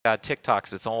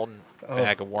TikTok's its own Oh,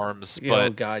 bag of worms, yeah, oh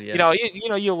but God, you know,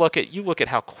 yes. you look at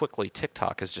how quickly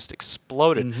TikTok has just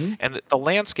exploded, Mm-hmm. and the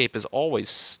landscape is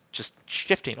always just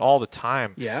shifting all the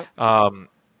time. Yeah. Um,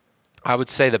 I would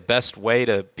say the best way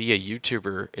to be a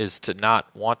YouTuber is to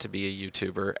not want to be a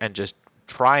YouTuber and just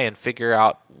try and figure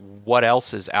out what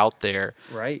else is out there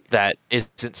Right. that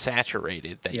isn't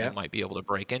saturated that you Yeah. might be able to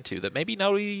break into that maybe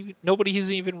nobody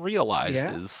has even realized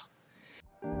Yeah. is.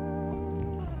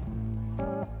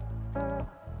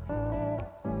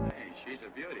 Hey, she's a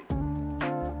beauty.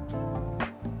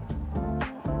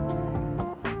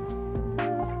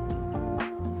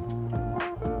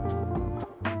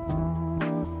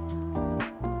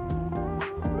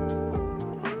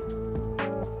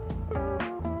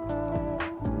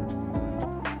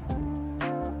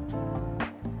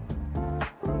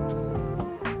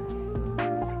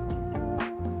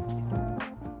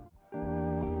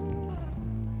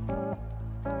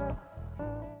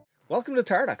 Welcome to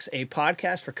Tarducks, a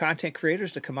podcast for content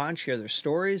creators to come on, share their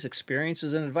stories,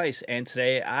 experiences, and advice. And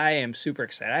today I am super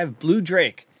excited. I have Blue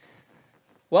Drake.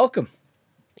 Welcome.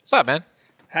 What's up, man?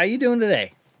 How you doing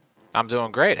today? I'm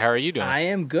doing great. How are you doing? I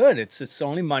am good. It's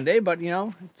only Monday, but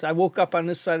I woke up on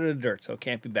this side of the dirt, so it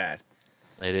can't be bad.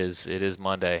 It is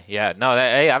Monday. Yeah, no,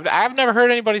 hey, I've never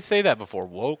heard anybody say that before.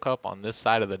 Woke up on this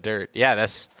side of the dirt. Yeah,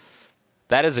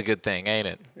 that is a good thing, ain't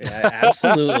it? Yeah,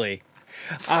 absolutely.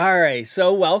 All right,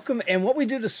 so welcome. And what we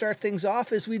do to start things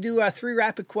off is we do 3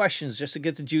 rapid questions just to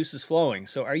get the juices flowing.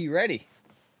 So are you ready?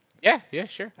 Yeah,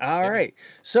 sure. All right.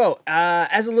 So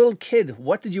as a little kid,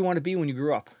 what did you want to be when you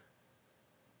grew up?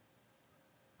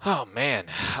 Oh man.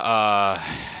 Uh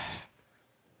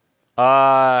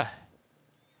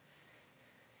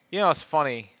it's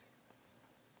funny.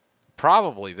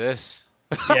 Probably this.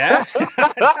 Yeah,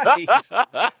 nice.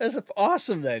 That's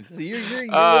awesome. Then so you're living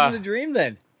the dream.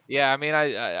 Then Yeah, I mean,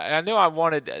 I knew I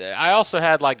wanted. I also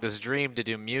had like this dream to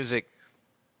do music,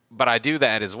 but I do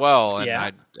that as well, and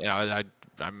Yeah.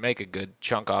 I make a good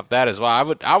chunk off that as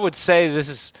well. I would say this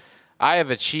is. I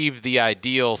have achieved the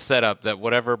ideal setup that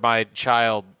whatever my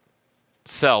child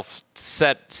self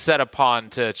set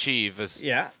upon to achieve is.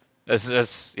 Yeah.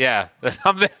 Yeah,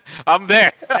 I'm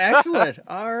there. Excellent.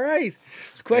 All right.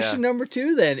 So question number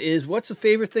 2 then is, what's the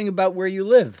favorite thing about where you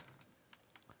live?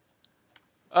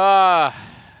 Like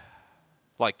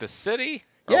the city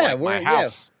or Yeah, like where? my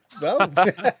house. Yeah.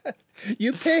 Well,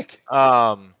 you pick.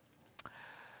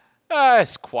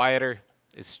 It's quieter.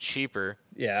 It's cheaper.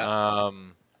 Yeah.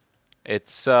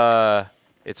 It's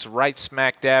right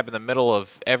smack dab in the middle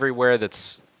of everywhere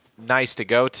that's nice to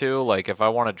go to. Like if I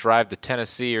want to drive to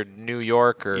Tennessee or New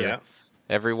York or Yeah.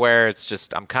 everywhere, it's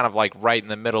just I'm kind of like right in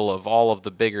the middle of all of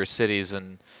the bigger cities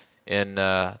in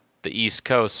the East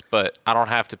Coast, but I don't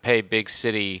have to pay big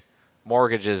city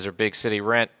mortgages or big city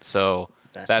rent, so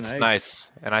that's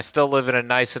nice. And I still live in a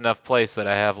nice enough place that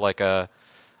I have like a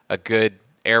good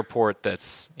airport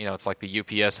that's, it's like the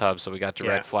UPS hub, so we got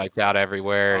direct flights out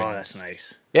everywhere. Oh, and that's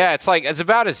nice. yeah, it's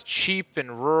about as cheap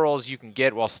and rural as you can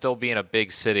get while still being a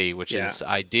big city, which is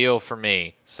ideal for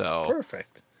me. So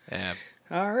Perfect. yeah.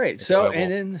 All right. So, Enjoyable.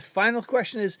 and then the final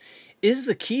question is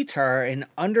the guitar an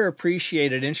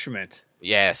underappreciated instrument?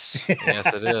 Yes,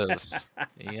 yes it is.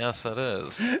 Yes it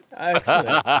is.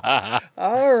 Excellent.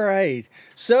 All right.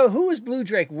 So, who is Blue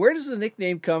Drake? Where does the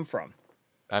nickname come from?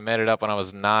 I made it up when I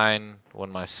was 9 when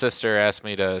my sister asked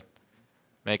me to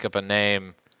make up a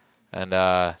name,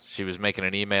 and she was making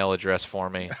an email address for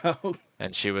me. Oh,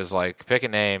 And she was like, pick a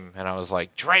name. And I was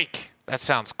like, Drake. That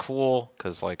sounds cool.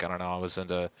 Because, like, I don't know, I was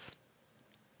into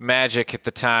magic at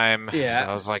the time. Yeah. So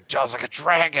I was like a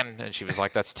dragon. And she was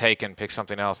like, that's taken. Pick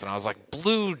something else. And I was like,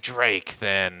 Blue Drake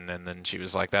then. And then she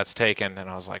was like, that's taken. And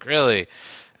I was like, really?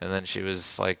 And then she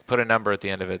was like, put a number at the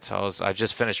end of it. So I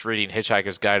just finished reading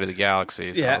Hitchhiker's Guide to the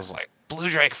Galaxy. So I was like,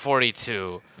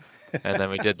 Bluedrake42. And then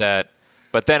we did that.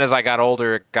 But then as I got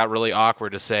older, it got really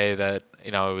awkward to say that,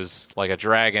 it was like a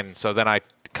dragon. So then I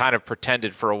kind of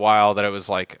pretended for a while that it was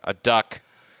like a duck.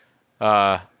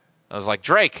 I was like,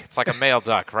 Drake. It's like a male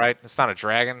duck, right? It's not a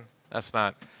dragon. That's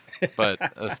not. But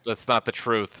that's not the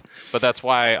truth. But that's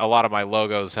why a lot of my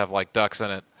logos have like ducks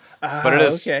in it. But it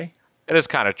is okay. It is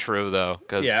kind of true though,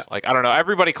 because like I don't know,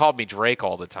 everybody called me Drake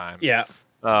all the time. Yeah.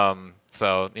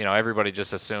 So everybody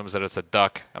just assumes that it's a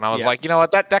duck, and I was like, you know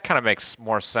what, that kind of makes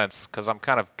more sense because I'm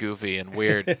kind of goofy and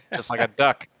weird, just like a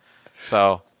duck.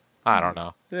 So I don't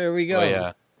know. There we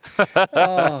go. But, yeah.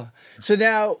 Oh, so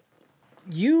now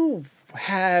you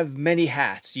have many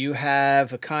hats. You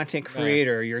have a content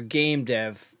creator, you're a game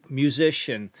dev,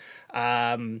 musician,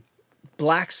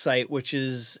 Black Site, which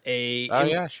is a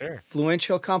Sure.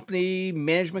 influential company,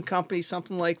 management company,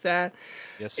 something like that.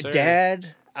 Yes, sir.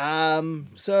 Dad,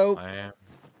 So I am.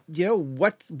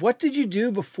 what did you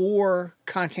do before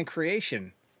content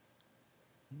creation?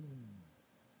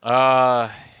 Uh,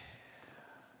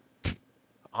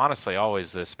 Honestly,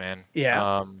 always this, man.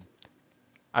 Yeah.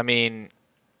 I mean,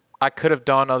 I could have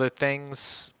done other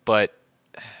things, but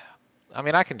I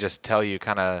mean, I can just tell you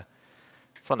kind of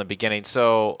from the beginning.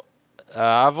 So,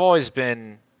 I've always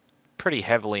been pretty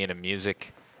heavily into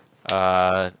music.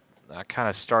 I kind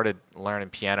of started learning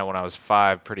piano when I was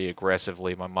 5 pretty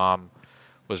aggressively. My mom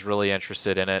was really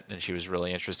interested in it, and she was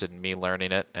really interested in me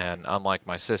learning it. And unlike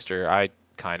my sister, I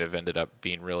kind of ended up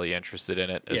being really interested in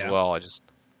it as Yeah. well. I just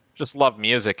love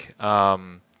music.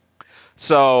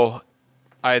 So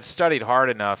I had studied hard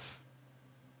enough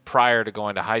prior to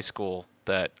going to high school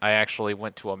that I actually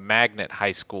went to a magnet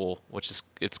high school, which is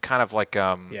it's kind of like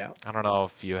Yeah. I don't know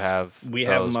if you have We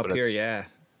have those, them up but here. it's Yeah.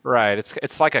 right.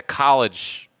 It's like a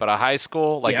college, but a high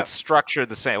school. Like Yep. it's structured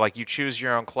the same. Like you choose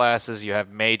your own classes, you have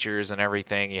majors and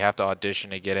everything. You have to audition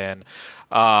to get in.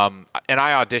 And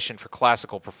I auditioned for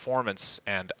classical performance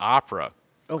and opera.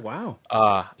 Oh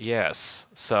wow. Yes.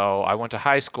 So I went to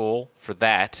high school for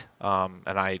that,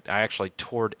 and I actually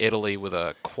toured Italy with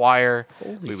a choir.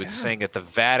 Holy We would cow. sing at the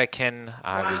Vatican.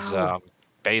 I was Wow.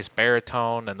 bass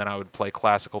baritone, and then I would play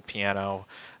classical piano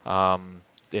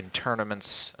in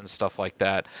tournaments and stuff like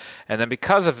that. And then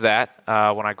because of that,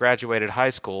 when I graduated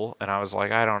high school, and I was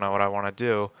like, I don't know what I want to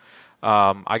do,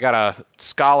 I got a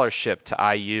scholarship to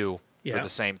IU for Yeah. the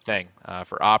same thing,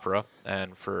 for opera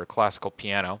and for classical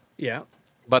piano. Yeah.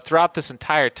 But throughout this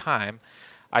entire time,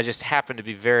 I just happened to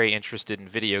be very interested in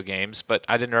video games, but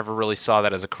I didn't ever really saw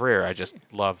that as a career. I just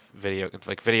love video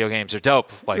games are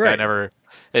dope. Like I Right. never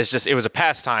it was a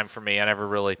pastime for me. I never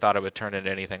really thought it would turn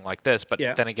into anything like this. But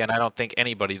Yeah. then again, I don't think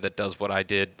anybody that does what I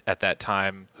did at that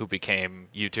time who became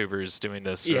YouTubers doing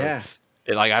this Yeah.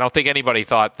 like I don't think anybody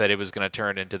thought that it was going to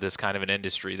turn into this kind of an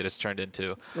industry that it's turned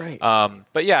into. Right.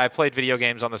 But yeah, I played video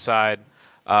games on the side.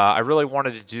 I really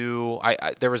wanted to do.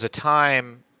 There was a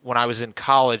time when I was in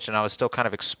college and I was still kind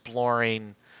of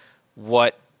exploring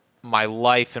what my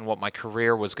life and what my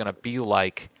career was going to be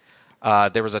like.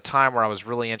 There was a time where I was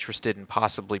really interested in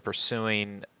possibly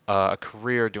pursuing a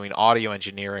career doing audio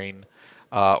engineering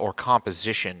or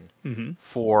composition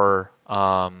for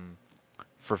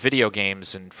video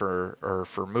games and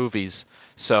for movies.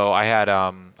 So I had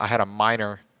a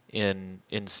minor in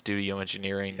studio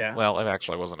engineering. Yeah. Well, it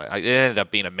actually wasn't. It ended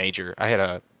up being a major.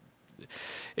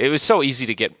 It was so easy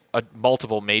to get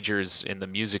multiple majors in the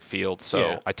music field. So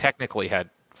Yeah. I technically had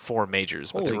 4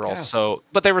 majors, but Holy cow.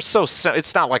 they were so.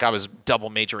 It's not like I was double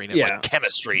majoring in Yeah. like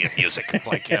chemistry and music. It's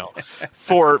like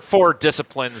four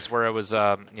disciplines where it was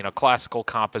classical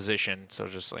composition. So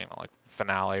just like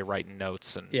finale, writing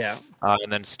notes, Yeah.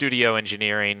 and then studio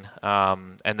engineering,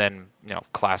 and then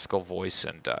classical voice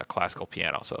and classical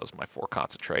piano. So those were my 4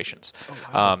 concentrations. Oh,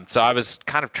 wow. So I was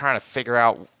kind of trying to figure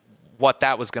out what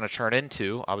that was going to turn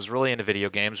into. I was really into video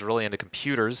games, really into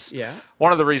computers. Yeah.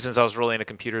 One of the reasons I was really into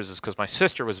computers is because my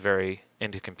sister was very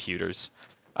into computers.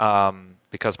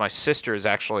 Because my sister is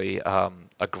actually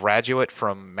a graduate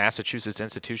from Massachusetts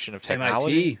Institution of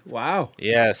Technology. MIT. Wow.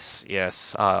 Yes,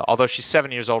 yes. Although she's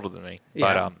 7 years older than me,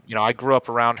 Yeah. but I grew up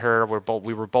around her.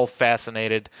 We were both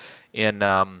fascinated in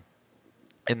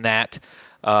that,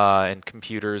 in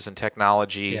computers and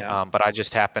technology. Yeah. But I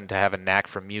just happened to have a knack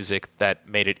for music that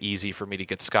made it easy for me to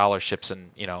get scholarships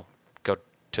and go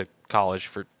to college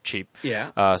for cheap.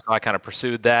 Yeah. So I kind of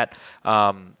pursued that.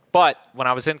 But when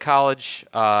I was in college,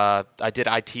 I did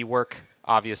IT work,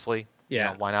 obviously.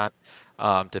 Yeah. Why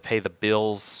not? To pay the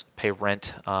bills, pay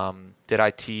rent. Did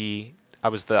IT. I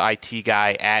was the IT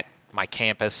guy at my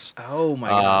campus. Oh my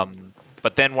God.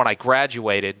 But then when I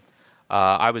graduated,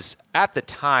 I was at the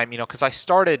time, because I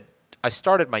started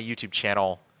my YouTube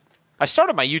channel. I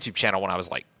started my YouTube channel when I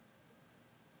was like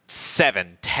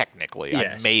 7, technically.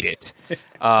 Yes. I made it.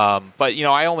 But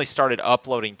I only started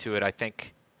uploading to it, I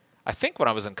think when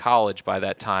I was in college by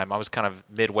that time. I was kind of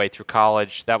midway through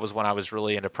college. That was when I was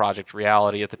really into Project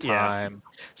Reality at the Yeah. time.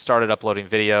 Started uploading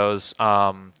videos.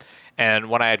 And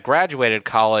when I had graduated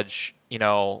college,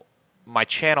 my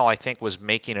channel, I think, was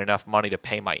making enough money to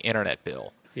pay my internet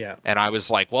bill. Yeah. And I was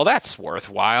like, well, that's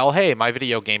worthwhile. Hey, my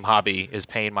video game hobby is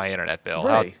paying my internet bill.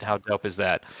 Right. How dope is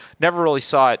that? Never really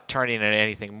saw it turning into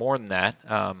anything more than that.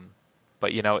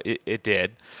 But, it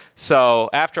did. So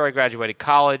after I graduated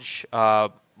college,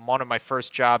 one of my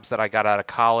first jobs that I got out of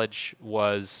college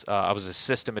was I was a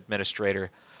system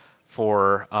administrator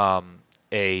for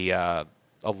a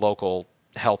local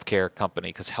healthcare company,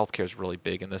 because healthcare is really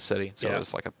big in this city. So Yeah. it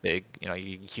was like a big,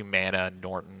 Humana,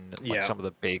 Norton, like Yeah. some of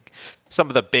the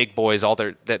big boys.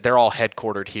 They're all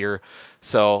headquartered here.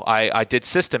 So I did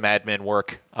system admin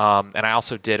work, and I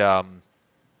also did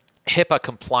HIPAA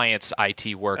compliance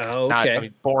IT work. Oh, Not, okay. I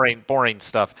mean, boring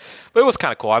stuff, but it was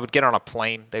kind of cool. I would get on a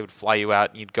plane, they would fly you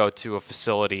out, and you'd go to a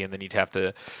facility, and then you'd have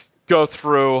to go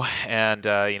through and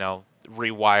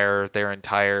rewire their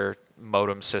entire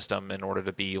modem system in order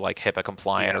to be like HIPAA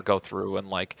compliant, or go through and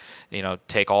like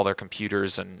take all their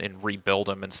computers and rebuild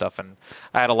them and stuff. And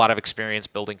I had a lot of experience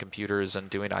building computers and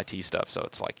doing IT stuff, so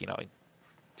it's like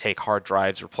take hard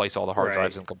drives, replace all the hard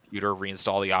drives in the computer,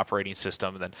 reinstall the operating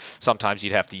system, and then sometimes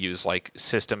you'd have to use like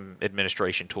system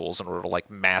administration tools in order to like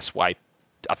mass wipe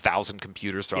 1,000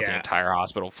 computers throughout the entire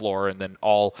hospital floor, and then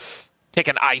all take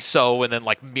an ISO and then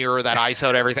like mirror that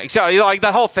ISO to everything. So like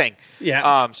the whole thing.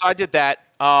 Yeah. So I did that.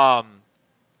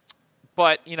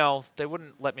 But they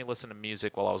wouldn't let me listen to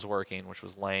music while I was working, which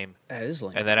was lame. That is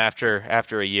lame. And then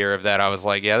after a year of that, I was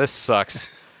like, yeah, this sucks.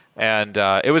 And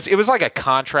it was like a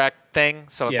contract thing.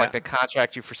 So it's like they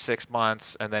contract you for 6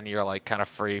 months, and then you're like kind of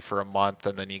free for a month,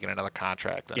 and then you get another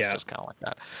contract. And it's just kind of like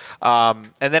that.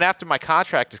 And then after my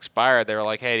contract expired, they were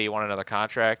like, hey, do you want another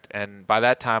contract? And by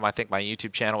that time, I think my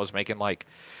YouTube channel was making like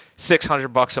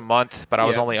 $600 a month, but I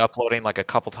was only uploading like a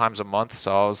couple times a month.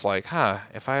 So I was like,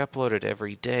 if I uploaded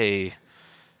every day,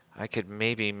 I could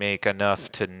maybe make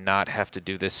enough to not have to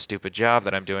do this stupid job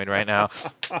that I'm doing right now.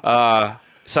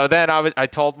 So then I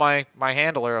told my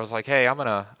handler, I was like, hey, I'm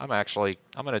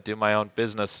gonna do my own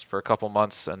business for a couple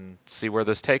months and see where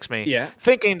this takes me. Yeah.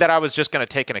 Thinking that I was just gonna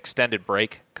take an extended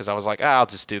break, because I was like, I'll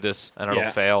just do this and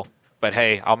it'll fail. But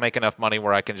hey, I'll make enough money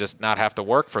where I can just not have to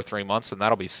work for 3 months, and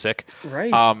that'll be sick.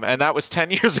 Right. And that was 10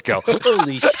 years ago.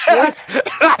 Holy shit.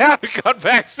 I haven't gone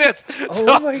back since.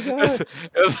 Oh my God.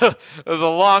 It was a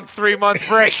long 3-month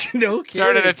break. No kidding.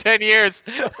 Started at 10 years,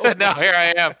 and now here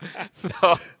I am. So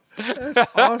that's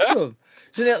awesome.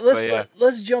 So now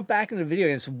let's jump back into video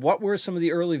games. What were some of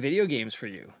the early video games for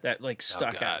you that like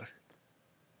stuck out?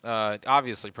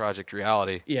 Obviously, Project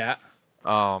Reality. Yeah.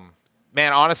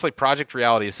 Man, honestly, Project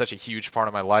Reality is such a huge part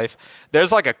of my life.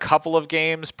 There's like a couple of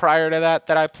games prior to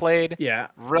that I played. Yeah.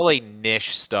 Really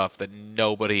niche stuff that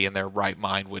nobody in their right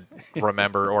mind would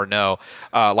remember or know.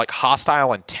 Like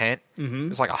Hostile Intent.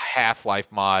 It's like a Half-Life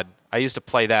mod. I used to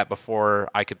play that before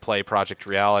I could play Project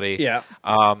Reality. Yeah.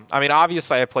 I mean,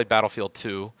 obviously, I played Battlefield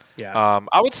 2. Yeah.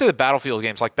 I would say the Battlefield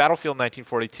games, like Battlefield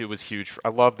 1942 was huge. I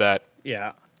love that. Yeah.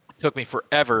 It took me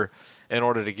forever in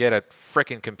order to get a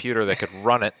freaking computer that could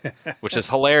run it, which is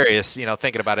hilarious,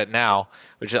 thinking about it now.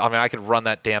 I could run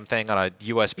that damn thing on a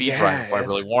USB drive if I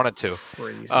really wanted to.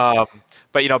 Crazy.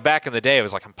 But back in the day, it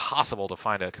was like impossible to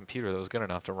find a computer that was good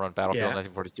enough to run Battlefield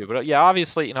 1942. But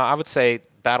obviously, I would say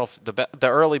the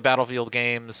early Battlefield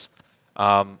games,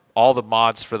 all the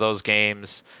mods for those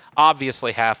games,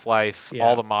 obviously Half-Life,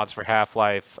 all the mods for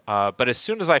Half-Life. But as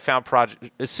soon as I found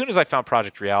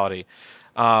Project Reality,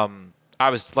 I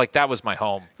was like, that was my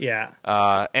home. Yeah.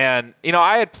 And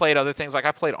I had played other things, like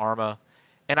I played Arma,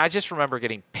 and I just remember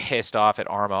getting pissed off at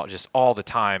Arma just all the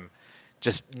time,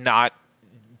 just not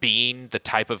being the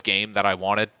type of game that I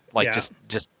wanted. Like just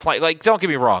play. Like, don't get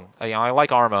me wrong, I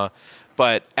like Arma,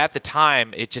 but at the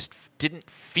time it just didn't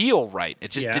feel right.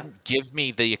 It just didn't give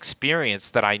me the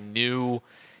experience that I knew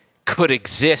could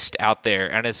exist out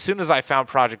there. And as soon as I found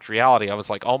Project Reality, I was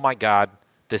like, oh my God,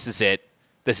 this is it.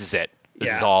 This is it.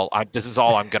 This is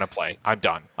all I'm gonna play. I'm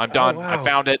done. I'm done. Oh, wow. I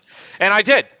found it, and I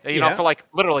did. For like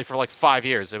literally for like 5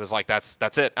 years, it was like that's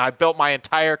it. I built my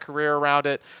entire career around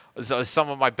it. So some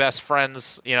of my best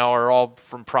friends, are all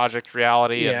from Project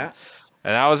Reality, and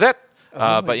that was it.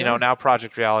 But now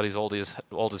Project Reality is old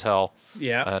as hell.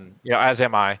 Yeah. And as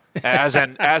am I, as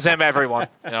am everyone.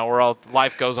 We're all,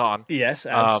 life goes on. Yes,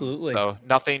 absolutely. So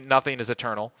nothing is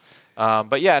eternal.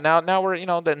 But now we're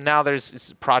now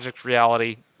there's Project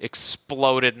Reality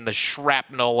exploded, and the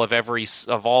shrapnel of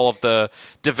all of the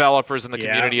developers in the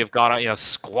community have gone out.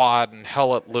 Squad and Hell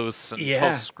Let Loose and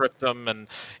Postscriptum and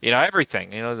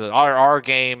everything. Our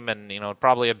game and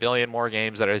probably a billion more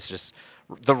games that is just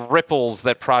the ripples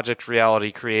that Project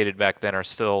Reality created back then are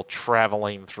still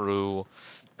traveling through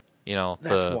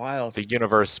That's wild. the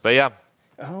universe. But yeah.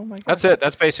 Oh my God. That's it.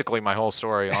 That's basically my whole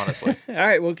story, honestly. All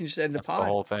right, we can just end the That's pod. the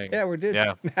whole thing. Yeah, we're good.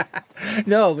 Yeah.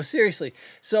 No, but seriously.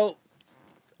 So,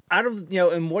 out of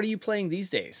and what are you playing these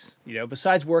days?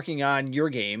 Besides working on your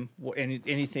game,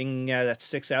 anything that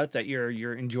sticks out that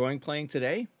you're enjoying playing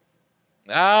today?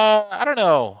 I don't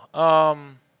know.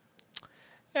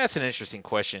 That's an interesting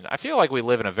question. I feel like we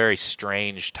live in a very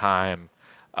strange time.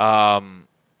 When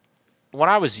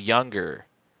I was younger,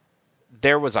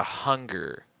 there was a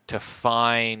hunger to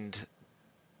find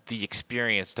the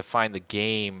experience, to find the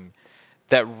game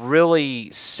that really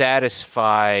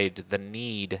satisfied the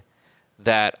need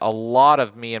that a lot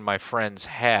of me and my friends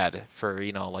had for,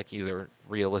 like either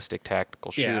realistic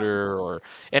tactical shooter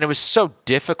and it was so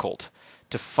difficult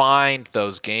to find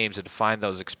those games and to find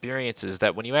those experiences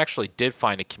that when you actually did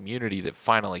find a community that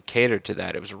finally catered to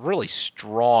that, it was a really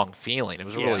strong feeling. It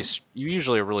was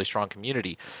usually a really strong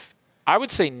community. I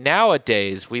would say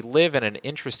nowadays we live in an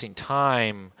interesting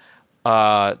time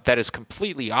that is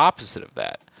completely opposite of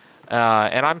that.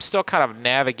 And I'm still kind of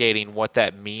navigating what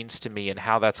that means to me and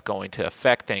how that's going to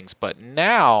affect things. But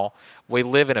now we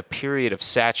live in a period of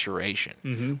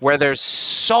saturation where there's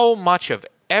so much of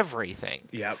everything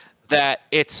that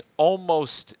it's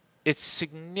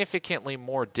significantly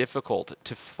more difficult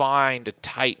to find a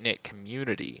tight-knit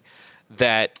community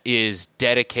that is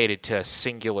dedicated to a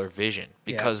singular vision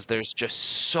because there's just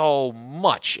so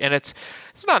much. And it's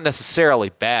not necessarily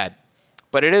bad,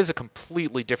 but it is a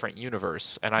completely different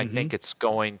universe, and I think it's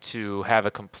going to have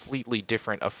a completely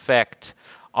different effect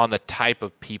on the type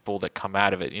of people that come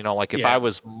out of it. Like if I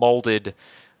was molded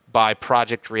by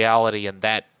Project Reality and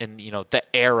the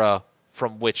era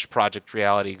from which Project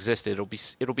Reality existed,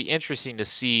 it'll be interesting to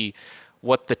see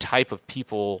what the type of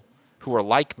people who are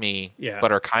like me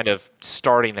but are kind of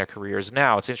starting their careers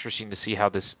now. It's interesting to see how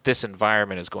this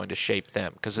environment is going to shape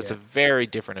them because it's a very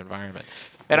different environment.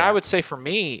 And I would say for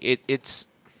me, it's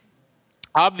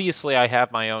obviously I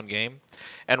have my own game,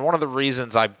 and one of the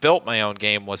reasons I built my own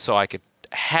game was so I could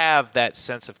have that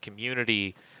sense of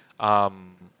community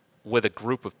with a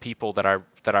group of people that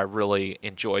I really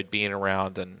enjoyed being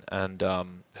around and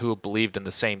who believed in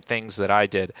the same things that I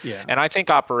did. Yeah. And I think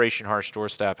Operation Harsh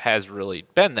Doorstop has really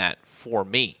been that for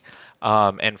me.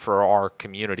 And for our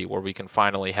community, where we can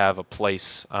finally have a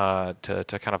place to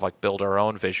kind of like build our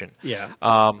own vision. Yeah.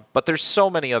 But there's so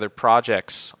many other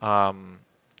projects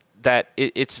that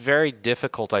it's very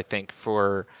difficult, I think,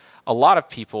 for a lot of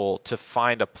people to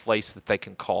find a place that they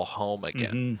can call home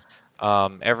again.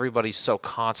 Everybody's so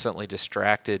constantly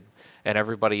distracted, and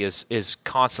everybody is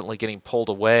constantly getting pulled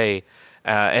away.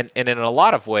 And in a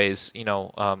lot of ways,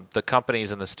 the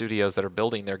companies and the studios that are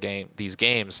building these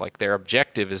games, like their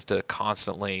objective is to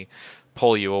constantly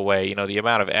pull you away. The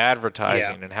amount of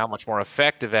advertising and how much more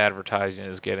effective advertising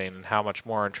is getting, and how much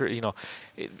more,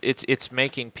 it's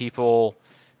making people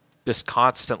just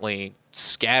constantly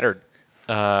scattered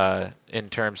in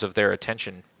terms of their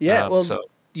attention. Yeah, so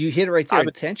you hit it right there.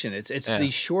 Attention. It's the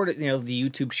short, the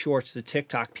YouTube Shorts, the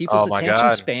TikTok. People's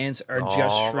attention spans are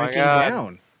just shrinking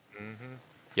down.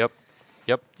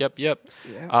 Yep. Yeah.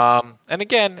 And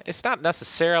again, it's not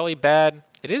necessarily bad.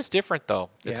 It is different, though.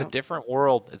 It's a different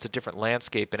world. It's a different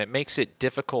landscape, and it makes it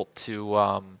difficult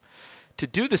to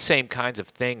do the same kinds of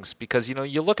things because,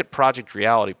 you look at Project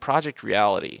Reality. Project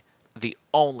Reality, the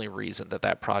only reason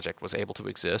that project was able to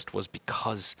exist was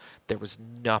because there was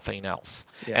nothing else.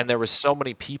 Yeah. And there were so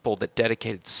many people that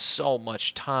dedicated so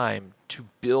much time to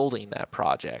building that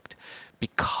project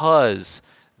because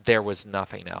there was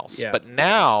nothing else. Yeah. But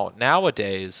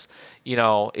nowadays,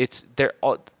 it's there.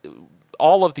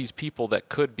 All of these people that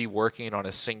could be working on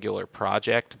a singular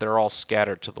project, they're all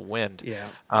scattered to the wind. Yeah.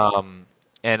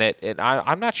 And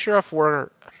I'm not sure if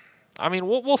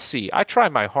we'll see. I try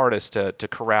my hardest to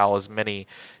corral as many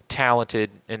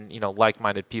talented and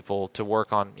like-minded people to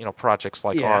work on projects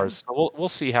like ours. So we'll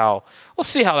see how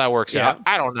that works out.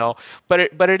 I don't know, but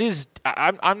it is.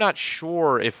 I'm not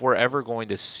sure if we're ever going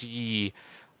to see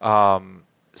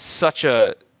such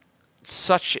a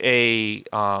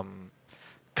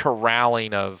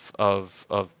corralling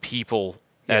of people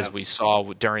as we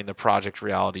saw during the Project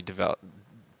Reality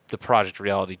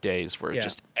days, where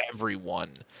just everyone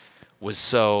was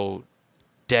so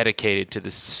dedicated to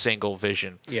this single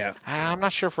vision. Yeah, I'm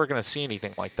not sure if we're going to see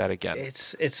anything like that again.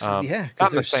 It's not in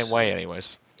the same way,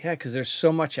 anyways. Yeah, because there's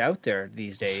so much out there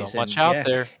these days. So much out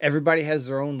there. Everybody has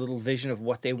their own little vision of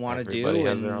what they want to do. Everybody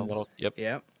has their own little. Yep.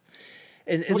 Yep.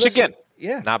 Which again,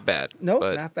 not bad. No,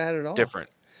 not bad at all. Different.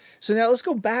 So now let's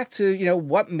go back to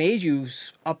what made you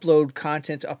upload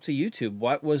content up to YouTube.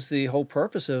 What was the whole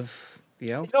purpose of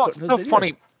it's so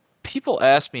funny. People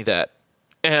ask me that,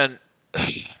 and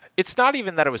it's not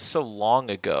even that it was so long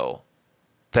ago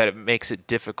that it makes it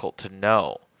difficult to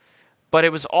know, but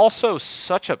it was also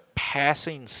such a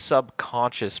passing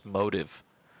subconscious motive.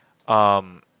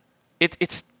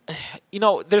 It's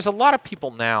there's a lot of people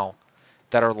now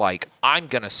that are like, I'm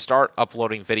going to start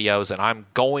uploading videos and I'm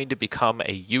going to become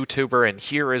a YouTuber and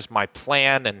here is my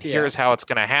plan and here's how it's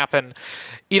going to happen.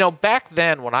 Back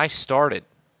then when I started,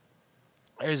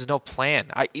 there's no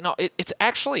plan. It's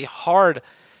actually hard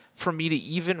for me to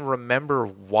even remember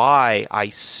why I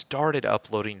started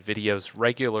uploading videos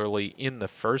regularly in the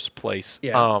first place.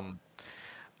 Yeah.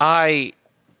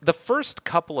 the first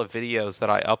couple of videos that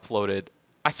I uploaded,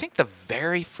 I think the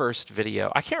very first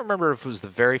video, I can't remember if it was the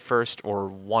very first or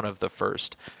one of the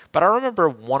first, but I remember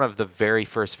one of the very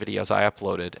first videos I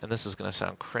uploaded, and this is going to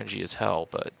sound cringy as hell,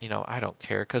 but I don't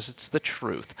care because it's the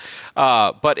truth.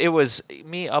 But it was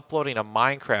me uploading a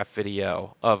Minecraft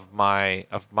video of my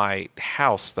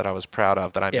house that I was proud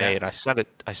of that I made. I sent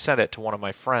it to one of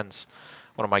my friends,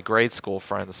 one of my grade school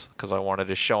friends, because I wanted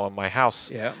to show him my house.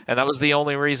 Yeah. And that was the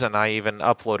only reason I even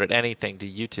uploaded anything to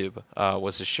YouTube,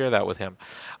 was to share that with him.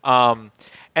 And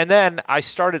then I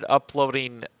started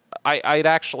uploading. I'd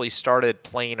actually started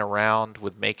playing around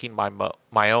with making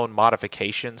my own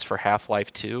modifications for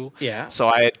Half-Life 2. Yeah. So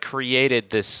I had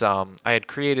created this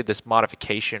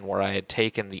modification where I had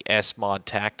taken the SMod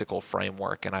tactical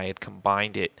framework and I had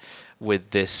combined it with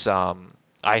this. I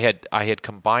had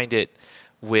combined it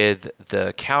with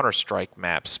the Counter-Strike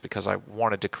maps because I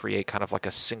wanted to create kind of like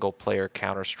a single-player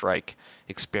Counter-Strike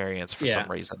experience for some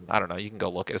reason. I don't know. You can go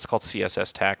look at it. It's called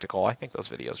CSS Tactical. I think those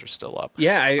videos are still up.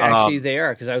 Yeah, actually they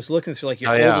are, because I was looking through like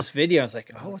your oldest video. I was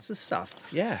like, oh, what's this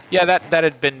stuff? Yeah. Yeah, that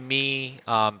had been me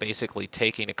basically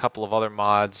taking a couple of other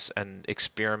mods and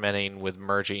experimenting with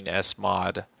merging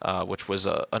SMod, which was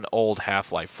an old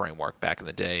Half-Life framework back in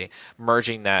the day,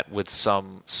 merging that with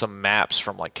some maps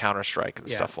from like Counter-Strike and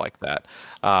stuff like that.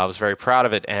 I was very proud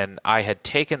of it, and I had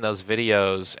taken those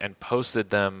videos and posted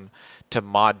them to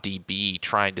ModDB,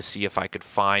 trying to see if I could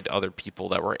find other people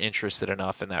that were interested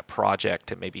enough in that project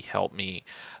to maybe help me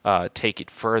take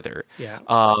it further. Yeah.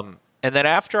 And then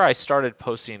after I started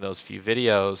posting those few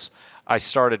videos, I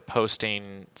started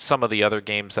posting some of the other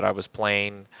games that I was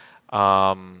playing.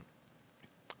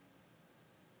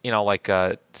 Like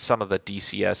some of the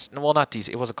DCS. Well, not DC.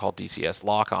 It wasn't called DCS.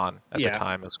 Lock On at the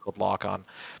time. It was called Lock On.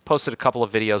 Posted a couple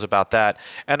of videos about that,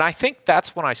 and I think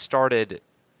that's when I started.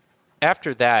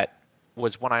 After that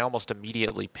was when I almost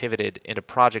immediately pivoted into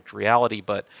Project Reality.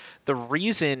 But the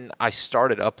reason I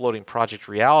started uploading Project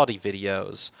Reality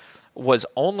videos was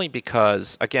only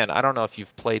because, again, I don't know if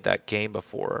you've played that game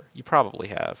before. You probably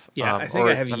have. Yeah, I think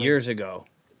I have years ago.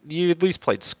 You at least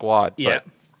played Squad. Yeah.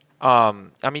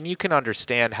 But, you can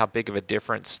understand how big of a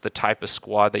difference the type of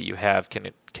squad that you have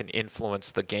can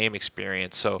influence the game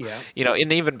experience. So,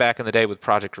 and even back in the day with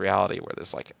Project Reality, where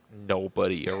there's like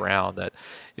nobody around that,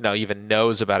 even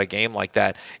knows about a game like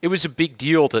that, it was a big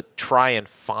deal to try and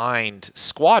find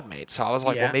squad mates. So I was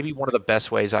like, well, maybe one of the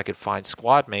best ways I could find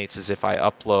squad mates is if I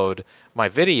upload my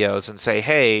videos and say,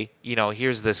 hey,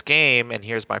 here's this game and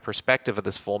here's my perspective of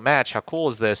this full match. How cool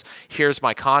is this? Here's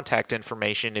my contact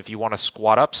information. If you want to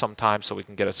squad up sometime so we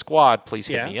can get a squad, please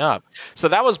hit me up. So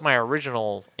that was my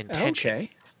original intention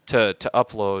to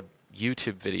upload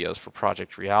YouTube videos for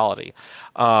Project Reality.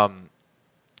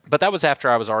 But that was after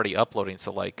I was already uploading.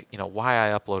 So why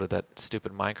I uploaded that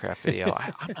stupid Minecraft video,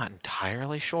 I'm not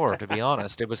entirely sure, to be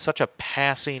honest. It was such a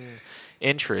passing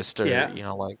interest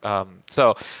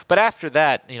but after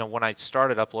that, when I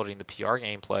started uploading the PR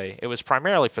gameplay, it was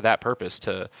primarily for that purpose,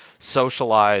 to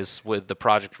socialize with the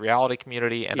Project Reality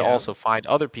community and also find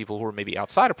other people who were maybe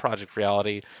outside of Project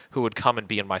Reality who would come and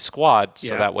be in my squad,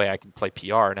 so that way I can play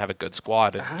PR and have a good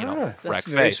squad and that's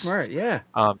very smart.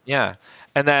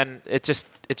 And then it just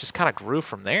kind of grew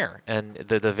from there, and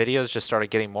the videos just started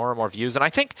getting more and more views. And I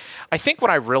think when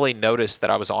I really noticed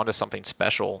that I was onto something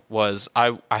special was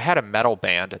I had a metal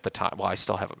band at the time. Well, I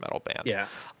still have a metal band. Yeah.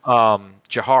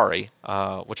 Johari,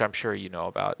 which I'm sure you know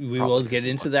about. We will get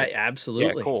into that.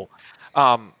 Absolutely. Yeah, cool.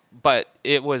 But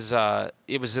it was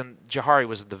in Johari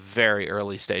was in the very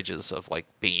early stages of like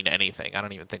being anything. I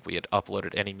don't even think we had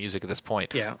uploaded any music at this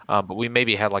point. Yeah. But we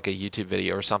maybe had like a YouTube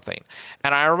video or something.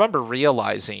 And I remember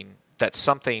realizing that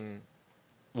something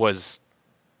was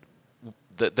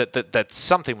that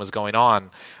something was going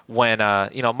on when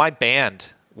my band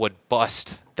would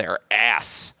bust their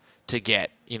ass to get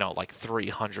like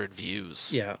 300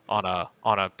 views on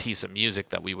a piece of music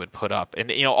that we would put up.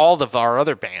 And all of our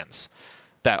other bands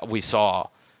that we saw,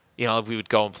 we would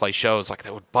go and play shows, like they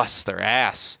would bust their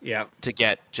ass to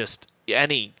get just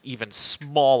any even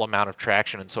small amount of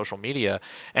traction in social media.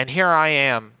 And here I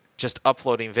am just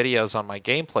uploading videos on my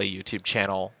gameplay YouTube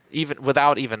channel, even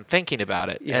without even thinking about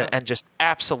it, and just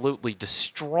absolutely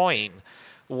destroying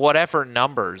whatever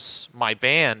numbers my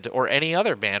band, or any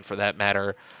other band for that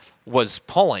matter, was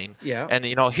pulling. And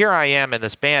here I am in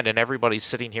this band, and everybody's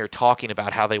sitting here talking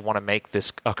about how they want to make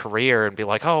this a career and be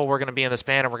like, oh, we're going to be in this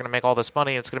band and we're going to make all this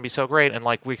money and it's going to be so great, and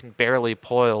like we can barely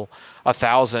pull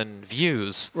 1,000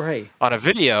 views on a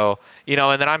video,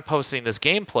 and then I'm posting this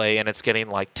gameplay and it's getting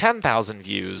like 10,000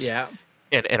 views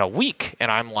in a week, and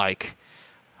I'm like,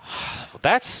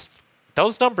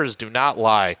 those numbers do not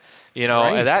lie. You know,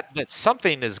 Right. and that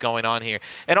something is going on here.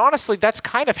 And honestly, that's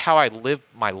kind of how I live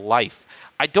my life.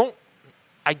 I don't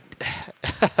I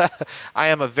I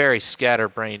am a very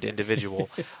scatterbrained individual,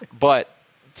 but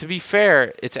to be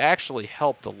fair, it's actually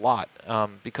helped a lot,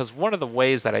 because one of the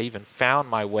ways that I even found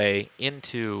my way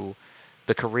into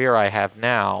the career I have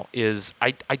now is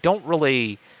I don't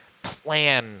really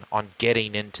plan on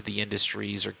getting into the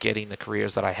industries or getting the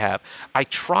careers that I have. I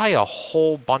try a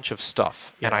whole bunch of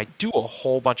stuff, and I do a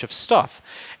whole bunch of stuff.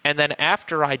 And then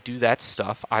after I do that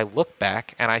stuff, I look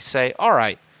back and I say, all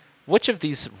right, which of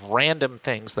these random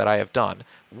things that I have done,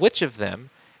 which of them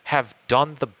have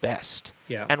done the best?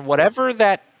 Yeah. And whatever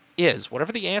that is,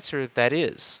 whatever the answer that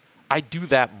is, I do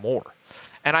that more.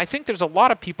 And I think there's a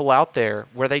lot of people out there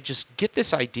where they just get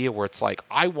this idea where it's like,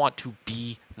 I want to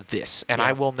be this, and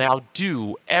I will now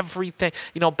do everything.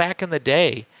 You know, back in the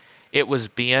day, it was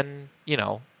being, you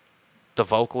know, the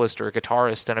vocalist or a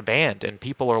guitarist in a band, and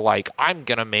people are like, I'm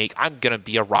gonna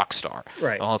be a rock star.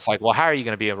 Right. Well, it's like, well, how are you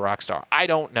gonna be a rock star? I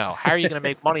don't know. How are you gonna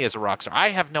make money as a rock star? I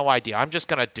have no idea. I'm just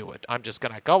gonna do it. I'm just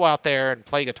gonna go out there and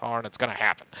play guitar, and it's gonna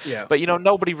happen. Yeah. But you know,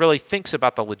 nobody really thinks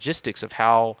about the logistics of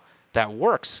how that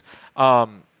works.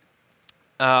 But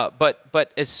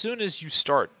as soon as you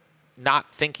start not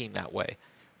thinking that way,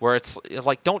 where it's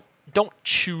like, don't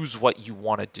choose what you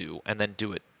want to do and then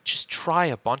do it. Just try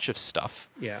a bunch of stuff.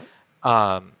 Yeah.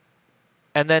 And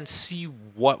then see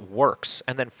what works,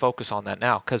 and then focus on that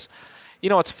now. Because, you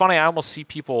know, it's funny. I almost see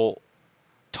people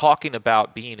talking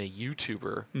about being a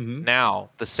YouTuber now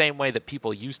the same way that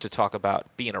people used to talk about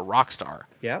being a rock star.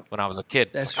 Yeah. When I was a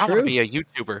kid, That's it's like, I want to true. be a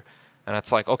YouTuber, and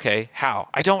it's like, okay, how?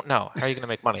 I don't know. How are you going to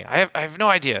make money? I have no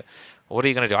idea. What are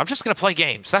you going to do? I'm just going to play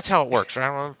games. That's how it works. Right?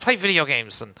 I'm going to play video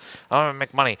games, and I'm going to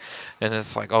make money. And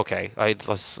it's like, okay,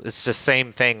 it's just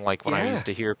same thing like when I used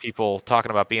to hear people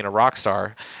talking about being a rock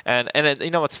star. And it,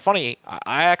 you know, it's funny.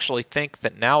 I actually think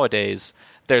that nowadays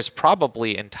there's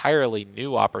probably entirely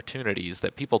new opportunities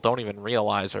that people don't even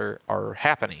realize are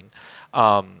happening,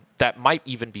 that might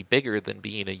even be bigger than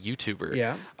being a YouTuber.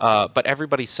 Yeah. But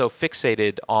everybody's so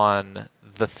fixated on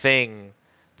the thing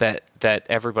that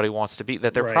everybody wants to be,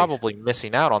 that they're probably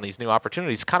missing out on these new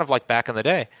opportunities. Kind of like back in the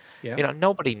day. Yeah. You know,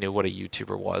 nobody knew what a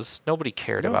YouTuber was. Nobody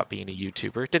cared about being a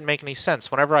YouTuber. It didn't make any sense.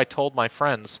 Whenever I told my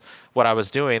friends what I was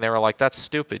doing, they were like, that's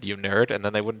stupid, you nerd, and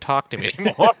then they wouldn't talk to me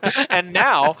anymore. And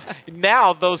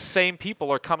now those same people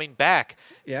are coming back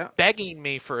begging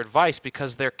me for advice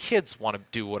because their kids want to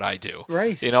do what I do.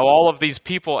 Right. You know, all of these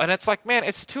people, and it's like, man,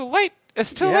 it's too late.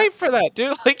 It's too late for that,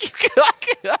 dude. Like, you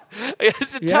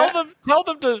can tell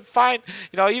them to find,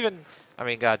 you know, even, I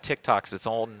mean, God, TikTok's its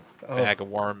own bag of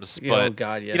worms. But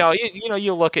God, yes. you know,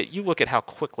 you look at how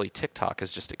quickly TikTok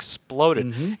has just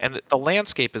exploded, and the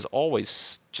landscape is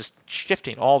always just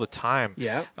shifting all the time.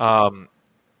 Yeah.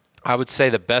 I would say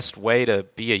the best way to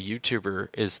be a YouTuber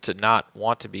is to not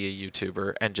want to be a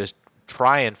YouTuber and just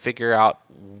try and figure out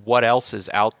what else is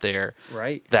out there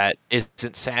that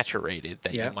isn't saturated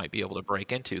that you might be able to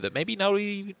break into, that maybe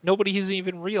nobody has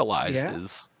even realized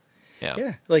is.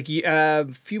 Yeah. Like a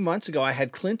few months ago, I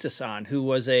had Clintus on, who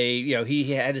was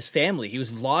he had his family. He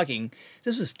was vlogging.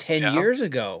 This was 10 years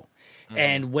ago.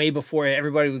 And way before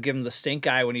everybody would give him the stink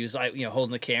eye when he was like,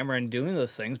 holding the camera and doing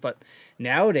those things. But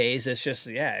nowadays it's just,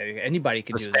 anybody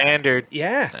can do standard. that.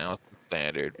 Yeah. Now it's the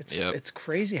standard. It's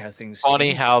crazy how things Funny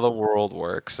change. how the world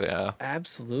works. Yeah.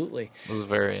 Absolutely. It was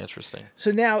very interesting.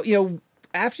 So now,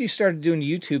 after you started doing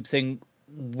the YouTube thing,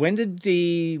 when did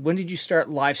you start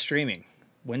live streaming?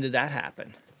 When did that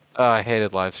happen? I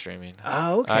hated live streaming.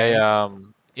 Oh, okay.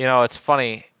 It's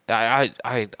funny.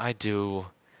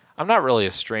 I'm not really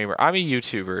a streamer. I'm a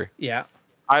YouTuber. Yeah.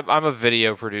 I'm a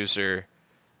video producer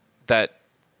that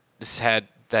had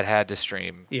to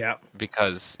stream. Yeah.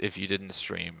 Because if you didn't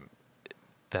stream,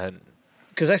 then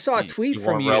because I saw a tweet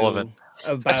from you relevant.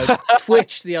 About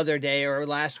Twitch the other day or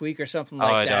last week or something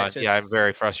like that. Yeah, I'm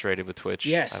very frustrated with Twitch.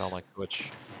 Yes. I don't like Twitch.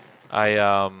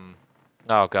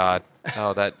 Oh God.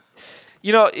 Oh, that.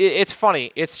 It's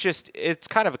funny. It's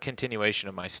kind of a continuation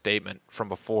of my statement from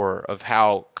before of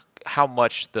how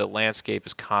much the landscape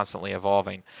is constantly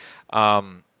evolving.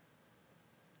 I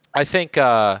think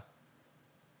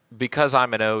because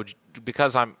I'm an OG,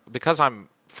 because I'm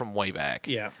from way back.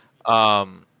 Yeah.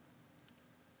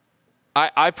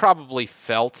 I probably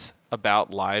felt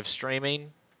about live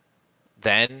streaming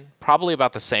then probably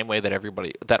about the same way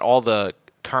that all the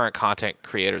current content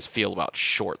creators feel about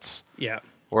shorts. Yeah.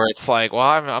 Where it's like, well,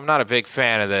 I'm not a big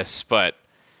fan of this, but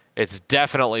it's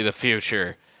definitely the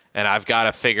future, and I've got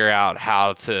to figure out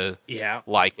how to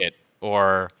like it,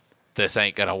 or this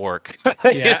ain't gonna work.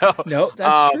 Yeah. No,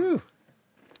 that's true.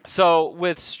 So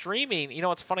with streaming,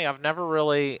 it's funny. I've never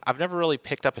really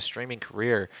picked up a streaming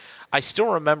career. I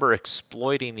still remember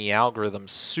exploiting the algorithm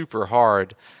super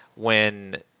hard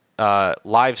when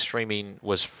live streaming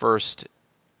was first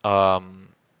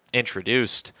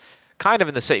introduced. Kind of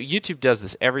in the same. YouTube does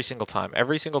this every single time.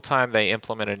 Every single time they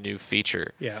implement a new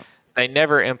feature, Yeah. they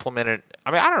never implemented.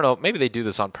 I mean, I don't know. Maybe they do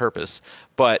this on purpose,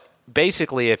 but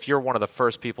basically, if you're one of the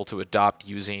first people to adopt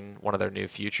using one of their new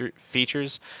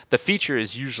features, the feature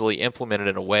is usually implemented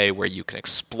in a way where you can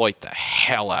exploit the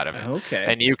hell out of it. Okay.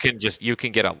 And you can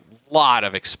get a lot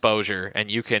of exposure, and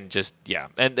you can just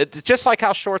and it's just like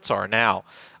how shorts are now,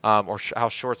 how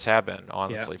shorts have been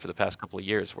honestly for the past couple of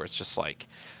years, where it's just like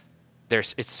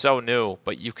it's so new,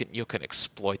 but you can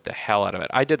exploit the hell out of it.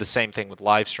 I did the same thing with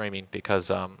live streaming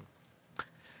because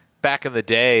back in the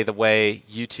day, the way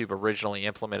YouTube originally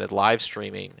implemented live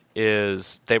streaming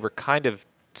is they were kind of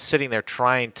sitting there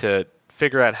trying to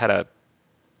figure out how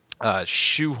to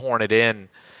shoehorn it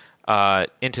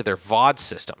into their VOD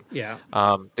system. Yeah.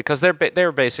 Because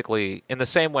they're basically in the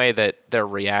same way that they're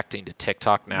reacting to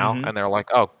TikTok now, and they're like,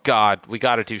 "Oh God, we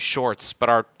got to do shorts, but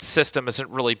our system isn't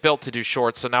really built to do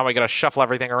shorts, so now we got to shuffle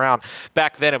everything around."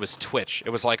 Back then, it was Twitch. It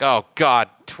was like, "Oh God,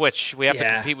 Twitch, we have to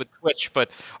compete with Twitch, but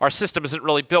our system isn't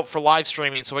really built for live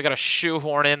streaming, so we got to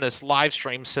shoehorn in this live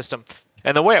stream system."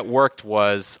 And the way it worked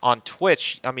was on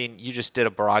Twitch, I mean, you just did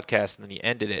a broadcast and then you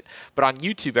ended it. But on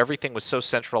YouTube, everything was so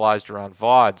centralized around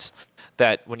VODs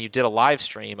that when you did a live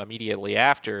stream immediately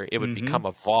after, it would become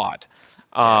a VOD.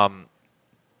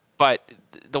 But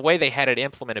the way they had it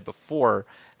implemented before,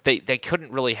 they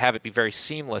couldn't really have it be very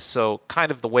seamless. So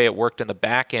kind of the way it worked in the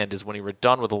back end is when you were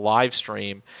done with a live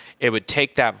stream, it would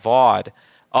take that VOD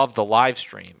of the live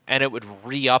stream and it would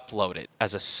re-upload it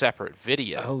as a separate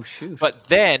video. Oh, shoot. But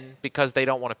then, because they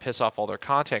don't want to piss off all their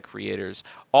content creators,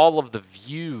 all of the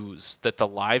views that the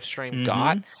live stream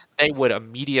got, they would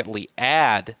immediately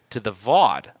add to the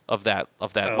VOD of that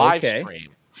live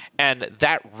stream. And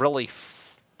that really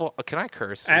can I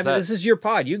curse? This is your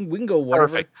pod. We can go whatever.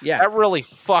 Perfect. Yeah. That really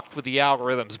fucked with the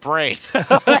algorithm's brain.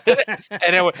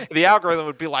 And the algorithm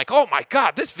would be like, "Oh my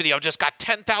God, this video just got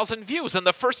 10,000 views in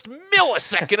the first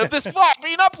millisecond of this vlog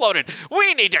being uploaded.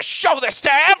 We need to show this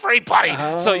to everybody."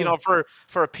 Oh. So,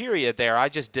 for a period there, I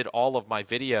just did all of my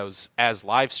videos as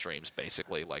live streams,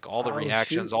 basically. Like all the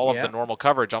reactions, all of the normal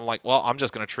coverage. I'm like, well, I'm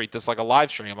just going to treat this like a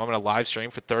live stream. I'm going to live stream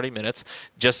for 30 minutes,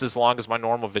 just as long as my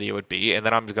normal video would be. And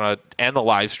then I'm going to end the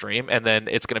live stream, and then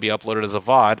it's going to be uploaded as a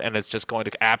VOD, and it's just going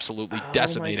to absolutely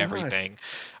decimate everything.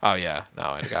 Oh yeah, no,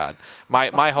 my God,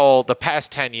 the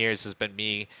past 10 years has been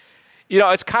me.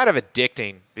 It's kind of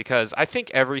addicting because I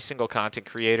think every single content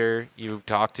creator you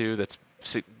talk to,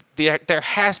 there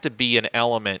has to be an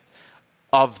element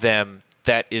of them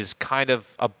that is kind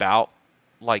of about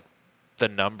like the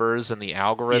numbers and the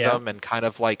algorithm and kind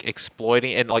of like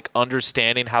exploiting and like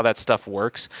understanding how that stuff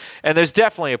works. And there's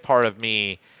definitely a part of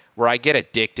me where I get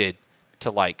addicted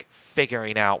to like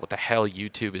figuring out what the hell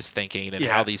YouTube is thinking and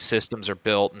how these systems are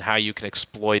built and how you can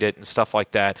exploit it and stuff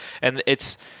like that. And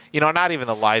it's, not even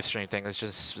the live stream thing. It's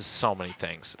just so many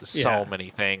things, many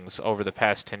things over the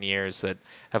past 10 years that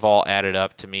have all added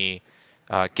up to me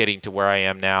getting to where I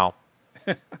am now.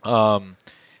 And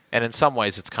in some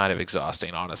ways it's kind of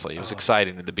exhausting, honestly. It was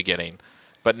exciting in the beginning,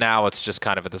 but now it's just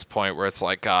kind of at this point where it's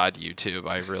like, God, YouTube,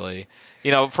 I really...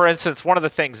 for instance, one of the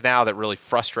things now that really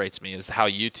frustrates me is how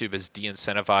YouTube has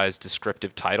de-incentivized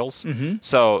descriptive titles.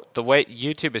 So the way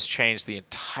YouTube has changed the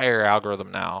entire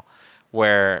algorithm now,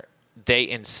 where they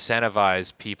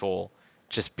incentivize people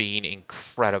just being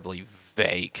incredibly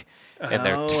vague in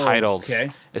their titles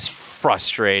is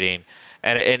frustrating.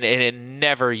 And it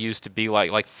never used to be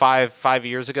like 5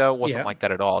 years ago. It wasn't like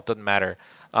that at all. It doesn't matter.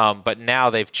 But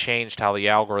now they've changed how the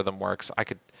algorithm works.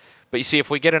 But you see, if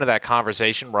we get into that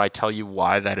conversation where I tell you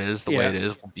why that is the way it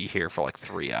is, we'll be here for like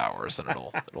 3 hours and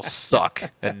it'll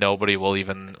suck and nobody will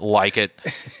even like it.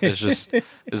 It's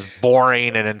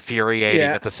boring and infuriating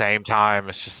at the same time.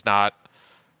 It's just not.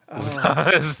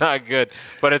 It's not good.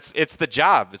 But it's the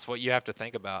job. It's what you have to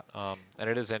think about. And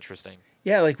it is interesting.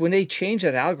 Yeah, like when they change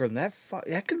that algorithm,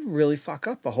 that could really fuck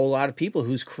up a whole lot of people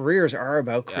whose careers are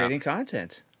about creating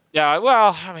content. Yeah,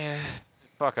 well, I mean,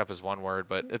 fuck up is one word,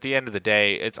 but at the end of the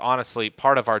day, it's honestly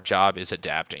part of our job is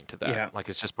adapting to that. Yeah. Like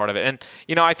it's just part of it. And,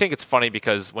 I think it's funny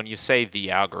because when you say the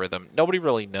algorithm, nobody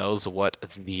really knows what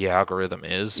the algorithm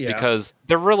is because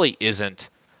there really isn't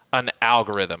an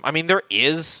algorithm. I mean, there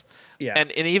is, Yeah.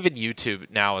 And even YouTube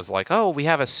now is like, oh, we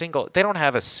have they don't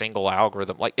have a single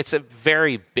algorithm. Like, it's a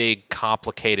very big,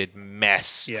 complicated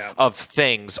mess Yeah. of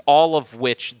things, all of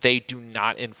which they do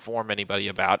not inform anybody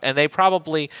about. And they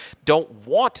probably don't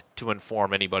want to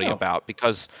inform anybody No. about,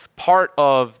 because part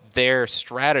of their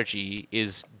strategy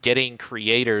is getting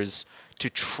creators to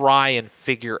try and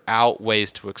figure out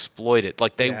ways to exploit it.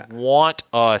 Like, they Yeah. want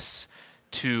us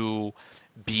to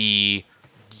be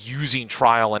using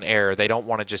trial and error. They don't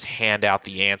want to just hand out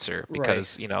the answer,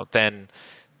 because then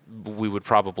we would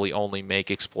probably only make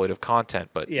exploitive content.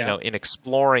 But in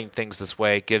exploring things this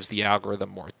way, it gives the algorithm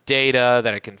more data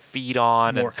that it can feed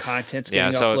on, More and content's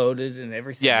getting uploaded and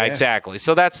everything. yeah, exactly.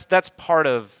 So that's just part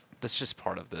of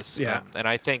this. Yeah. And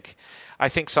I think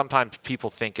sometimes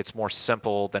people think it's more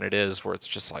simple than it is, where it's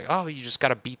just like, oh, you just got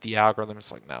to beat the algorithm.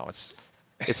 It's like, no, it's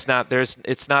not.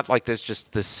 It's not like there's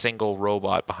just this single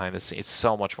robot behind the scenes. It's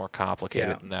so much more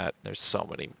complicated than that. There's so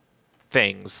many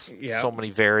things, so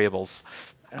many variables.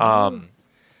 And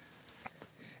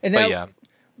now, yeah.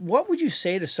 what would you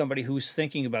say to somebody who's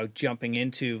thinking about jumping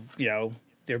into,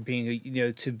 there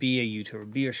being to be a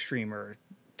YouTuber, be a streamer?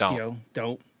 Don't.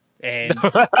 Don't. And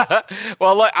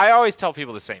well, like, I always tell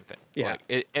people the same thing. Yeah.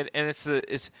 Like, and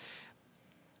it's.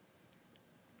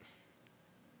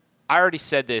 I already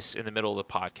said this in the middle of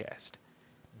the podcast.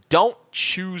 Don't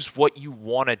choose what you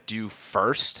want to do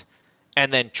first,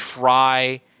 and then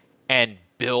try and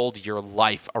build your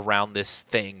life around this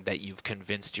thing that you've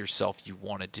convinced yourself you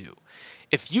want to do.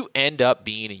 If you end up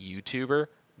being a YouTuber,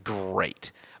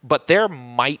 great. But there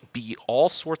might be all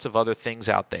sorts of other things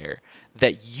out there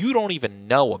that you don't even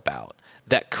know about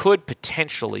that could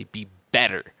potentially be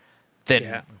better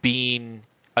than being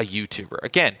a YouTuber.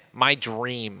 Again, my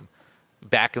dream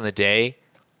back in the day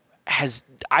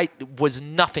was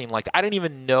nothing like, I didn't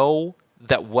even know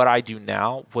that what I do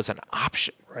now was an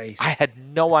option. Right. I had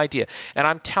no idea. And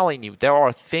I'm telling you, there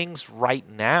are things right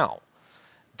now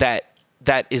that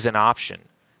is an option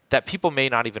that people may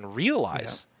not even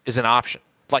realize is an option.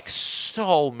 Like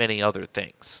so many other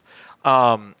things.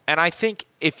 And I think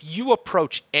if you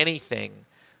approach anything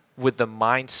with the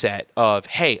mindset of,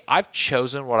 hey, I've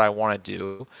chosen what I want to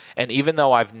do, and even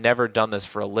though I've never done this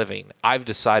for a living, I've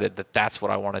decided that that's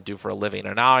what I want to do for a living,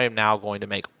 and I am now going to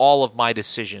make all of my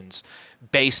decisions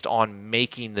based on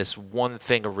making this one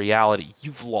thing a reality.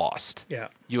 You've lost. Yeah.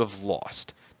 You have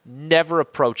lost. Never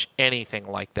approach anything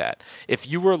like that. If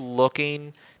you were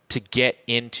looking to get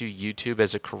into YouTube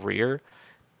as a career,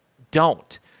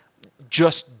 don't.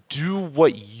 Just do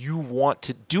what you want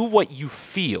to do, what you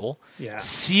feel,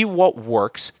 see what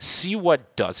works, see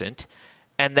what doesn't,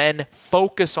 and then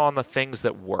focus on the things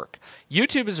that work.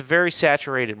 YouTube is a very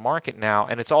saturated market now,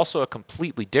 and it's also a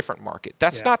completely different market.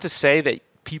 That's not to say that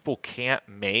people can't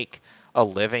make a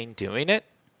living doing it.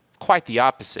 Quite the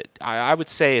opposite. I would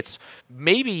say it's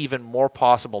maybe even more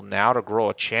possible now to grow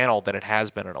a channel than it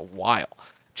has been in a while.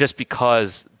 Just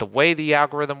because the way the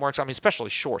algorithm works, I mean, especially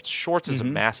shorts. Shorts is a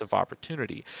massive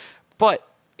opportunity, but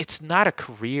it's not a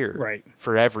career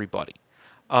for everybody.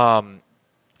 And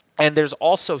there's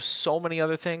also so many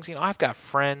other things. I've got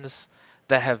friends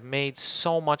that have made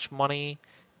so much money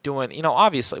doing,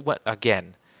 obviously,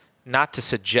 again, not to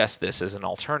suggest this as an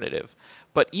alternative,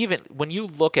 but even when you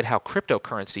look at how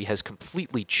cryptocurrency has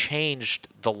completely changed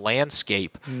the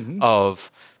landscape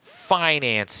of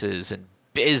finances and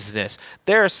business.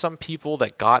 There are some people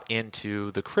that got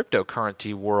into the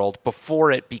cryptocurrency world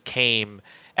before it became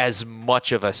as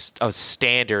much of a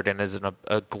standard and as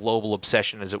a global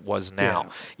obsession as it was now.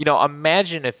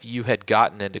 Imagine if you had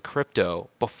gotten into crypto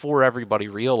before everybody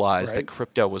realized that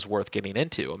crypto was worth getting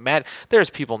into. There's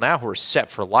people now who are set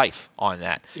for life on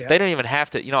that. They don't even have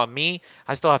to, me,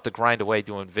 I still have to grind away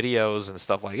doing videos and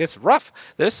stuff like this. It's rough.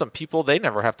 There's some people, they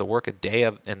never have to work a day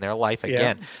in their life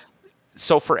again.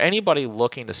 So for anybody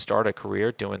looking to start a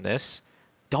career doing this,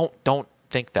 don't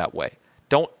think that way.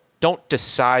 Don't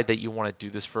decide that you want to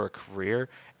do this for a career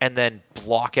and then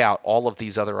block out all of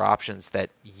these other options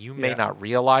that you may not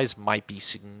realize might be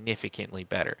significantly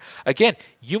better. Again,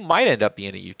 you might end up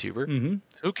being a YouTuber.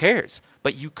 Who cares?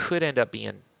 But you could end up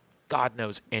being God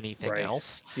knows anything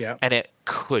else. And it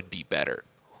could be better.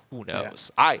 Who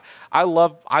knows? I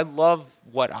love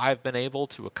what I've been able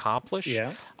to accomplish.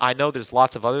 I know there's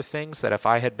lots of other things that if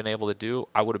I had been able to do,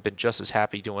 I would have been just as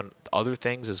happy doing other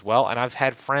things as well. And I've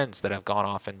had friends that have gone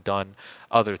off and done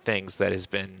other things that has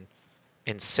been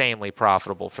insanely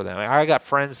profitable for them. I got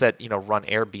friends that run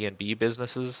Airbnb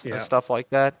businesses and stuff like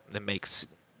that make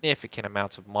significant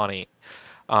amounts of money.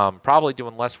 probably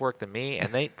doing less work than me,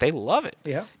 and they love it.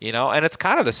 Yeah. And it's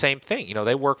kind of the same thing.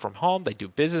 They work from home, they do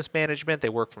business management, they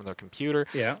work from their computer.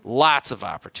 Yeah. Lots of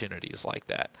opportunities like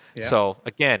that. Yeah. So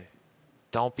again,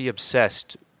 don't be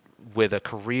obsessed with a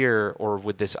career or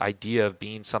with this idea of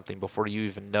being something before you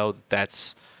even know that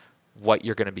that's what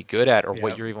you're going to be good at or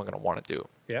what you're even going to want to do.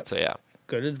 Yep. So yeah.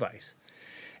 Good advice.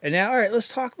 And now, all right, let's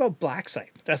talk about Black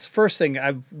Site. That's the first thing.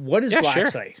 What is Black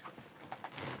Site?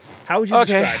 How would you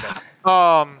describe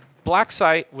it? Black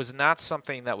Site was not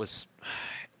something that was...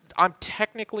 I'm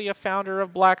technically a founder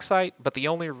of Black Site, but the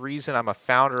only reason I'm a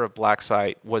founder of Black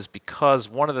Site was because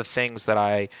one of the things that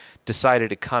I decided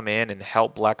to come in and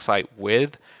help Black Site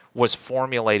with was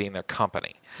formulating their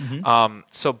company.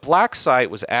 So Black Site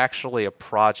was actually a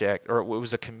project, or it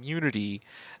was a community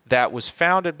that was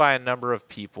founded by a number of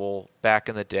people back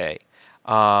in the day.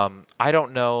 I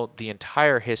don't know the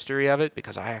entire history of it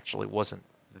because I actually wasn't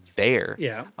there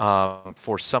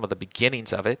for some of the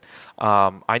beginnings of it.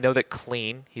 I know that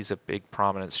Clean, he's a big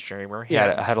prominent streamer. He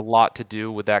had a lot to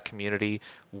do with that community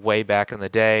way back in the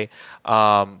day.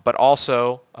 But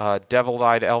also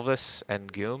Devil-Eyed Elvis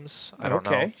and Gooms. I don't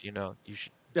know if you know.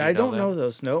 I don't know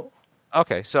those. No.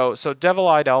 Okay, so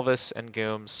Devil-Eyed Elvis and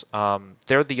Gooms,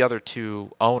 they're the other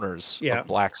two owners of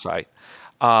Black Site.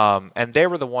 And they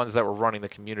were the ones that were running the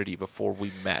community before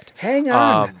we met. Hang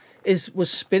on. Was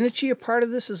Spinachy a part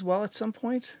of this as well at some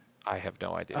point? I have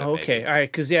no idea. Oh, okay. Maybe. All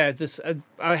right. Because,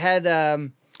 I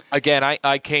had... Again,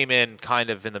 I came in kind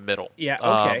of in the middle. Yeah,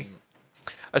 okay.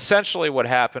 Essentially what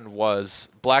happened was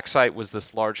Black Site was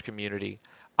this large community.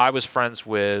 I was friends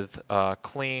with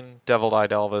Clean,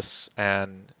 Devil-Eyed Elvis,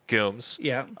 and Gooms.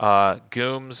 Yeah.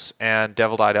 Gooms and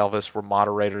Devil-Eyed Elvis were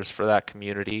moderators for that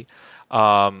community.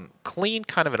 Clean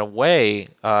kind of in a way,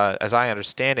 as I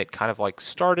understand it, kind of like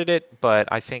started it, but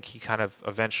I think he kind of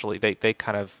eventually, they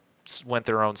kind of went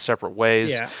their own separate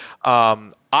ways. Yeah.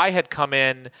 I had come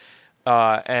in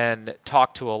and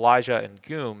talked to Elijah and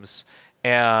Gooms,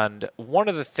 and one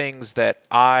of the things that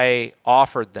I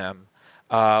offered them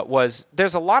was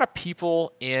there's a lot of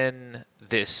people in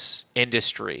this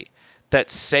industry that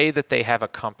say that they have a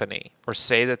company or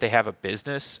say that they have a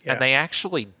business, and they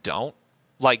actually don't.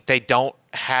 Like, they don't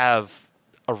have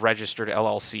a registered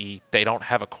LLC. They don't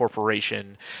have a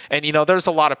corporation. And, there's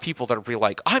a lot of people that will be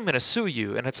like, I'm going to sue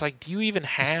you. And it's like, do you even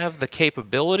have the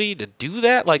capability to do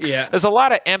that? Like, there's a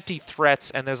lot of empty threats,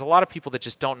 and there's a lot of people that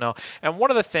just don't know. And one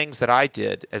of the things that I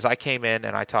did is I came in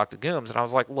and I talked to Gooms, and I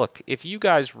was like, look, if you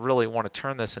guys really want to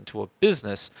turn this into a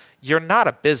business, you're not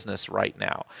a business right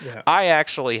now. Yeah. I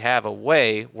actually have a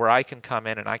way where I can come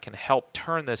in and I can help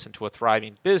turn this into a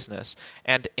thriving business.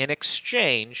 And in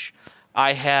exchange,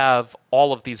 I have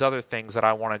all of these other things that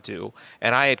I want to do.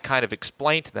 And I had kind of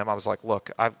explained to them, I was like, look,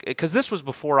 because this was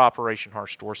before Operation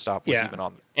Harsh Doorstop was even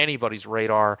on anybody's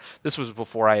radar. This was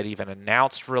before I had even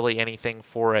announced really anything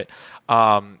for it.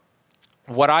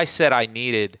 What I said I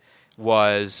needed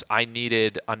was I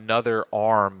needed another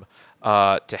arm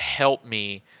to help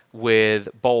me with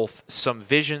both some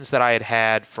visions that I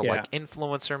had for like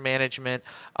influencer management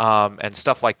and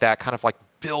stuff like that, kind of like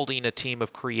building a team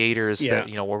of creators that,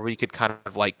 where we could kind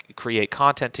of like create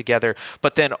content together,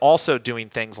 but then also doing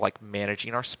things like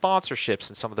managing our sponsorships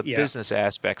and some of the business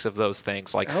aspects of those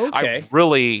things. Like I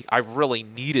really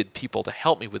needed people to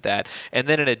help me with that. And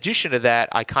then in addition to that,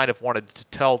 I kind of wanted to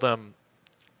tell them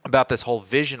about this whole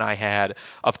vision I had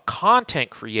of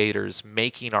content creators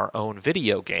making our own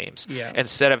video games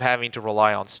instead of having to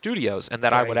rely on studios, and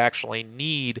that I would actually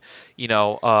need,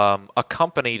 a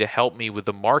company to help me with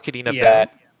the marketing of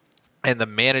that and the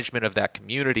management of that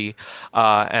community.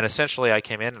 And essentially I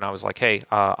came in and I was like, hey,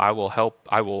 I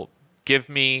will give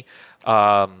me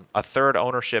a third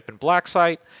ownership in Black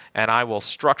Site, and I will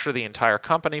structure the entire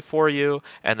company for you,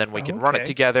 and then we can run it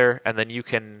together, and then you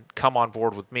can come on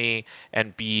board with me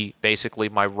and be basically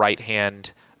my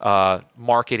right-hand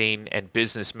marketing and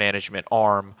business management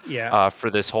arm for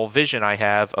this whole vision I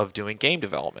have of doing game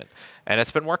development. And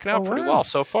it's been working out pretty well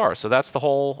so far. So that's the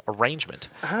whole arrangement.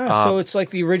 So it's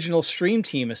like the original Stream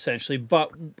Team, essentially,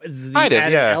 but the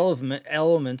added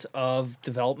element of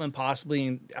development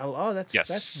possibly.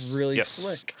 That's really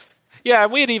slick. Yeah,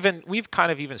 and we've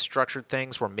kind of even structured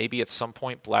things where maybe at some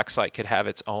point Black Site could have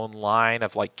its own line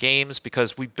of like games,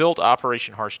 because we built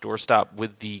Operation Harsh Doorstop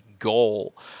with the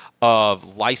goal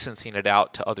of licensing it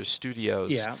out to other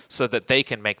studios so that they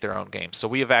can make their own games. So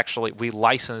we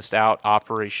licensed out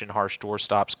Operation Harsh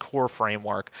Doorstop's core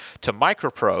framework to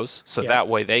Microprose, so that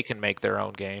way they can make their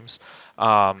own games.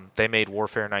 They made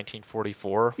Warfare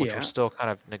 1944, which we're still kind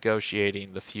of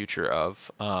negotiating the future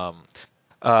of.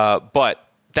 But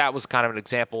that was kind of an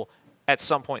example. at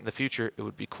some point in the future, it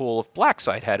would be cool if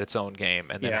Blacksite had its own game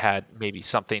and then had maybe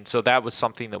something. So that was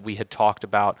something that we had talked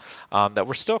about, that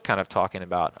we're still kind of talking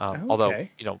about. Although,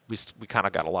 we kind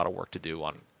of got a lot of work to do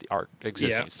on our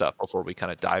existing stuff before we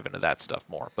kind of dive into that stuff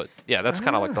more. But yeah, that's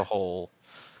kind of like the whole.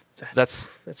 That's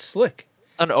slick.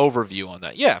 An overview on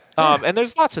that. Yeah. And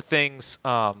there's lots of things.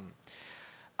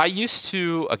 I used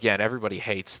to, again, everybody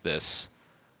hates this.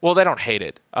 Well, they don't hate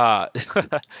it, but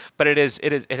it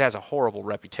has a horrible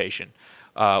reputation,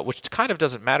 which kind of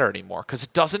doesn't matter anymore because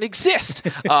it doesn't exist.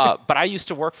 But I used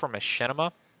to work for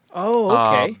Machinima. Oh,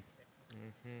 okay.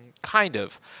 Kind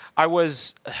of. I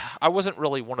wasn't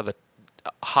really one of the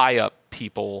high up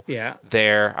people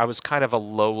there. I was kind of a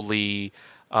lowly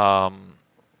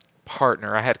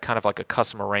partner. I had kind of like a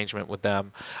custom arrangement with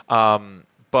them,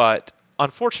 but.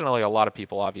 Unfortunately, a lot of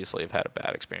people obviously have had a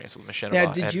bad experience with Machinima.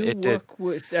 Now, did you work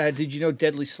with? Did you know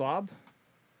Deadly Slob?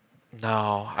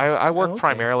 No, I worked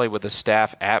primarily with the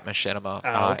staff at Machinima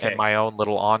and my own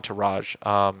little entourage,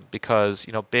 because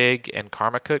Big and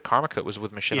Karmakut was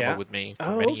with Machinima with me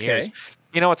for many years.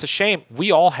 It's a shame. We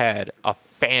all had a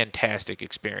fantastic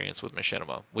experience with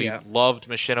Machinima. We loved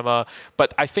Machinima,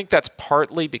 but I think that's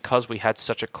partly because we had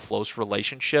such a close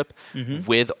relationship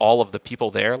with all of the people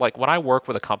there. Like when I work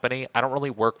with a company, I don't really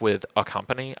work with a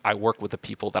company. I work with the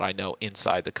people that I know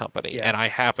inside the company. And I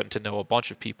happen to know a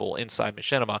bunch of people inside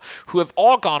Machinima who have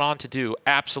all gone on to do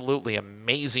absolutely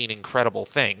amazing, incredible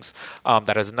things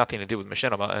that has nothing to do with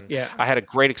Machinima. And I had a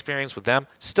great experience with them.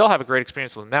 Still have a great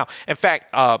experience with them now. In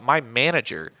fact, my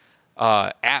manager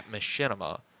at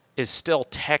Machinima is still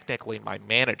technically my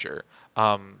manager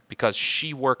because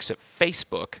she works at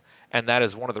Facebook, and that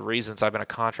is one of the reasons I've been a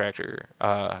contractor.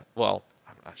 Well,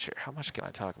 I'm not sure. How much can I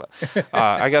talk about?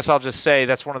 I guess I'll just say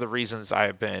that's one of the reasons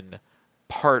I've been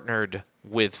partnered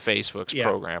with Facebook's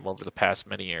program over the past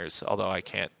many years, although I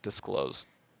can't disclose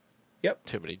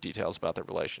too many details about the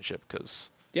relationship because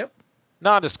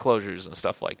non-disclosures and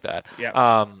stuff like that.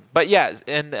 But yeah,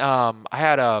 and I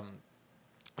had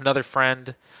another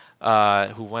friend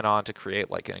who went on to create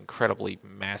like an incredibly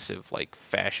massive like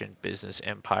fashion business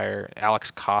empire, Alex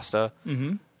Costa.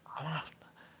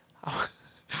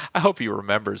 I hope he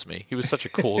remembers me. He was such a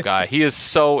cool guy. He is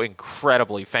so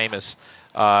incredibly famous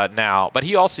now, but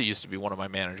he also used to be one of my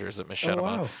managers at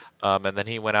Machinima. And then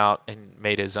he went out and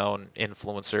made his own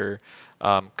influencer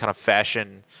kind of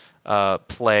fashion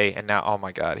play, and now, oh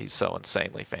my God, he's so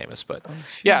insanely famous. But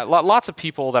lots of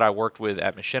people that I worked with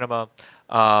at Machinima,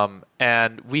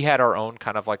 and we had our own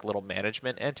kind of like little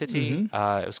management entity.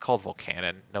 It was called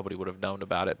Volcanon. Nobody would have known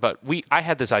about it, but I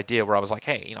had this idea where I was like,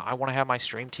 hey, I want to have my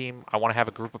stream team. I want to have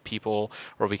a group of people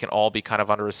where we can all be kind of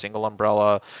under a single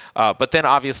umbrella. But then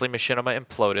obviously Machinima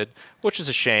imploded, which is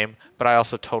a shame, but I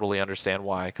also totally understand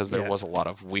why, because there was a lot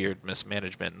of weird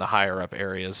mismanagement in the higher up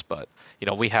areas. But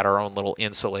we had our own little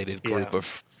insulated group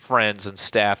of friends and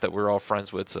staff that we were all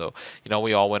friends with. So,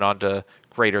 we all went on to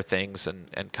greater things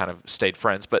and kind of stayed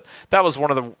friends. But that was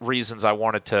one of the reasons I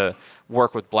wanted to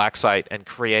work with Blacksite and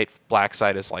create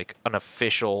Blacksite as like an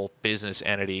official business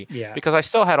entity. Because I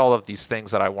still had all of these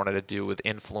things that I wanted to do with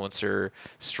influencer,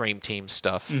 stream team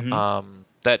stuff.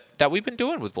 That we've been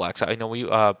doing with Blacksite. I know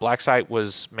Blacksite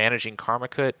was managing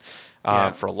Karmakut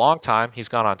for a long time. He's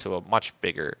gone on to a much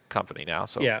bigger company now,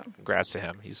 so congrats to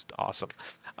him. He's awesome.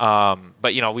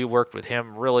 But we worked with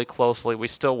him really closely. We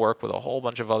still work with a whole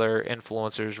bunch of other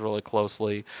influencers really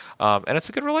closely, and it's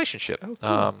a good relationship.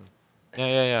 Oh,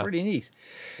 cool. Pretty neat.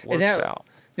 Works out.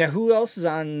 Now, who else is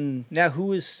on? Now,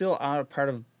 who is still on a part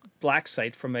of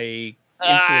Blacksite from a?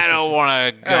 I don't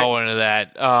want to go into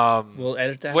that. We'll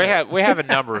edit that. We have a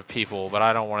number of people, but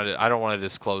I don't want to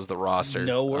disclose the roster.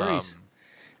 No worries.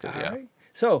 Right.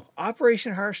 So,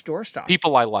 Operation Harsh Doorstop.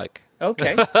 People I like.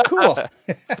 Okay, cool.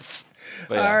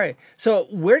 All right. So,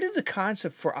 where did the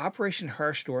concept for Operation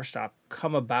Harsh Doorstop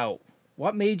come about?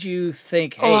 What made you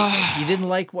think, hey, you didn't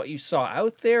like what you saw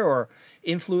out there, or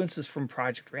influences from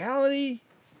Project Reality?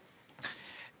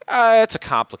 It's a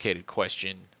complicated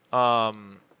question.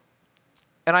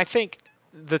 And I think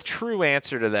the true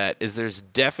answer to that is there's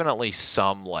definitely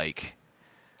some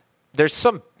there's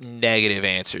some negative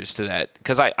answers to that,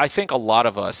 because I think a lot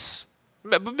of us,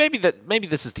 but maybe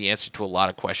this is the answer to a lot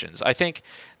of questions. I think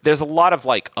there's a lot of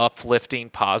uplifting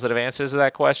positive answers to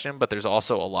that question, but there's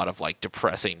also a lot of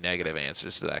depressing negative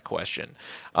answers to that question.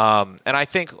 And I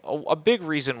think a big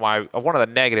reason why, one of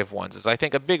the negative ones is, I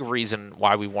think a big reason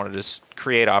why we wanted to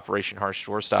create Operation Harsh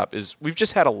Doorstop is we've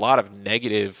just had a lot of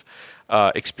negative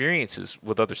experiences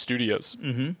with other studios.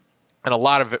 And a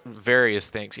lot of various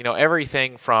things,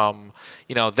 everything from,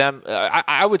 them.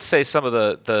 I would say some of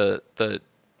the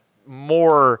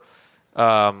more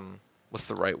what's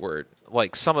the right word?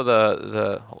 Like some of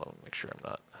the hold on, make sure I'm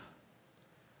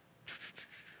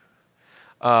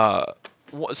not.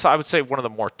 So I would say one of the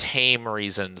more tame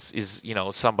reasons is,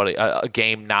 somebody a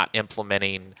game not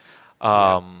implementing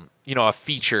a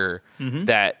feature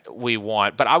that we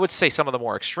want. But I would say some of the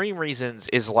more extreme reasons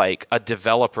is like a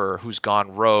developer who's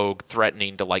gone rogue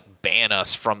threatening to like ban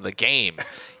us from the game,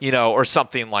 or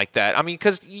something like that. I mean,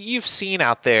 because you've seen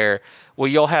out there where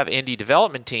you'll have indie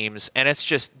development teams, and it's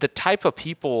just the type of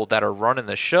people that are running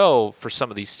the show for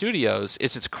some of these studios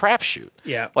it's a crapshoot.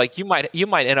 Yeah. Like you might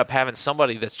end up having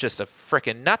somebody that's just a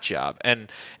freaking nut job,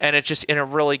 and it just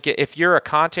if you're a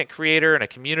content creator and a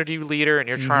community leader and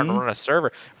you're trying to run a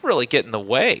server, really get in the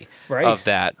way of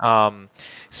that.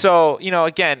 So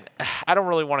again, I don't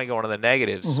really want to go into the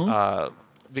negatives.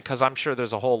 Because I'm sure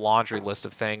there's a whole laundry list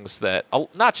of things that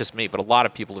not just me, but a lot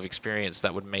of people have experienced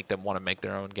that would make them want to make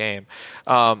their own game.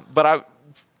 But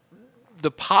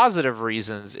the positive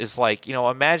reasons is like,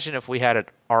 imagine if we had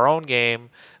our own game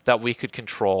that we could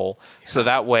control, so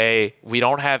that way we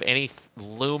don't have any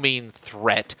looming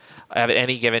threat at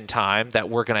any given time that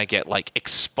we're going to get like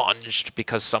expunged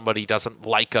because somebody doesn't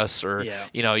like us, or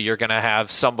you're going to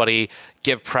have somebody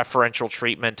give preferential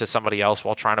treatment to somebody else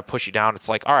while trying to push you down. It's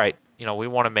like, all right, we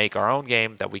want to make our own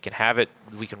game that we can have it,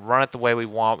 we can run it the way we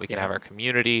want, we can have our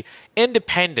community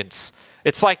independence.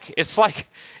 It's like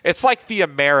the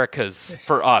Americas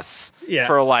for us.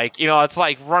 For like, it's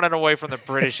like running away from the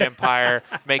British Empire,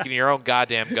 making your own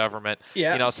goddamn government.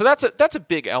 So that's a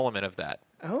big element of that.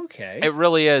 Okay. It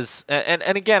really is.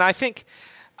 And again, I think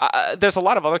there's a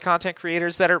lot of other content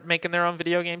creators that are making their own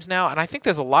video games now, and I think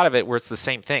there's a lot of it where it's the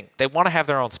same thing. They want to have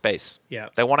their own space. Yeah.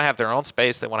 They want to have their own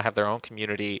space. They want to have their own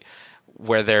community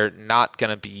where they're not going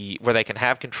to be, where they can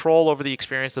have control over the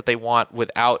experience that they want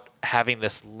without having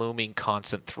this looming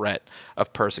constant threat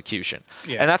of persecution.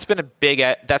 And that's been a big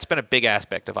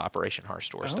aspect of Operation Harsh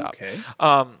Doorstop. Okay.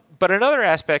 But another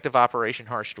aspect of Operation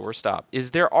Harsh Doorstop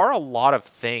is there are a lot of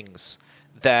things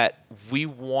that we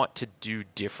want to do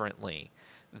differently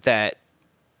that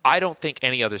I don't think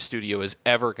any other studio is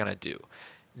ever going to do.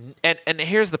 And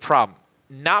here's the problem.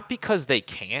 Not because they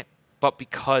can't, but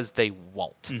because they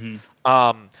won't.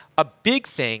 A big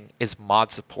thing is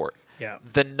mod support. Yeah.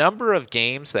 The number of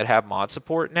games that have mod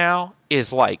support now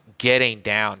is like getting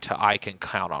down to I can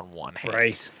count on one hand.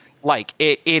 Right. Like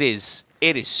it is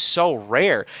so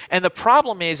rare. And the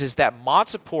problem is that mod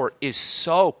support is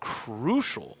so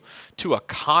crucial to a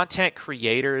content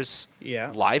creator's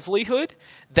livelihood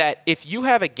that if you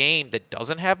have a game that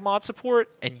doesn't have mod support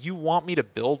and you want me to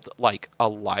build like a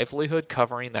livelihood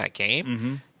covering that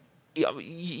game,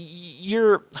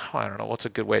 you're, I don't know what's a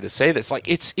good way to say this. Like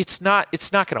it's not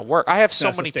going to work. I have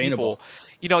so many people,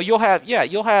 you'll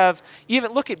have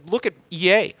even look at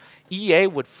EA. EA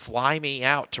would fly me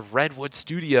out to Redwood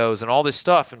Studios and all this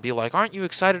stuff and be like, aren't you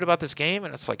excited about this game?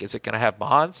 And it's like, is it going to have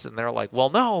mods? And they're like, well,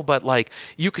 no, but like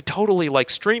you could totally like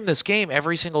stream this game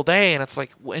every single day. And it's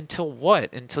like, until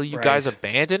what? Until you guys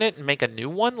abandon it and make a new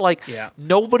one? Like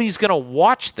nobody's going to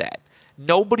watch that.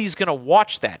 Nobody's going to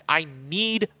watch that. I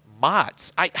need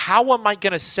mods. How am I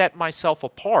going to set myself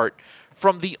apart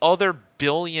from the other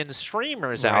billion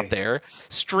streamers out there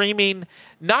streaming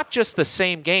not just the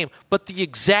same game, but the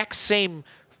exact same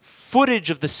footage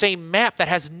of the same map that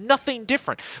has nothing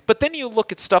different? But then you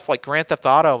look at stuff like Grand Theft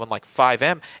Auto and like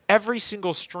 5M, every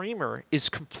single streamer is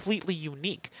completely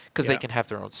unique because they can have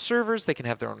their own servers, they can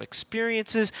have their own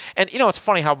experiences. And it's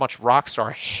funny how much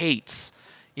Rockstar hates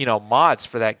mods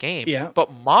for that game.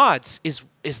 But mods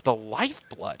is the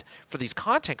lifeblood for these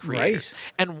content creators.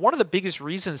 And one of the biggest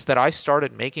reasons that I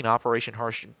started making Operation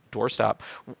Harsh Doorstop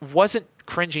wasn't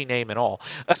cringy name at all.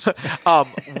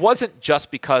 Wasn't just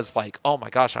because like, oh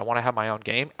my gosh, I want to have my own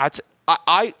game. I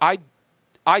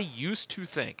used to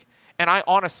think, and I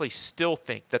honestly still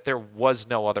think, that there was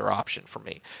no other option for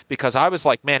me, because I was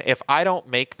like, man, if I don't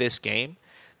make this game,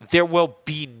 there will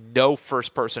be no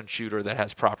first-person shooter that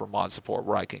has proper mod support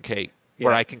where I can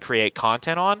create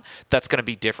content on that's going to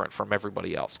be different from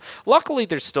everybody else. Luckily,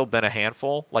 there's still been a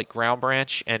handful, like Ground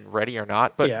Branch and Ready or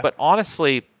Not, but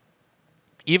honestly,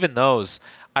 even those,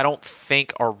 I don't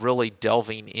think are really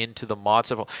delving into the mod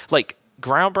support. Like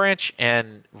Ground Branch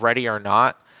and Ready or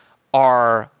Not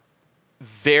are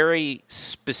very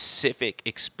specific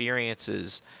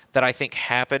experiences that I think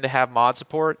happen to have mod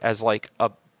support as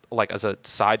as a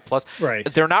side plus.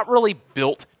 They're not really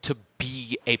built to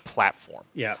be a platform.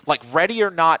 Like Ready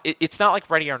or Not, it's not like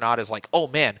Ready or Not is like, oh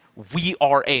man, we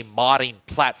are a modding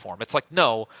platform. It's like,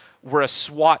 no, we're a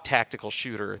SWAT tactical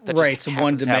shooter that Right, just it's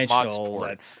happens to have mod one-dimensional support.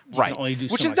 that you can only do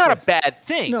Which so is much not with. a bad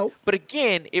thing. No. But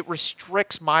again, it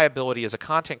restricts my ability as a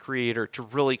content creator to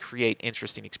really create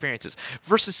interesting experiences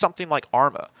versus something like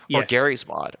Arma or Yes. Gary's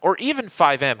Mod or even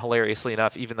 5M, hilariously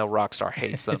enough, even though Rockstar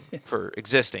hates them for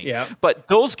existing. Yeah. But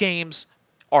those games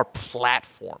are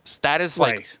platforms. That is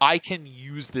like, Right. I can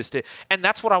use this to, and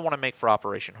that's what I want to make for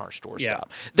Operation Harsh Doorstop. Yeah.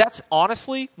 That's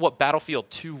honestly what Battlefield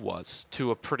 2 was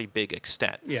to a pretty big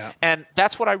extent. Yeah. And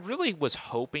that's what I really was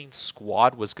hoping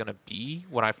Squad was going to be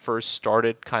when I first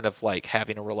started kind of like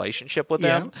having a relationship with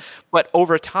them. But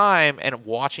over time and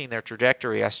watching their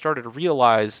trajectory, I started to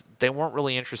realize they weren't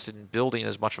really interested in building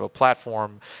as much of a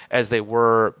platform as they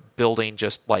were building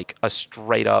just like a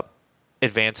straight up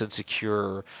advanced and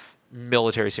secure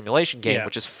military simulation game,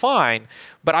 which is fine.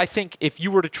 But I think if you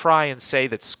were to try and say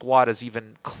that Squad is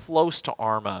even close to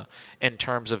Arma in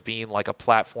terms of being like a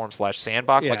platform /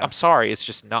 sandbox, like, I'm sorry, it's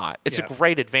just not. It's a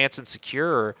great advanced and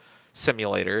secure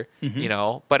simulator, you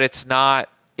know, but it's not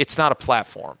a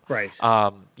platform. Right.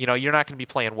 You know, you're not going to be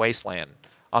playing Wasteland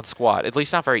on Squad, at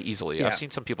least not very easily. I've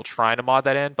seen some people trying to mod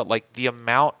that in, but like the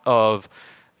amount of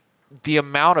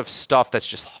stuff that's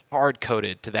just hard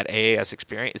coded to that AAS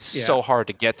experience, it's so hard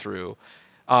to get through.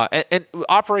 And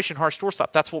Operation Harsh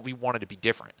Doorstop, that's what we wanted to be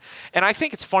different. And I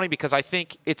think it's funny because I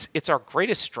think it's our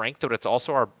greatest strength, but it's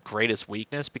also our greatest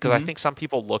weakness because I think some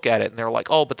people look at it and they're like,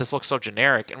 oh, but this looks so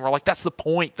generic. And we're like, that's the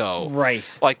point, though. Right.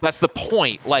 Like, that's the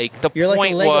point. Like, the You're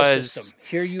point like a Lego was... system.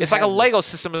 Here you it's like a have Lego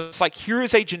system. It's like, here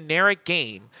is a generic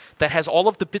game that has all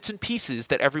of the bits and pieces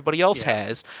that everybody else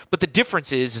has, but the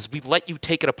difference is we let you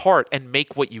take it apart and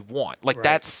make what you want. Like,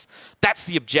 that's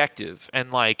the objective.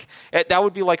 And like, that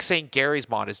would be like saying Gary's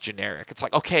Mod is generic. It's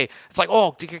like, okay, it's like,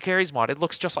 oh, Gary's Mod, it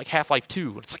looks just like Half-Life 2.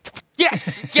 And it's like,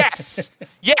 yes, yes,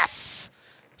 yes.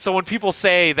 So when people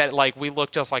say that like we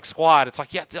look just like Squad, it's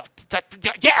like, yes,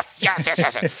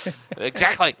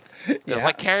 exactly. It's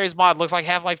like Gary's Mod looks like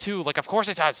Half-Life 2. Like, of course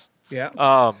it does. Yeah.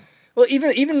 Well,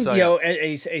 even so, you know,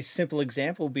 a simple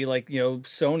example would be like, you know,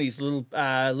 Sony's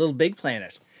little Big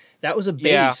Planet. That was a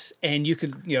base, and you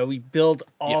could, you know, we build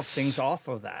all things off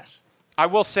of that. I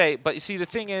will say, but you see, the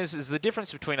thing is the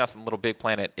difference between us and Little Big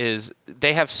Planet is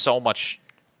they have so much.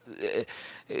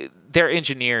 Their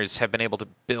engineers have been able to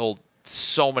build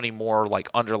so many more like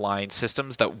underlying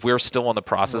systems that we're still in the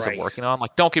process of working on.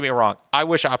 Like, don't get me wrong, I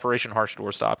wish Operation Harsh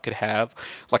Doorstop could have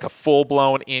like a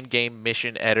full-blown in-game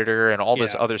mission editor and all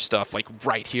this other stuff like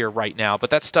right here, right now.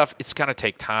 But that stuff, it's gonna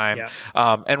take time.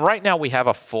 And right now we have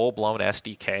a full-blown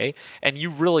SDK, and you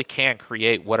really can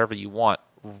create whatever you want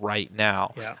right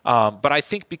now. But I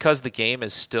think because the game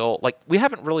is still like, we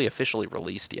haven't really officially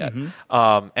released yet,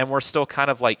 and we're still kind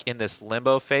of like in this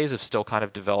limbo phase of still kind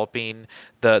of developing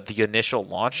the initial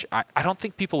launch. I don't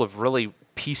think people have really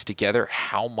pieced together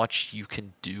how much you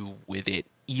can do with it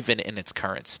even in its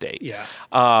current state.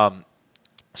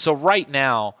 So right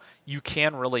now you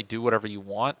can really do whatever you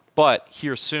want, but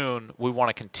here soon we want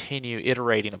to continue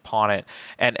iterating upon it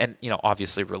and you know,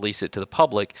 obviously release it to the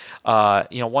public.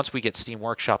 You know, once we get Steam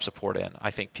Workshop support in, I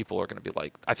think people are going to be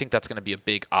like, I think that's going to be a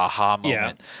big aha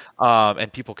moment,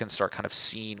 and people can start kind of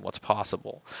seeing what's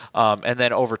possible. And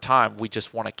then over time, we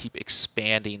just want to keep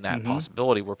expanding that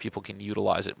possibility where people can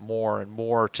utilize it more and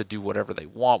more to do whatever they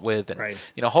want with, and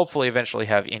you know, hopefully eventually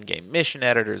have in-game mission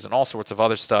editors and all sorts of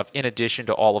other stuff in addition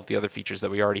to all of the other features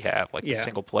that we already have, like the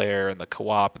single player and the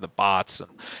co-op and the bots and,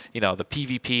 you know, the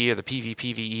PvP or the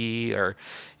PvPvE, or,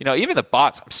 you know, even the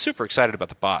bots. I'm super excited about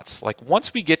the bots. Like,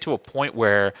 once we get to a point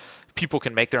where people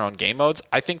can make their own game modes,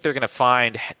 I think they're going to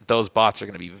find those bots are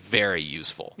going to be very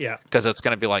useful. Because it's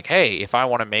going to be like, hey, if I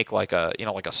want to make like a, you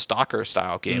know, like a stalker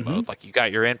style game mode, like, you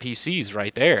got your NPCs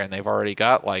right there, and they've already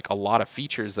got like a lot of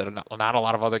features that not a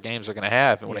lot of other games are going to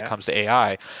have when it comes to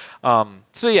AI.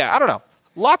 So yeah, I don't know.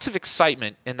 Lots of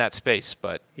excitement in that space,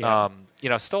 but you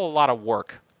know, still a lot of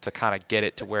work to kind of get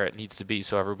it to where it needs to be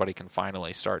so everybody can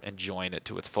finally start enjoying it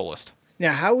to its fullest.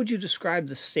 Now, how would you describe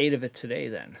the state of it today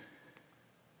then?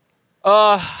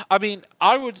 I mean,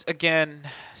 I would again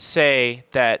say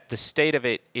that the state of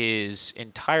it is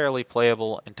entirely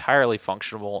playable, entirely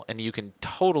functional, and you can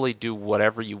totally do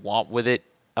whatever you want with it.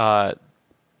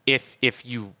 If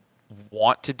you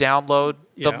want to download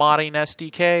the modding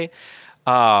SDK,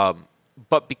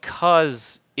 but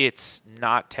because it's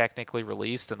not technically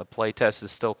released and the playtest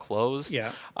is still closed,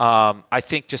 I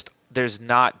think just there's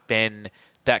not been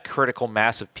that critical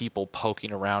mass of people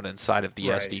poking around inside of the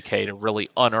SDK to really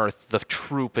unearth the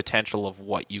true potential of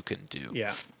what you can do.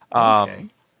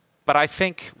 But I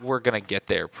think we're going to get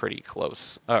there pretty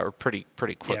close, or pretty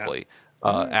quickly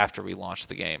after we launch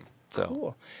the game. So.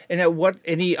 Cool. And at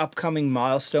any upcoming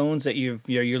milestones that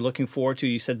you're looking forward to?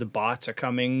 You said the bots are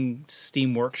coming,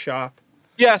 Steam Workshop.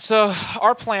 Yeah, so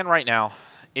our plan right now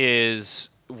is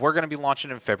we're going to be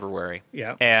launching in February.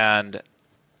 Yeah. And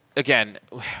again,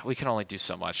 we can only do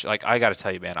so much. Like, I got to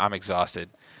tell you, man, I'm exhausted.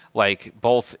 Like,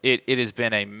 it has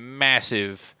been a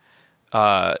massive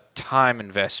time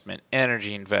investment,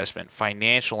 energy investment,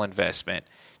 financial investment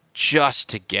just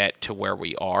to get to where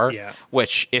we are. Yeah.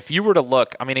 Which, if you were to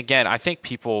look, I mean, again, I think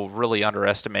people really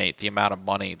underestimate the amount of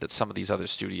money that some of these other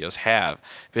studios have,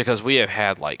 because we have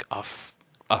had like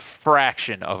a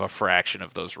fraction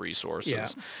of those resources. Yeah.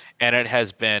 And it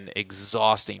has been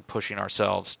exhausting pushing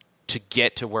ourselves to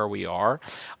get to where we are.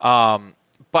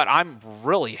 But I'm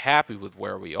really happy with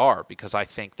where we are, because I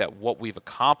think that what we've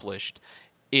accomplished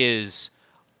is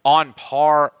on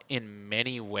par in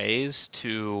many ways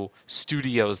to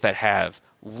studios that have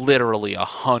literally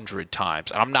 100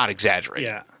 times. And I'm not exaggerating.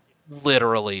 Yeah.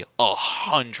 Literally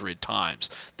 100 times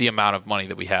the amount of money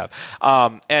that we have.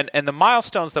 And the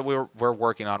milestones that we're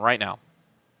working on right now,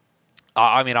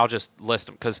 I mean, I'll just list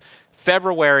them, because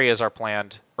February is our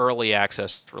planned early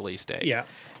access release date. Yeah.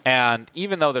 And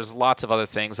even though there's lots of other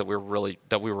things that we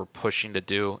were pushing to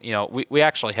do, you know, we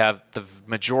actually have the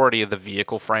majority of the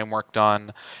vehicle framework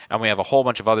done, and we have a whole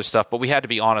bunch of other stuff, but we had to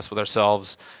be honest with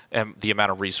ourselves and the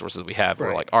amount of resources we have. Right.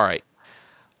 We're like, all right,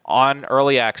 on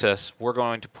early access, we're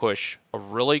going to push a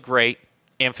really great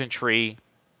infantry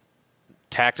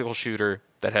tactical shooter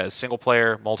that has single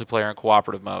player, multiplayer, and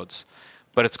cooperative modes,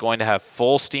 but it's going to have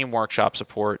full Steam Workshop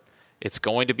support. It's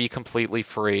going to be completely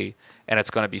free, and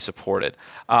it's going to be supported.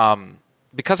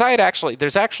 Because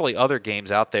there's actually other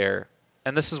games out there,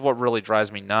 and this is what really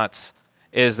drives me nuts,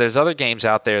 is there's other games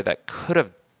out there that could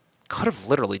have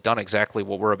literally done exactly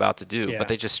what we're about to do, but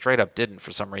they just straight up didn't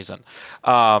for some reason.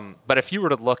 But if you were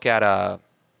to look at I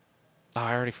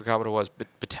already forgot what it was,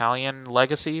 Battalion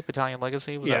Legacy, was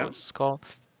that what it's called?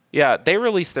 Yeah, they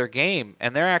released their game,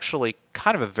 and they're actually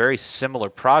kind of a very similar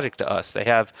project to us. They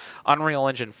have Unreal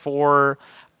Engine 4.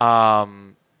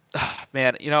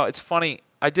 Man, you know, it's funny.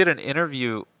 I did an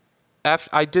interview after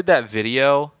I did that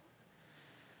video.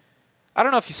 I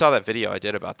don't know if you saw that video I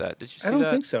did about that. Did you see that? I don't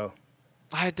think so.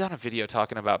 I had done a video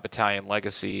talking about Battalion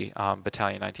Legacy,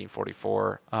 Battalion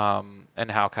 1944, and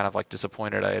how kind of like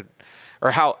disappointed I had,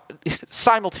 or how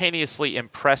simultaneously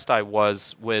impressed I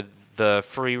was with the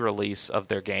free release of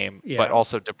their game, but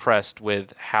also depressed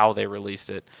with how they released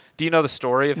it. Do you know the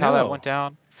story of how that went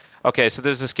down? Okay, so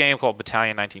there's this game called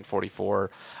Battalion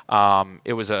 1944.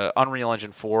 It was an Unreal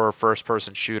Engine 4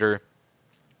 first-person shooter.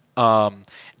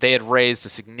 They had raised a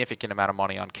significant amount of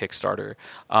money on Kickstarter,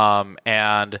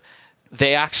 and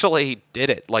they actually did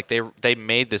it. Like, they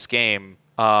made this game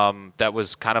that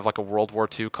was kind of like a World War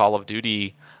II Call of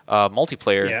Duty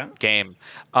multiplayer game.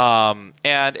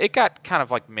 And it got kind of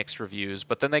like mixed reviews,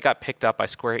 but then they got picked up by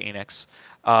Square Enix,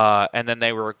 and then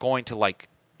they were going to, like,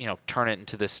 you know, turn it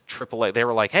into this AAA. They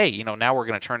were like, hey, you know, now we're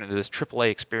going to turn it into this AAA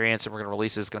experience, and we're going to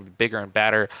release it. It's going to be bigger and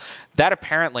badder. That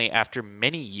apparently, after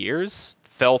many years,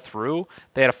 fell through.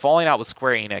 They had a falling out with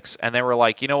Square Enix, and they were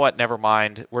like, you know what, never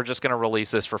mind. We're just going to release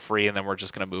this for free, and then we're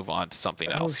just going to move on to something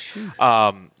else.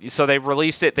 So they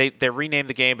released it. They renamed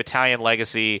the game Battalion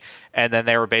Legacy, and then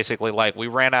they were basically like, we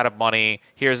ran out of money.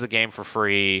 Here's the game for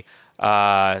free.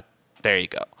 There you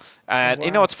go. And,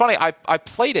 you know, it's funny. I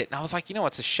played it, and I was like, you know,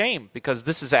 it's a shame, because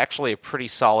this is actually a pretty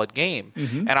solid game.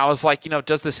 And I was like, you know,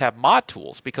 does this have mod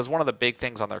tools? Because one of the big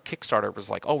things on their Kickstarter was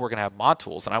like, oh, we're going to have mod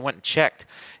tools. And I went and checked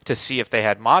to see if they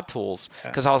had mod tools,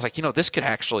 because I was like, you know, this could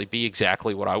actually be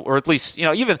exactly what or at least, you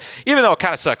know, even though it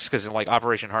kind of sucks, because in like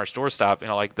Operation Harsh Doorstop, you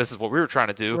know, like this is what we were trying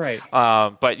to do. Right.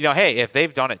 But, you know, hey, if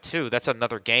they've done it too, that's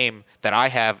another game that I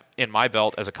have in my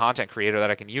belt as a content creator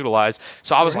that I can utilize.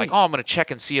 So I was like, oh, I'm going to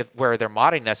check and see where their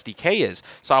modding SDK is.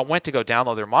 So I went to go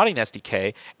download their modding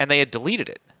SDK, and they had deleted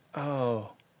it.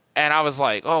 Oh. And I was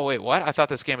like, oh, wait, what? I thought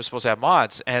this game was supposed to have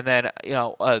mods. And then, you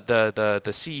know, the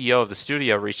CEO of the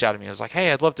studio reached out to me and was like,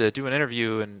 hey, I'd love to do an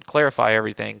interview and clarify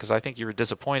everything, because I think you were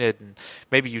disappointed and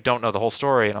maybe you don't know the whole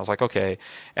story. And I was like, okay.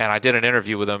 And I did an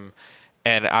interview with him,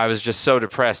 and I was just so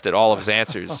depressed at all of his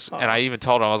answers. And I even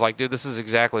told him, I was like, dude, this is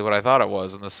exactly what I thought it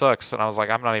was, and this sucks. And I was like,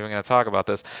 I'm not even going to talk about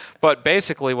this. But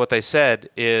basically what they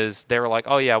said is they were like,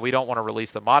 oh, yeah, we don't want to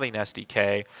release the modding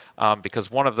SDK,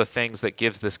 because one of the things that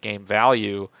gives this game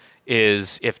value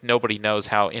is if nobody knows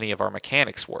how any of our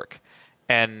mechanics work.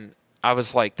 And I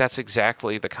was like, that's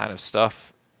exactly the kind of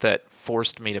stuff that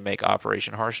forced me to make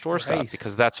Operation Harsh Doorstop, Right.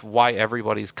 because that's why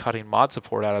everybody's cutting mod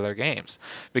support out of their games,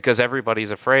 because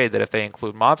everybody's afraid that if they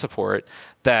include mod support,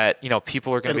 that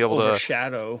people are going to be It'll able to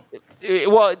overshadow.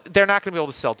 well, they're not going to be able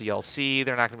to sell DLC.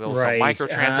 They're not going to be able to sell Right.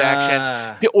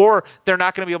 microtransactions, or they're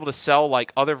not going to be able to sell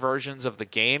like other versions of the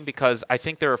game, because I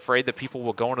think they're afraid that people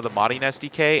will go into the modding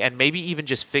SDK and maybe even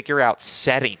just figure out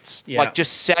settings, Yeah. like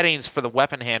just settings for the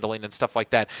weapon handling and stuff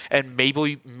like that, and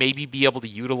maybe be able to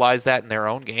utilize that in their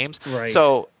own games. Right.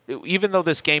 So even though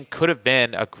this game could have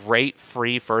been a great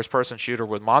free first-person shooter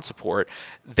with mod support,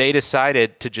 they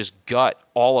decided to just gut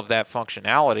all of that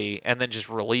functionality and then just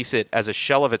release it as a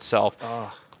shell of itself,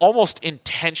 almost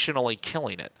intentionally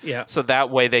killing it. Yeah. So that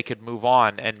way they could move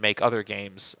on and make other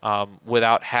games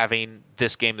without having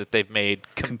this game that they've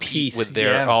made compete with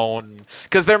their own.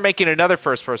 Because they're making another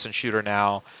first-person shooter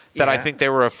now that I think they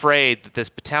were afraid that this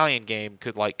Battalion game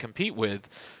could like compete with.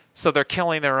 So they're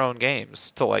killing their own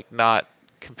games to like not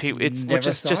compete. It's Never which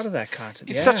is thought just of that concept.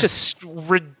 it's such a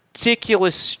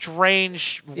ridiculous,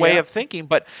 strange way of thinking.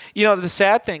 But the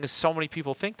sad thing is, so many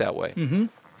people think that way. Mm-hmm.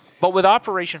 But with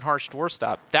Operation Harsh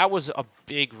Doorstop, that was a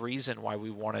big reason why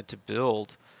we wanted to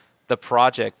build the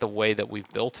project the way that we've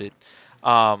built it,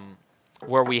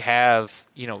 where we have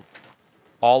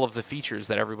all of the features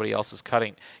that everybody else is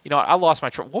cutting. I lost my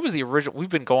what was the original? We've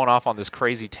been going off on this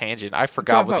crazy tangent. I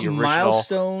forgot what the original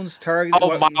milestones, target.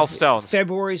 Milestones.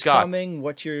 February's coming.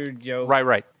 What's your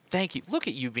Right. Thank you. Look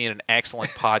at you being an excellent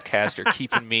podcaster,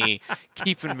 keeping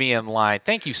me in line.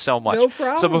 Thank you so much. No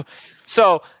problem.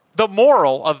 So the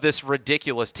moral of this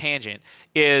ridiculous tangent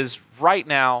is, right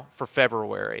now for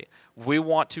February, we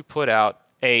want to put out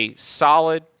a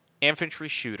solid infantry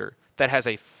shooter that has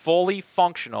a fully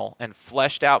functional and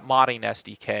fleshed out modding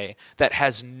SDK that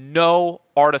has no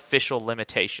artificial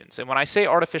limitations. And when I say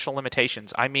artificial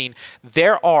limitations, I mean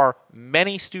there are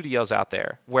many studios out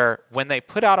there where when they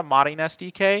put out a modding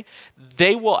SDK,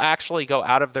 they will actually go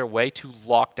out of their way to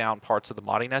lock down parts of the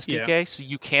modding SDK so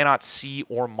you cannot see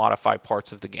or modify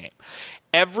parts of the game.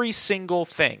 Every single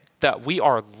thing that we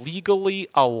are legally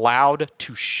allowed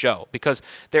to show, because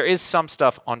there is some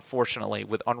stuff, unfortunately,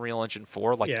 with Unreal Engine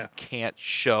 4, like you can't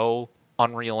show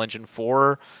Unreal Engine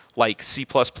 4, like C++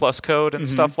 code and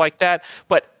stuff like that.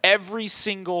 But every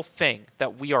single thing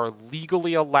that we are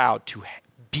legally allowed to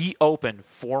be open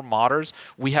for modders,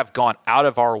 we have gone out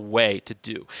of our way to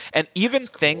do. And even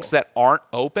things that aren't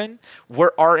open,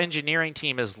 where our engineering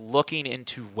team is looking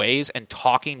into ways and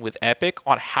talking with Epic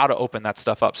on how to open that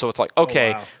stuff up. So it's like,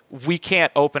 okay, we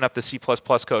can't open up the C++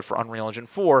 code for Unreal Engine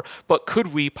 4, but could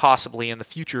we possibly in the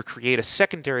future create a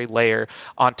secondary layer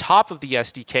on top of the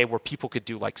SDK where people could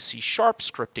do like C#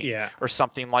 scripting or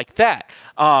something like that?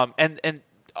 And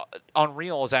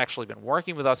Unreal has actually been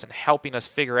working with us and helping us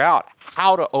figure out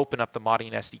how to open up the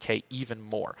modding SDK even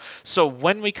more. So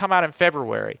when we come out in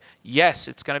February, yes,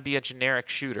 it's going to be a generic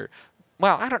shooter.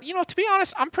 Well, I don't, to be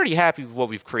honest, I'm pretty happy with what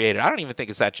we've created. I don't even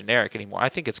think it's that generic anymore. I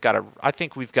think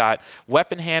we've got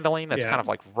weapon handling that's kind of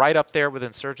like right up there with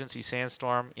Insurgency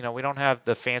Sandstorm. We don't have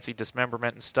the fancy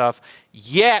dismemberment and stuff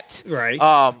yet. Right.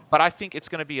 But I think it's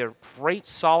going to be a great,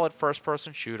 solid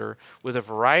first-person shooter with a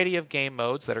variety of game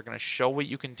modes that are going to show what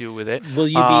you can do with it. Will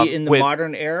you be in the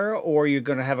modern era, or you're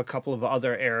going to have a couple of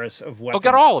other eras of weapons? Oh,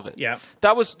 got all of it. Yeah.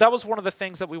 That was one of the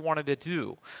things that we wanted to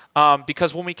do,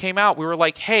 because when we came out, we were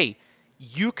like, hey,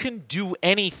 you can do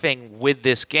anything with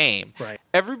this game. Right.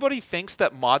 Everybody thinks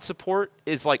that mod support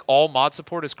is like all mod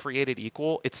support is created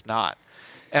equal. It's not.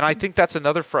 And I think that's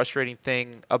another frustrating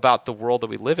thing about the world that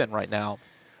we live in right now.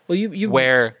 Well, you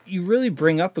really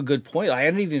bring up a good point. I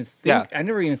didn't even think. I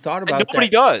never even thought about that. Nobody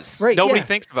does. Right, Nobody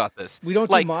thinks about this. We don't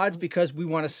do mods because we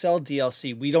want to sell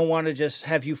DLC. We don't want to just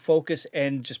have you focus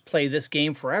and just play this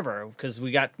game forever, because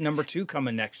we got number 2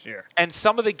 coming next year. And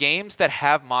some of the games that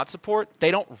have mod support,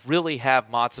 they don't really have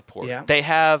mod support. Yeah. They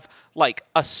have like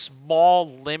a small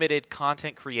limited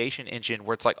content creation engine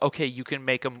where it's like, okay, you can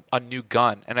make a new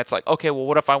gun. And it's like, okay, well,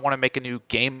 what if I want to make a new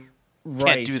game?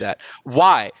 Can't do that.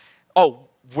 Why? Oh,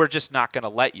 we're just not going to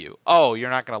let you. Oh, you're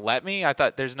not going to let me? I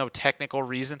thought there's no technical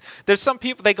reason. There's some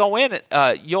people, they go in,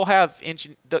 you'll have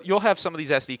some of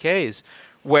these SDKs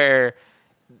where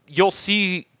you'll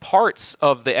see parts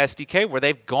of the SDK where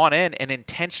they've gone in and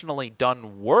intentionally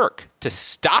done work to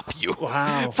stop you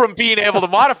from being able to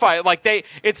modify it. Like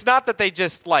it's not that they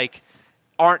just like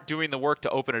aren't doing the work to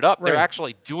open it up. They're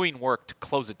actually doing work to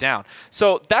close it down.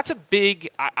 So that's a big,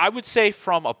 I would say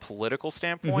from a political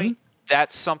standpoint,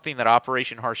 that's something that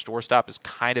Operation Harsh Doorstop is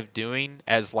kind of doing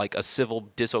as like a civil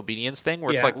disobedience thing,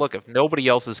 where it's like, look, if nobody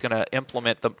else is going to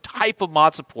implement the type of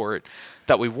mod support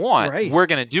that we want, we're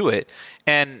going to do it.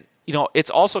 And it's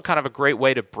also kind of a great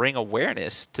way to bring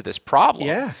awareness to this problem.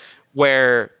 Yeah.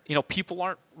 Where, people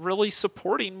aren't really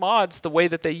supporting mods the way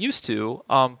that they used to,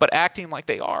 but acting like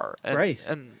they are. And, Right.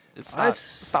 And it's not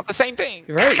the same thing.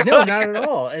 Right. No, not at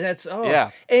all. And that's,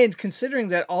 Yeah. And considering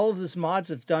that all of this mods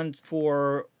have done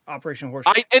for Operation Horse.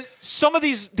 And some of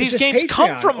these games Patreon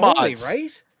come from mods. only,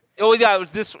 right? Oh,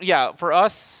 yeah. For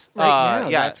us. Right now.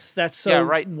 Yeah. That's so yeah,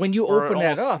 right. when you We're open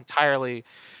that almost up. entirely.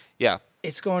 Yeah.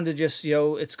 It's going to just,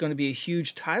 it's going to be a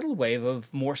huge tidal wave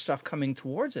of more stuff coming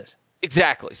towards it.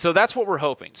 Exactly. So that's what we're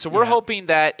hoping. So we're hoping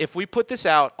that if we put this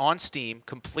out on Steam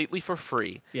completely for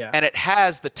free, and it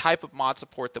has the type of mod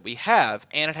support that we have,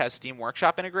 and it has Steam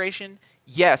Workshop integration,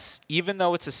 yes, even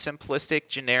though it's a simplistic,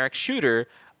 generic shooter,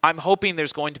 I'm hoping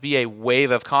there's going to be a wave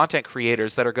of content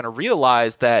creators that are going to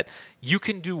realize that you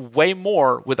can do way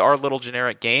more with our little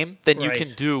generic game than you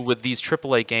can do with these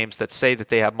AAA games that say that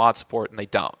they have mod support and they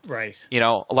don't. Right.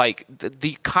 Like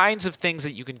the kinds of things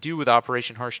that you can do with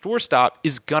Operation Harsh Doorstop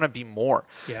is going to be more.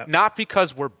 Yeah. Not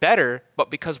because we're better,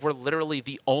 but because we're literally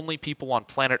the only people on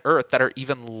planet Earth that are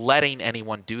even letting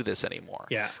anyone do this anymore.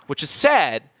 Yeah. Which is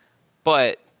sad,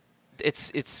 but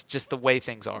it's just the way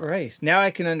things are. Right. Now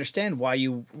I can understand why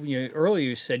earlier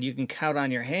you said you can count on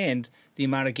your hand the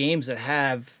amount of games that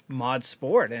have mod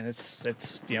support, and it's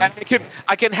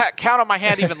I can count on my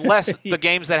hand even less the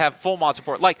games that have full mod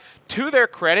support. Like, to their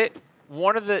credit,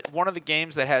 one of the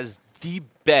games that has the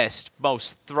best,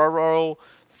 most thorough,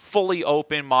 fully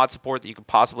open mod support that you could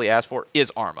possibly ask for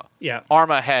is Arma. Yeah.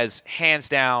 Arma has hands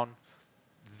down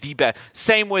the best.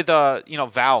 Same with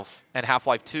Valve and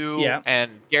Half-Life 2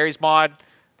 and Gary's mod.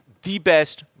 The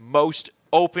best, most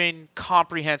open,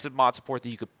 comprehensive mod support that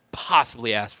you could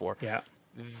possibly ask for. Yeah.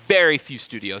 Very few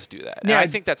studios do that. Yeah. And I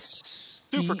think that's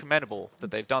super commendable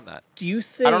that they've done that. Do you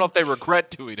think... I don't know if they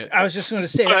regret doing it. I was just going to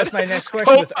say, that's my next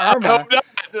question with Arma.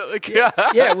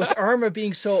 Yeah, with Arma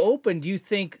being so open, do you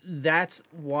think that's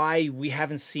why we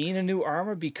haven't seen a new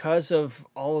Arma, because of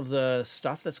all of the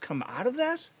stuff that's come out of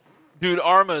that? Dude,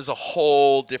 Arma is a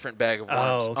whole different bag of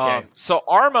worms. Oh, okay. So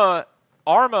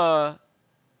Arma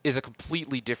is a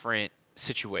completely different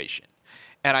situation.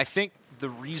 And I think the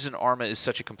reason Arma is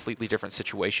such a completely different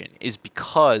situation is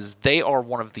because they are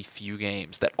one of the few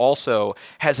games that also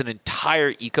has an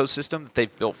entire ecosystem that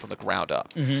they've built from the ground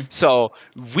up. Mm-hmm. So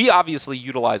we obviously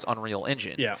utilize Unreal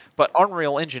Engine, but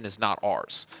Unreal Engine is not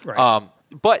ours. Right.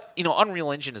 But,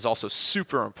 Unreal Engine is also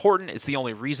super important. It's the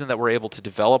only reason that we're able to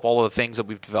develop all of the things that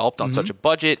we've developed on such a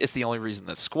budget. It's the only reason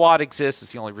that Squad exists.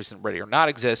 It's the only reason Ready or Not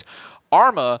exists.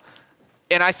 Arma,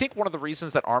 and I think one of the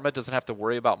reasons that Arma doesn't have to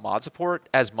worry about mod support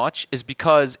as much is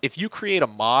because if you create a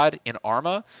mod in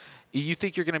Arma, you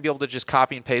think you're going to be able to just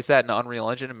copy and paste that in Unreal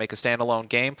Engine and make a standalone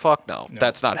game? Fuck no.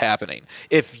 That's not happening.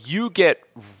 If you get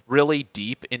really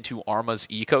deep into Arma's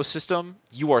ecosystem,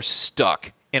 you are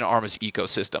stuck in Arma's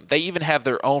ecosystem. They even have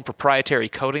their own proprietary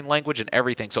coding language and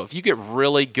everything. So if you get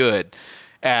really good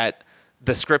at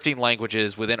the scripting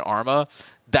languages within Arma,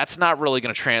 that's not really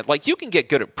going to translate. Like, you can get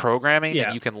good at programming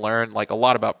and you can learn like a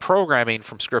lot about programming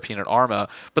from scripting in Arma,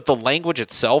 but the language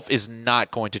itself is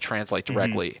not going to translate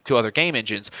directly to other game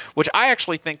engines, which I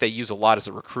actually think they use a lot as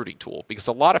a recruiting tool, because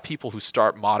a lot of people who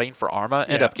start modding for Arma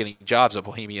end up getting jobs at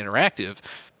Bohemia Interactive,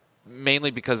 mainly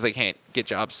because they can't get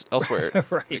jobs elsewhere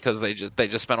because they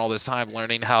just spent all this time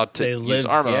learning how to use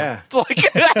Arma. Yeah.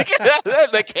 Like,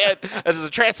 they can't. That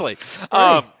doesn't translate.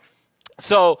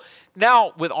 So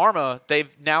now with Arma, they've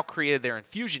now created their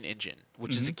Infusion engine,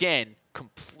 which is again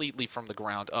completely from the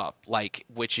ground up,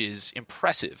 which is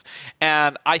impressive.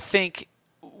 And I think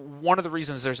one of the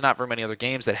reasons there's not very many other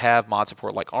games that have mod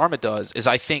support like Arma does is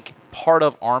I think part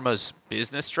of Arma's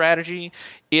business strategy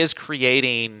is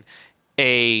creating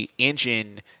a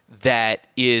engine that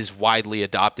is widely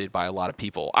adopted by a lot of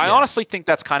people. I honestly think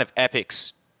that's kind of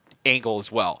Epic's angle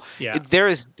as well. Yeah. There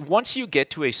is, once you get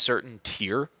to a certain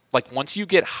tier, like once you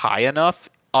get high enough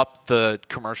up the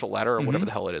commercial ladder or whatever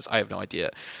the hell it is, I have no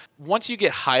idea. Once you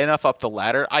get high enough up the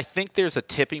ladder, I think there's a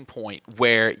tipping point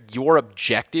where your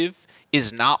objective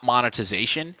is not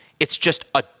monetization, it's just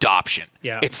adoption.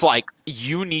 Yeah. It's like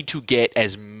you need to get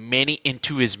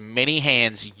into as many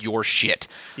hands your shit.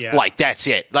 Yeah. Like, that's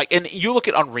it. Like, and you look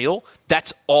at Unreal,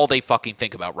 that's all they fucking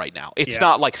think about right now. It's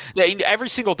not like every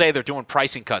single day they're doing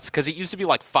pricing cuts, because it used to be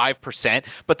like 5%,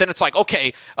 but then it's like,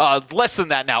 okay, less than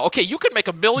that now. Okay, you could make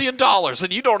 $1 million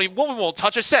and we won't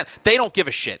touch a cent. They don't give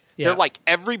a shit. Yeah. They're like,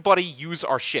 everybody use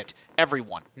our shit.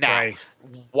 Everyone. Now, Right.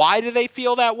 why do they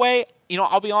feel that way?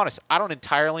 I'll be honest, I don't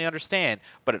entirely understand,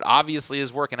 but it obviously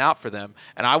is working out for them.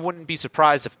 And I wouldn't be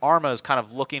surprised if Arma is kind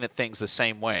of looking at things the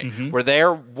same way, where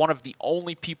they're one of the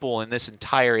only people in this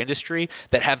entire industry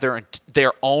that have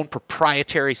their own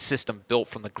proprietary system built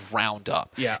from the ground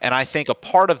up. Yeah. And I think a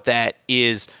part of that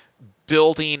is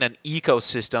building an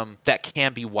ecosystem that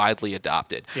can be widely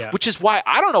adopted, which is why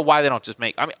I don't know why they don't just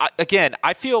make. I mean,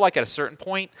 I feel like at a certain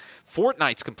point,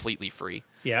 Fortnite's completely free.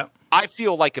 Yeah. I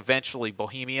feel like eventually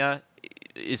Bohemia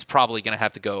is probably going to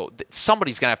have to go.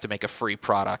 Somebody's going to have to make a free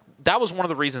product. That was one of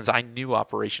the reasons I knew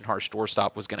Operation Harsh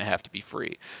Doorstop was going to have to be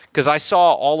free, because I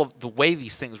saw all of the way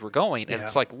these things were going, and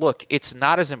it's like, look, it's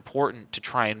not as important to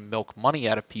try and milk money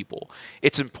out of people.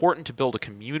 It's important to build a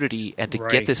community and to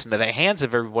get this into the hands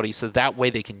of everybody, so that way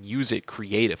they can use it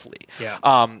creatively.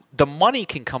 The money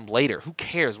can come later. Who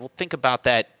cares? We'll think about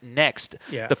that next.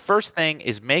 The first thing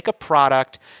is make a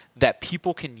product that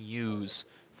people can use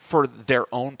for their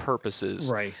own purposes,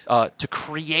 to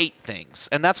create things.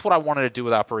 And that's what I wanted to do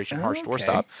with Operation Harsh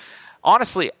Doorstop.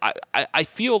 Honestly, I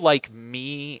feel like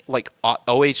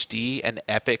OHD and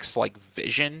Epic's like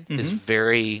vision is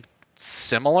very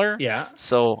similar.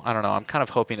 So I don't know. I'm kind of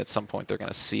hoping at some point they're going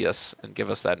to see us and give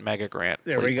us that mega grant.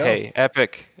 There we go. Hey,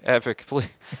 Epic, please,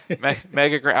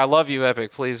 mega grant. I love you,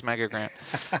 Epic. Please, mega grant.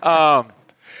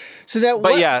 So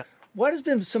that, what has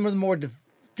been some of the more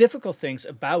difficult things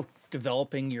about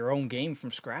developing your own game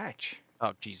from scratch?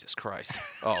 Oh, Jesus Christ.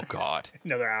 Oh, God.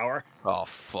 Another hour. Oh,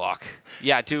 fuck.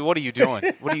 Yeah, dude, what are you doing?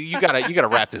 You gotta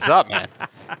wrap this up, man.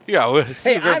 We're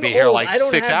gonna be here like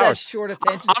 6 hours. That short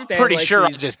attention I'm span pretty like sure I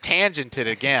these. just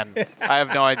tangented again. I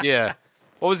have no idea.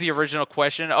 What was the original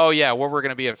question? Oh, yeah, where we're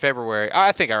going to be in February.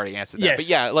 I think I already answered that. Yes. But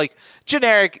yeah, like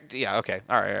generic. Yeah, okay.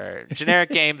 All right. Generic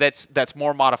game that's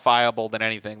more modifiable than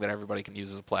anything that everybody can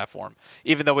use as a platform.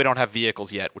 Even though we don't have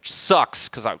vehicles yet, which sucks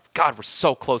because, God, we're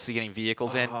so close to getting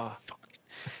vehicles in.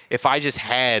 If I just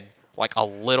had like a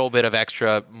little bit of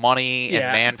extra money and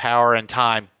manpower and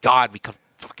time, God, we could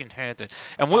fucking had it.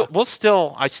 And I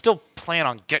still plan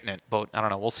on getting it, but I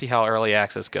don't know. We'll see how early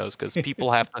access goes, because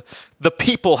the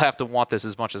people have to want this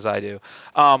as much as I do.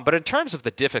 But in terms of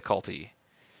the difficulty,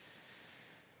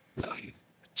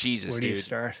 Jesus, where do you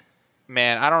start?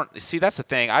 Man, I don't see. That's the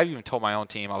thing. I even told my own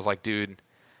team, I was like, dude,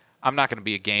 I'm not going to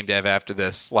be a game dev after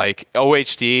this. Like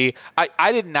OHD,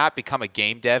 I did not become a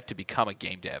game dev to become a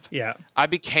game dev. Yeah, I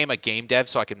became a game dev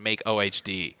so I could make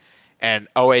OHD, and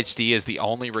OHD is the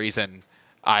only reason.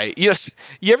 You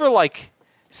ever like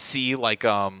see like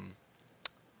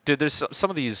dude, there's some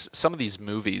of these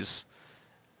movies,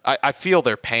 I feel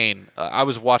their pain. I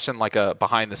was watching like a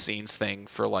behind the scenes thing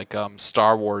for like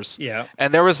Star Wars,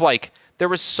 and there was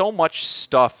so much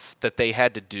stuff that they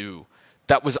had to do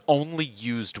that was only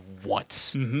used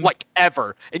once, like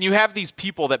ever. And you have these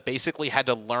people that basically had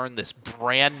to learn this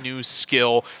brand new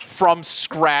skill from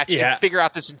scratch and figure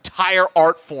out this entire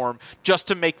art form just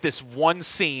to make this one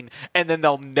scene, and then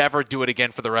they'll never do it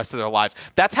again for the rest of their lives.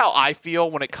 That's how I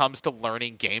feel when it comes to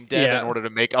learning game dev in order to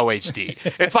make OHD.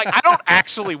 It's like, I don't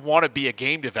actually want to be a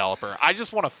game developer. I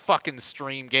just want to fucking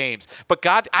stream games. But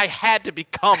God, I had to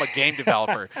become a game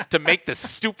developer to make this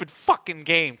stupid fucking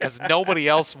game, because nobody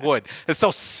else would. It's so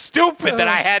stupid that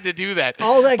I had to do that.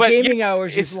 All that gaming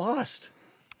hours you've lost.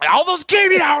 All those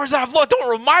gaming hours that I've lost. Don't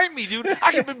remind me, dude.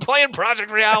 I could have been playing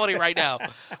Project Reality right now.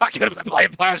 I could have been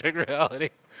playing Project Reality.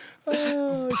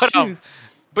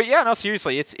 But yeah, no,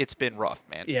 seriously, it's been rough,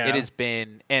 man. Yeah. It has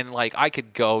been, and like I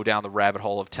could go down the rabbit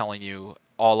hole of telling you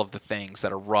all of the things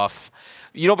that are rough.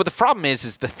 But the problem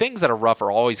is the things that are rough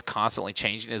are always constantly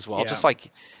changing as well. Yeah.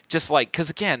 Just like, because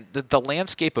again, the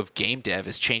landscape of game dev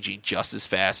is changing just as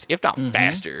fast, if not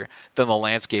faster, than the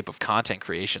landscape of content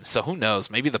creation. So who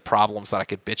knows? Maybe the problems that I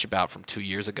could bitch about from 2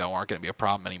 years ago aren't going to be a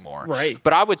problem anymore. Right.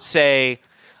 But I would say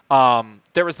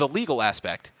there was the legal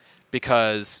aspect,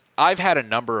 because I've had a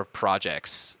number of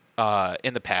projects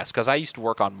in the past, because I used to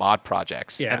work on mod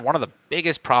projects. Yeah. And one of the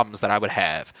biggest problems that I would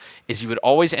have is you would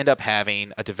always end up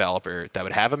having a developer that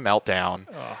would have a meltdown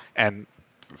and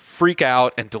freak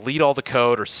out and delete all the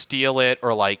code or steal it,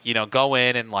 or like, go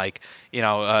in and like,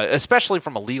 especially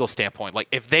from a legal standpoint, like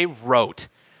if they wrote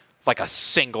like a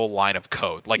single line of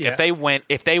code, like if they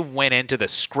went into the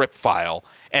script file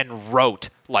and wrote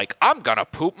like, I'm gonna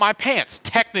poop my pants,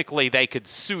 technically they could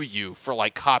sue you for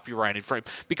like copyright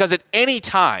infringement, because at any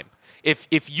time,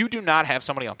 if you do not have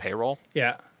somebody on payroll,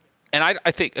 and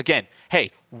I think, again,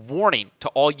 hey, warning to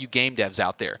all you game devs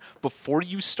out there, before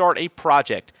you start a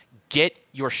project, get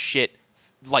your shit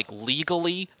like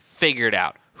legally figured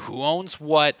out. Who owns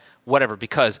what, whatever.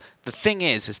 Because the thing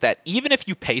is that even if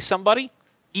you pay somebody,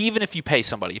 even if you pay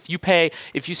somebody, if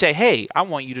you say, hey, I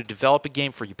want you to develop a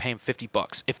game for you, pay them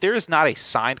 $50. If there is not a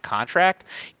signed contract,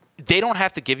 they don't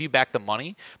have to give you back the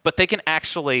money, but they can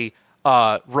actually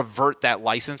revert that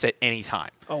license at any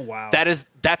time. Oh, wow.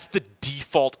 That's the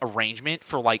default arrangement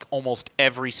for like almost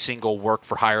every single work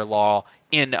for hire law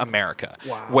in America.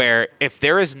 Wow. Where if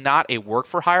there is not a work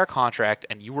for hire contract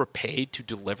and you were paid to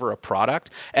deliver a product,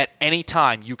 at any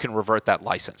time you can revert that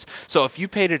license. So if you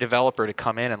paid a developer to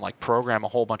come in and like program a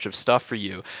whole bunch of stuff for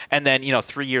you, and then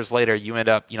 3 years later you end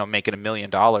up making $1 million,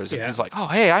 and he's like, oh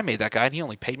hey, I made that guy and he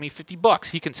only paid me $50.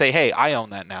 He can say, hey, I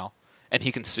own that now, and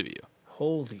he can sue you.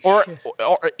 Holy shit.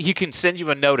 Or he can send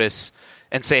you a notice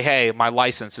and say, hey, my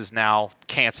license is now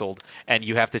canceled and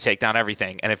you have to take down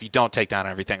everything. And if you don't take down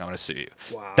everything, I'm going to sue you.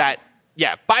 Wow.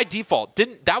 By default,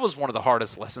 that was one of the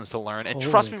hardest lessons to learn. And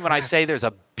Holy trust me when crap. I say there's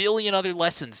a billion other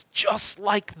lessons just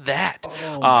like that.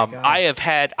 Oh my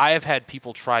God. I have had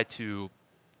people try to,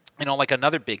 like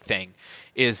another big thing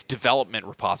is development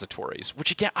repositories, which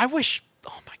again, I wish,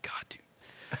 oh my God, dude.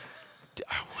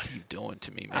 What are you doing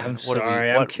to me, man? I'm What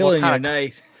sorry. I'm killing your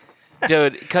night.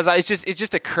 Dude, because it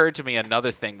just occurred to me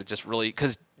another thing that just really,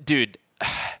 because dude,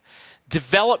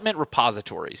 development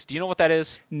repositories. Do you know what that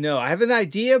is? No, I have an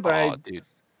idea, but dude,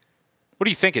 what do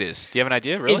you think it is? Do you have an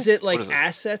idea? Really? Is it like What is it?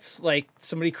 assets like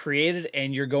somebody created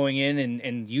and you're going in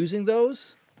and using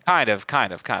those? Kind of.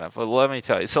 Well, let me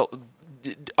tell you. So,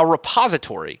 a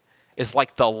repository is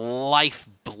like the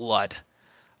lifeblood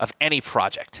of any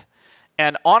project.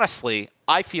 And honestly,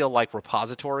 I feel like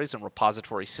repositories and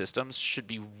repository systems should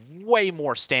be way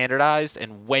more standardized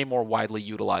and way more widely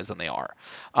utilized than they are.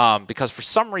 Because for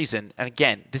some reason, and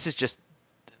again, this is just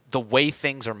the way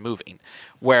things are moving,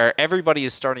 where everybody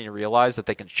is starting to realize that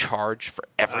they can charge for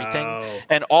everything. Oh.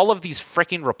 And all of these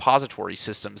freaking repository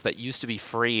systems that used to be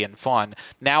free and fun,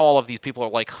 now all of these people are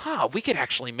like, we could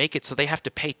actually make it so they have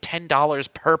to pay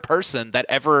 $10 per person that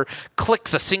ever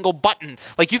clicks a single button.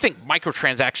 Like, you think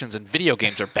microtransactions in video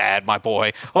games are bad, my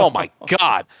boy. Oh my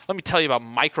God. Let me tell you about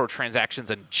microtransactions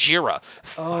in Jira.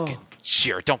 Fucking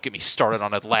Jira. Don't get me started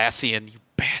on Atlassian, you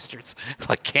bastards.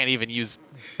 Like, can't even use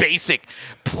basic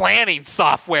planning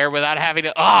software without having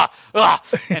to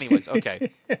anyways,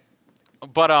 okay.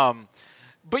 But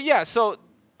yeah, so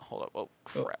hold up. Oh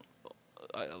crap.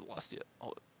 I lost you.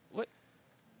 Hold up. What?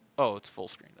 Oh, it's full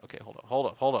screen. Okay, hold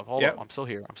up. Yep. I'm still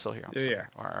here. Yeah.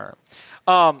 All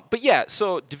right. But yeah,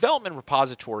 so development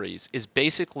repositories is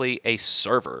basically a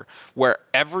server where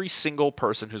every single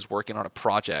person who's working on a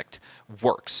project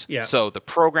works. Yeah. So the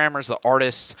programmers, the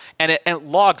artists, and it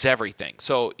logs everything.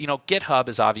 So, GitHub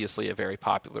is obviously a very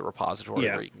popular repository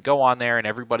Yeah. where you can go on there and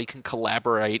everybody can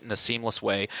collaborate in a seamless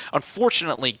way.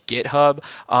 Unfortunately, GitHub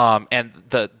and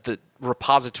the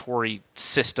repository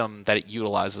system that it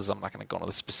utilizes, I'm not going to go into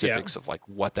the specifics of like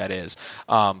what that is,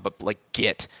 but like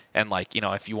Git and like,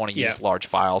 if you want to use large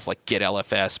files like Git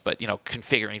LFS, but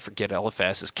configuring for Git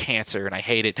LFS is cancer and I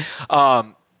hate it.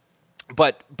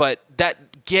 But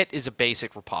that Git is a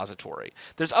basic repository.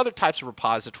 There's other types of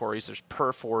repositories. There's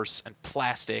Perforce and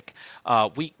Plastic.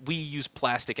 We use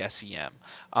Plastic SEM,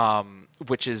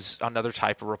 which is another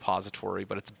type of repository,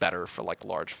 but it's better for like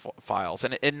large files.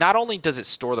 And not only does it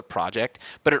store the project,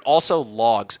 but it also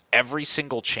logs every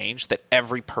single change that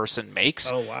every person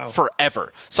makes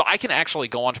forever. So I can actually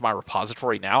go onto my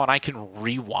repository now and I can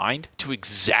rewind to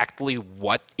exactly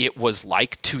what it was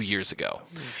like 2 years ago.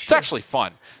 It's actually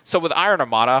fun. So with Iron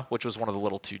Armada, which was one of the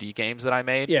little 2D games that I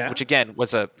made, which again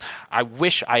was I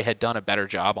wish I had done a better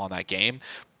job on that game,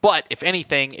 but if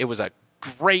anything, it was a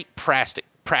great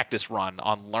practice run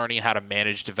on learning how to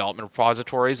manage development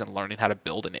repositories and learning how to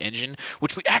build an engine,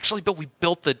 which we actually built. We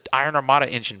built the Iron Armada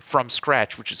engine from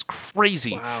scratch, which is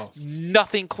crazy. Wow.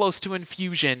 Nothing close to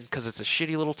Infusion because it's a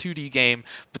shitty little 2D game,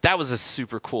 but that was a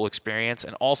super cool experience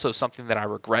and also something that I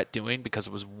regret doing because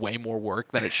it was way more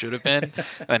work than it should have been.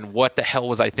 And what the hell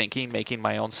was I thinking, making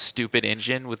my own stupid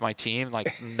engine with my team?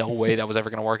 Like, no way that was ever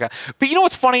going to work out. But you know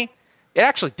what's funny? It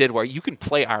actually did work. You can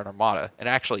play Iron Armada. It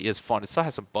actually is fun. It still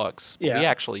has some bugs.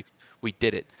 But we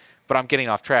did it. But I'm getting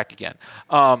off track again.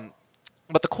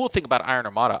 But the cool thing about Iron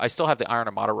Armada, I still have the Iron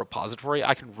Armada repository.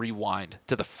 I can rewind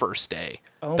to the first day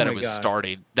that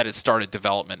it started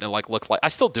development. And like looked like I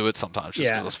still do it sometimes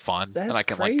just because it's fun. That's and I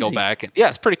can crazy. like go back and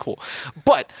it's pretty cool.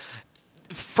 But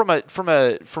from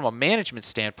a management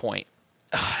standpoint,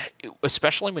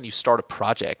 especially when you start a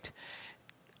project,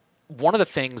 one of the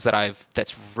things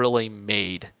that's really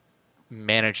made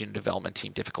managing a development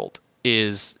team difficult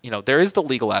is, there is the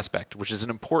legal aspect, which is an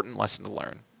important lesson to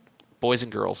learn. boys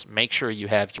and girls, make sure you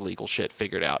have your legal shit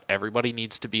figured out. Everybody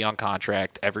needs to be on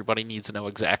contract. Everybody needs to know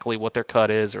exactly what their cut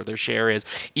is or their share is.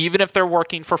 Even if they're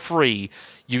working for free,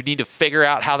 you need to figure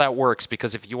out how that works,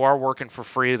 because if you are working for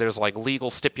free, there's like legal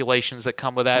stipulations that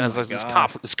come with that, and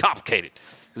it's complicated.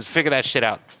 Just figure that shit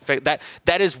out.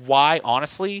 That is why,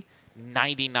 honestly,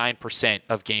 99%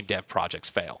 of game dev projects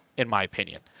fail, in my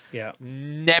opinion. Yeah.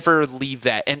 Never leave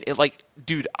that. And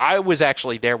dude, I was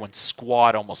actually there when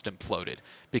Squad almost imploded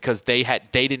because they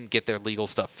didn't get their legal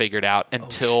stuff figured out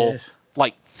until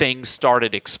things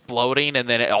started exploding, and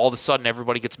then all of a sudden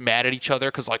everybody gets mad at each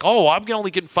other because I'm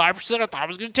only getting 5%. I thought I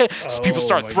was getting 10. So people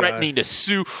start threatening to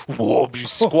sue. Whoa,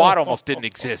 Squad almost didn't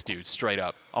exist, dude. Straight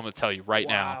up, I'm gonna tell you right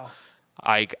now.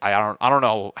 I don't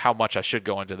know how much I should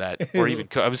go into that, or even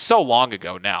it was so long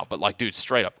ago now, but dude,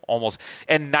 straight up almost.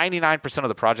 And 99% of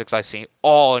the projects I've seen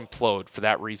all implode for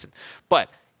that reason. But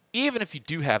even if you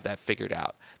do have that figured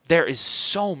out, there is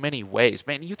so many ways,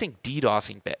 man. You think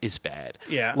DDoSing is bad?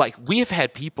 Yeah. We have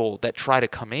had people that try to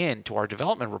come in to our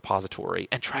development repository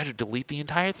and try to delete the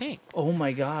entire thing. Oh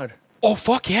my God. Oh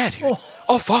fuck yeah, dude.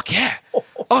 Oh fuck yeah.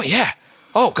 Oh yeah.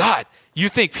 Oh God. You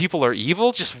think people are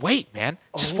evil? Just wait, man.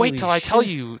 Just wait till I tell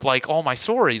you all my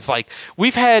stories.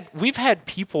 We've had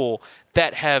people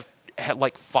that have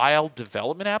filed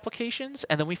development applications,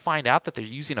 and then we find out that they're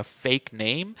using a fake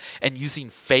name and using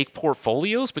fake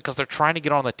portfolios because they're trying to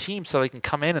get on the team so they can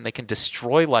come in and they can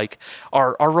destroy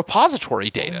our repository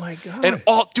data. Oh my God. And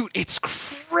dude, it's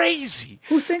crazy.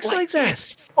 Who thinks like that?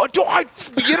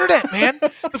 The internet, man.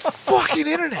 The fucking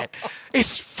internet.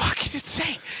 It's fucking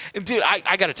insane. And dude,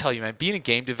 I got to tell you, man, being a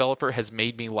game developer has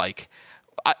made me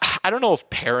I don't know if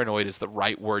paranoid is the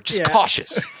right word, just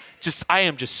cautious. I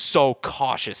am just so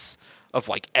cautious of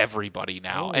everybody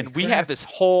now. Holy and we crap. have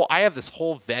I have this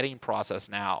whole vetting process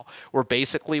now where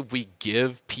basically we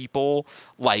give people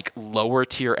lower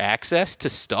tier access to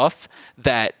stuff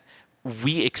that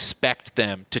we expect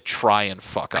them to try and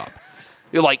fuck up.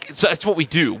 So that's what we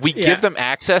do. We give them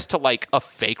access to a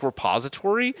fake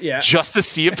repository just to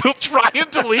see if they'll try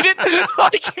and delete it.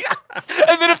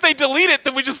 And then if they delete it,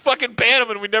 then we just fucking ban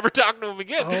them and we never talk to them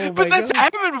again. Oh but that's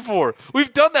God. happened before.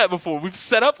 We've done that before. We've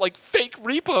set up fake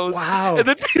repos. Wow. And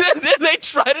then they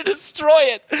try to destroy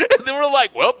it. And then we're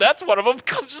like, well, that's one of them.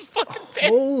 Just fucking ban.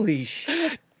 Holy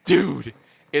shit. Dude,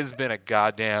 it's been a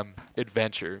goddamn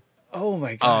adventure. Oh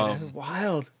my God. That's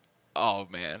wild. Oh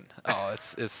man,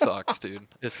 it sucks, dude.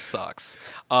 It sucks.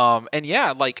 And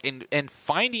yeah, and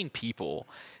finding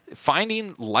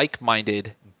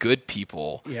like-minded, good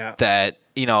people that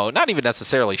not even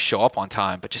necessarily show up on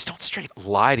time, but just don't straight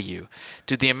lie to you.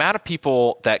 Dude, the amount of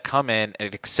people that come in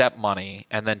and accept money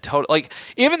and then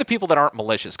even the people that aren't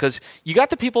malicious, because you got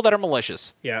the people that are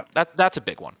malicious. Yeah, that's a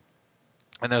big one.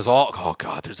 And there's all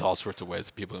sorts of ways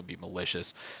that people can be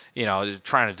malicious.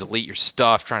 Trying to delete your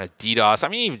stuff, trying to DDoS. I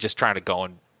mean, even just trying to go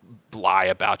and lie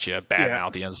about you,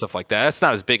 badmouth you, and stuff like that. That's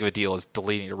not as big of a deal as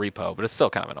deleting your repo, but it's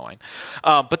still kind of annoying.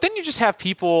 But then you just have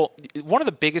people. One of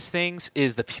the biggest things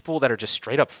is the people that are just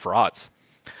straight up frauds.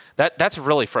 That's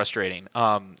really frustrating.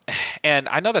 And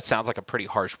I know that sounds like a pretty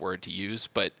harsh word to use,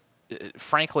 but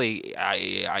frankly,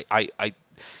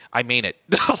 I mean it.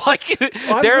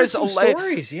 There's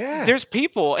stories, There's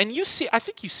people, and I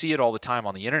think you see it all the time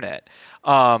on the internet,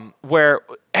 where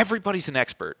everybody's an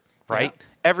expert, right? Yeah.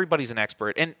 Everybody's an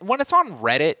expert. And when it's on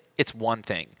Reddit, it's one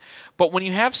thing. But when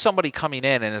you have somebody coming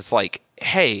in and it's like,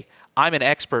 hey, I'm an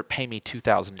expert, pay me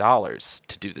 $2,000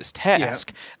 to do this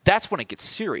task, that's when it gets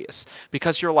serious.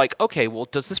 Because you're like, okay, well,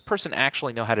 does this person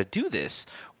actually know how to do this?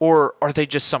 Or are they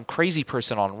just some crazy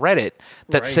person on Reddit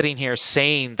that's sitting here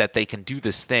saying that they can do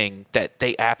this thing that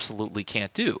they absolutely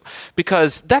can't do?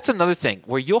 Because that's another thing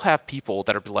where you'll have people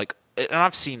that are like, and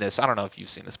I've seen this, I don't know if you've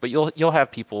seen this, but you'll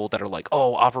have people that are like,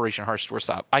 oh, Operation Harsh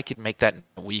Doorstop, I could make that in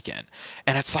a weekend.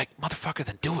 And it's like, motherfucker,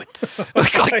 then do it.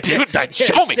 Dude,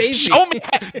 show me,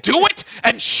 do it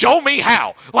and show me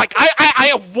how.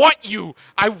 I want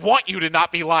you to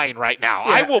not be lying right now.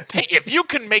 I will pay, if you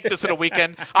can make this in a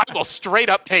weekend, I will straight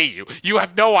up pay you. You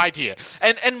have no idea.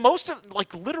 And most of,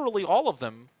 literally all of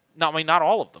them, not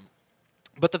all of them,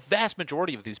 but the vast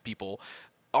majority of these people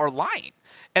are lying.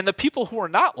 And the people who are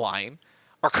not lying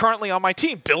are currently on my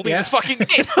team building this fucking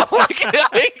game.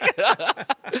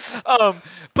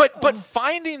 But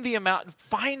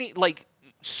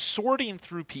sorting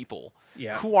through people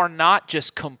who are not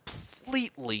just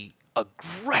completely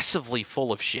aggressively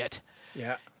full of shit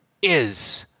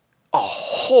is a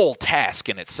whole task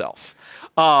in itself.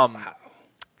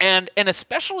 And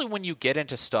especially when you get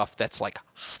into stuff that's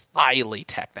highly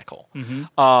technical.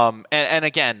 Mm-hmm. And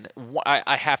again,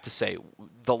 I have to say,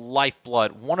 the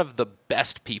lifeblood, one of the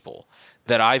best people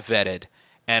that I vetted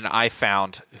and I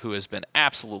found who has been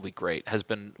absolutely great has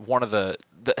been one of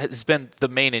has been the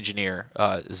main engineer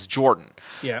is Jordan.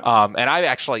 Yeah. And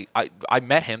I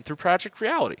met him through Project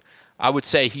Reality. I would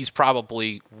say he's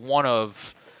probably one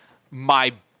of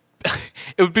my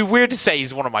it would be weird to say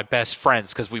he's one of my best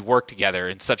friends because we work together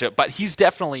in but he's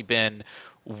definitely been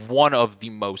one of the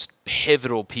most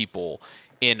pivotal people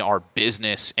in our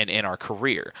business and in our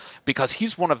career, because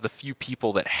he's one of the few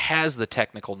people that has the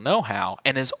technical know-how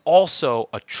and is also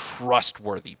a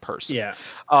trustworthy person. Yeah.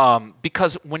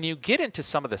 Because when you get into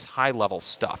some of this high-level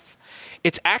stuff,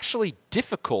 it's actually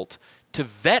difficult to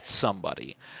vet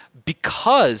somebody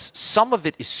because some of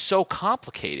it is so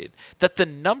complicated that the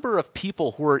number of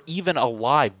people who are even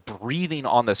alive breathing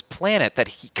on this planet that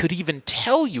he could even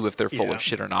tell you if they're full of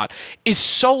shit or not is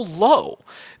so low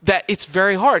that it's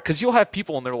very hard, because you'll have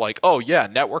people and they're like, oh yeah,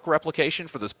 network replication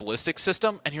for this ballistic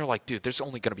system, and you're like, dude, there's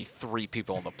only going to be 3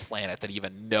 people on the planet that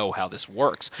even know how this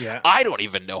works. I don't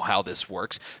even know how this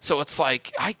works, so it's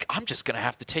like I'm just going to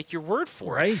have to take your word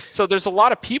for it. So there's a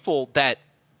lot of people that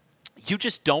you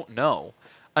just don't know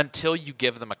until you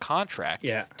give them a contract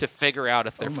to figure out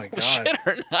if they're full of shit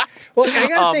or not. Well, I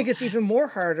gotta think it's even more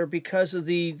harder because of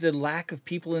the lack of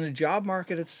people in the job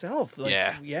market itself. Like,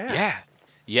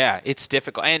 yeah, it's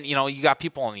difficult. And, you got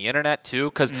people on the internet, too,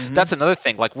 because that's another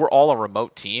thing. Like, we're all a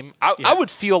remote team. I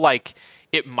would feel like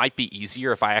it might be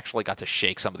easier if I actually got to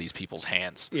shake some of these people's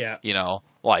hands.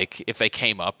 Like, if they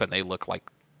came up and they look like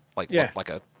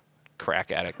a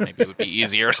crack addict, maybe it would be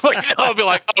easier. I'll be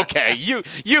like, okay,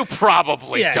 you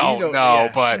probably don't know,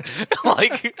 but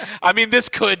like, I mean, this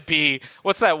could be,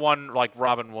 what's that one like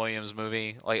Robin Williams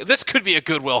movie? Like, this could be a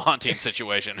Good Will Hunting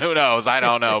situation. Who knows? I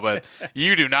don't know, but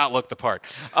you do not look the part.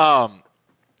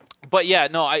 But yeah,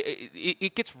 no,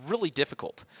 it gets really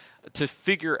difficult to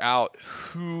figure out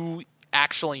who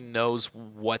actually knows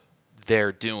what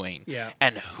they're doing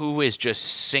and who is just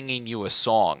singing you a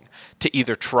song to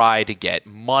either try to get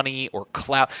money or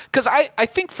clout. Because I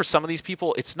think for some of these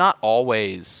people, it's not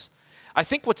always... I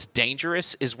think what's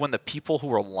dangerous is when the people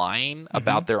who are lying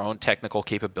about their own technical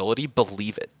capability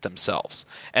believe it themselves.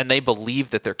 And they believe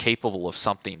that they're capable of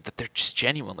something that they're just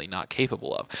genuinely not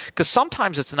capable of. Because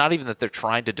sometimes it's not even that they're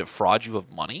trying to defraud you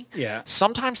of money.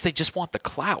 Sometimes they just want the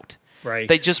clout. Right.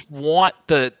 They just want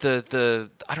the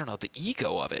I don't know, the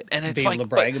ego of it. And it's be able to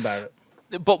brag about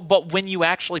it. But when you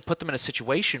actually put them in a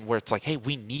situation where it's like, hey,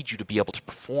 we need you to be able to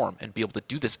perform and be able to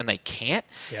do this, and they can't,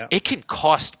 it can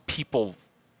cost people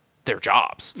their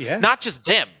jobs. Not just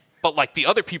them, but like the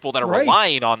other people that are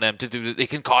relying on them to do it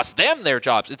can cost them their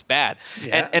jobs. It's bad.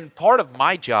 And part of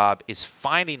my job is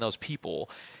finding those people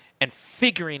and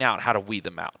figuring out how to weed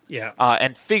them out.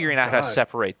 And figuring out how to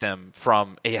separate them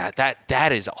from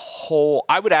that is a whole...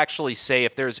 I would actually say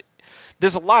if there's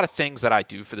a lot of things that I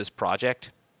do for this project,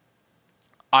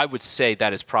 I would say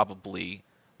that is probably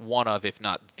one of, if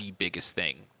not the biggest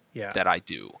thing that I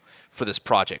do for this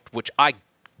project, which I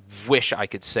wish I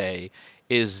could say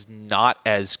is not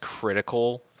as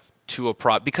critical to a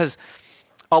project. Because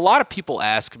a lot of people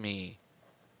ask me,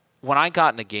 when I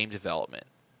got into game development,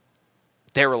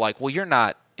 they were like, well, you're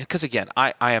not... Because, again,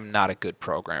 I am not a good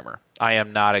programmer. I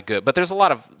am not a good... But there's a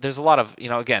lot of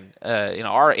again,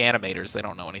 our animators, they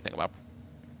don't know anything about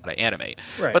how to animate.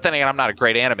 But then again, I'm not a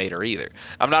great animator either.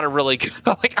 I'm not a really good...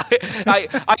 Like,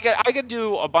 I can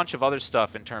do a bunch of other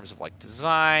stuff in terms of, like,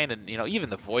 design and, even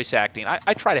the voice acting.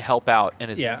 I try to help out in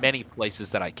as many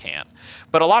places that I can.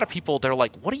 But a lot of people, they're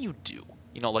like, what do you do?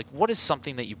 Like, what is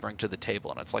something that you bring to the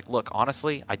table? And it's like, look,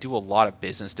 honestly, I do a lot of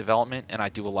business development and I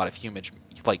do a lot of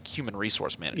human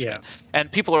resource management.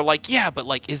 And people are like, yeah, but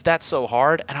like, is that so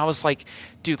hard? And I was like,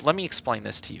 dude, let me explain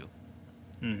this to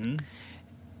you.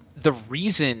 The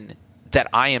reason that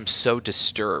I am so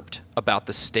disturbed about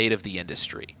the state of the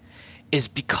industry is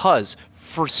because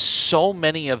for so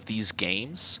many of these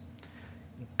games,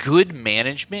 good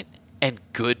management and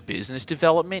good business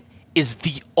development is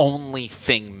the only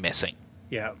thing missing.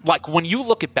 Like, when you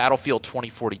look at Battlefield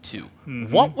 2042,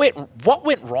 what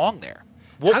went wrong there?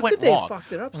 How could they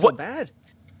fucked it up so bad?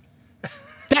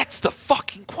 That's the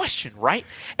fucking question, right?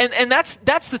 And that's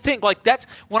the thing. Like, that's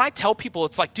when I tell people,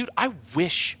 it's like, dude, I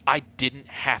wish I didn't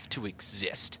have to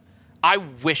exist. I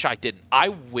wish I didn't. I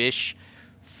wish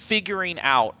figuring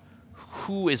out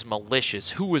who is malicious,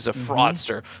 who is a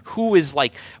fraudster, who is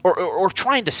like, or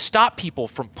trying to stop people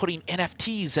from putting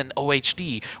NFTs in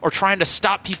OHD, or trying to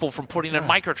stop people from putting in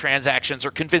microtransactions,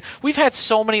 or convince. We've had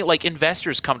so many like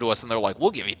investors come to us and they're like,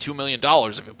 we'll give you $2 million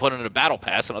if you put it in a battle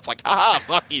pass. And it's like, haha,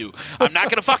 fuck you. I'm not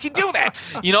going to fucking do that.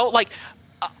 Like,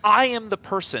 I am the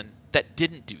person that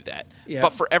didn't do that. Yeah.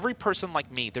 But for every person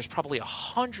like me, there's probably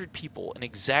 100 people in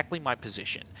exactly my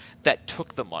position that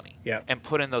took the money Yeah. and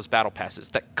put in those battle passes,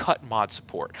 that cut mod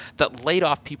support, that laid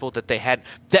off people that they had,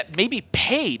 that maybe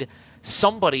paid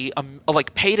somebody,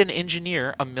 like paid an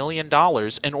engineer $1 million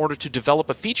in order to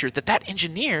develop a feature that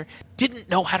engineer didn't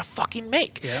know how to fucking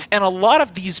make. Yeah. And a lot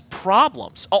of these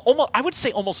problems, I would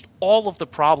say almost all of the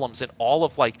problems in all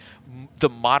of like the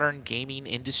modern gaming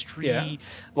industry,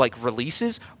 like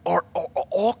releases are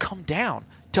all come down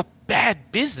to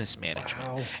bad business management.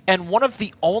 Wow. And one of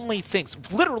the only things,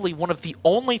 literally one of the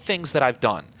only things that I've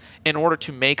done in order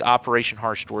to make Operation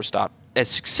Harsh Doorstop as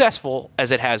successful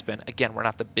as it has been. Again, we're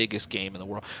not the biggest game in the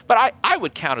world, but I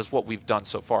would count as what we've done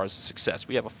so far as a success.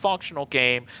 We have a functional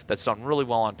game that's done really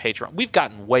well on Patreon. We've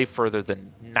gotten way further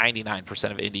than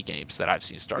 99% of indie games that I've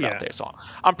seen start out there. So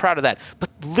I'm proud of that. But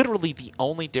literally the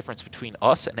only difference between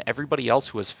us and everybody else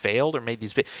who has failed or made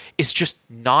these is just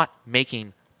not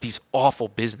making these awful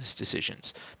business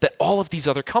decisions that all of these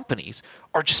other companies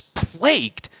are just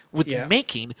plagued with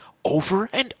making over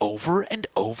and over and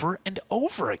over and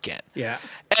over again. Yeah.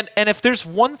 And if there's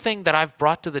one thing that I've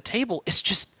brought to the table, it's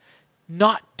just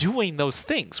not doing those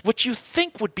things, which you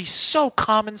think would be so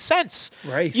common sense.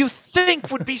 Right. You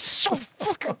think would be so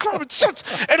fucking common sense,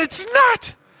 and it's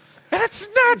not. And it's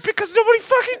not because nobody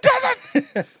fucking does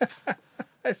it.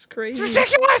 That's crazy. It's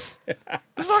ridiculous.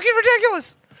 It's fucking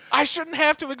ridiculous. I shouldn't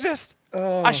have to exist.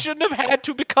 I shouldn't have had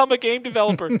to become a game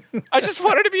developer. I just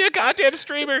wanted to be a goddamn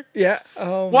streamer. Yeah.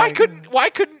 Why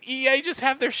couldn't EA just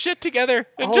have their shit together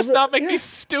and not make these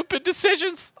stupid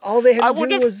decisions? All they had to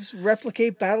do was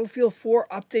replicate Battlefield 4,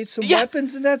 update some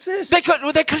weapons, and that's it. They could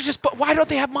have just. But why don't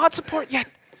they have mod support yet?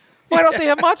 Why don't they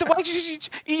have mod support?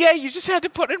 EA, you just had to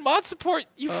put in mod support,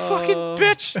 you fucking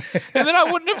bitch. And then I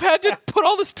wouldn't have had to put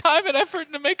all this time and effort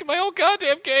into making my own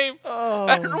goddamn game.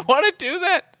 I didn't want to do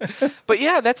that. But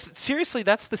yeah, that's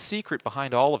the secret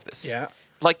behind all of this. Yeah.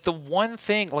 Like the one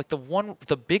thing,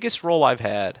 the biggest role I've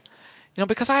had,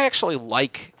 because I actually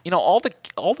like, all the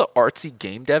artsy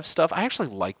game dev stuff, I actually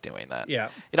like doing that. Yeah.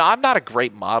 I'm not a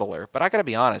great modeler, but I got to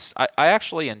be honest, I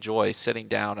actually enjoy sitting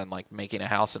down and like making a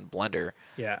house in Blender.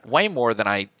 Yeah. Way more than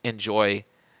I enjoy,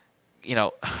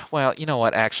 well, you know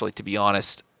what, actually, to be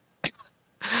honest,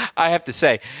 I have to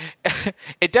say,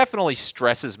 it definitely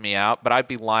stresses me out, but I'd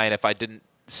be lying if I didn't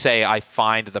say I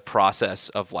find the process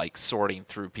of like sorting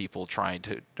through people trying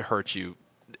to hurt you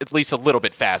at least a little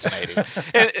bit fascinating.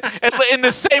 in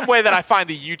the same way that I find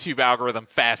the YouTube algorithm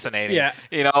fascinating. Yeah.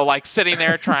 Like sitting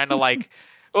there trying to like,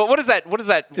 well, what is that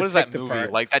movie?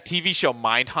 Apart. Like that TV show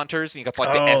Mindhunters, and you got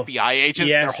like the FBI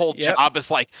agents, and their whole job is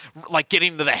like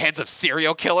getting to the heads of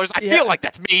serial killers. I feel like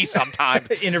that's me sometimes.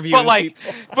 Interviewing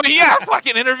people. But yeah,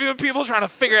 fucking interviewing people, trying to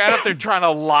figure out if they're trying to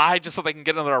lie just so they can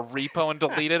get into their repo and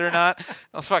delete it or not.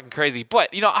 That's fucking crazy.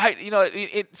 But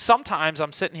sometimes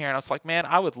I'm sitting here and it's like, man,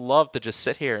 I would love to just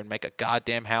sit here and make a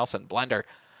goddamn house in Blender.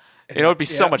 It would be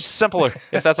so much simpler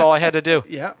if that's all I had to do.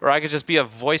 Yeah. Or I could just be a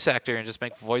voice actor and just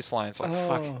make voice lines. Like,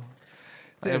 fuck.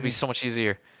 It would be so much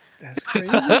easier. That's crazy.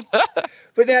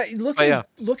 But now,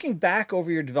 looking back over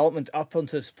your development up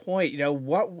until this point,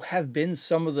 what have been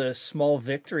some of the small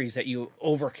victories that you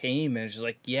overcame? And it's just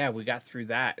like, we got through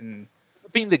that. And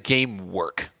being the game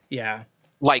work. Yeah.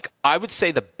 Like, I would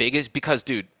say the biggest, because,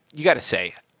 dude, you got to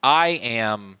say,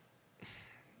 I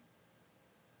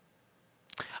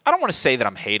don't want to say that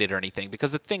I'm hated or anything,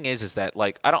 because the thing is that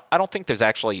like I don't think there's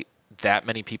actually that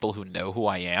many people who know who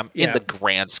I am in the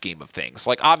grand scheme of things.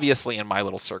 Like obviously in my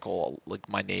little circle, like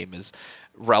my name is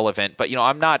relevant, but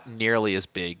I'm not nearly as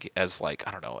big as like,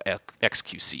 I don't know,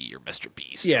 XQC or Mr.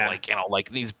 Beast. Yeah. Or like,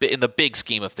 like these in the big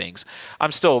scheme of things.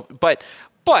 I'm still, but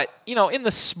in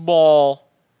the small,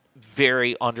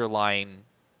 very underlying,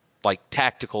 like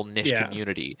tactical niche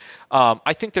community.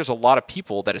 I think there's a lot of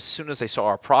people that as soon as they saw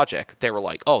our project, they were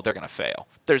like, oh, they're going to fail.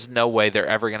 There's no way they're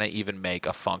ever going to even make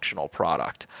a functional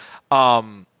product.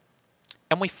 And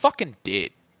we fucking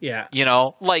did. Yeah.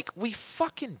 Like we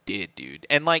fucking did, dude.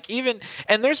 And like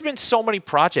and there's been so many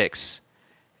projects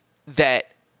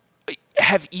that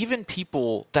have even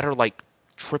people that are like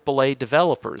AAA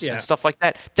developers and stuff like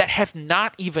that have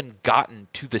not even gotten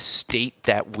to the state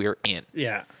that we're in.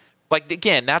 Yeah. Like,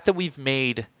 again, not that we've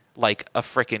made, like, a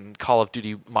freaking Call of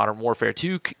Duty Modern Warfare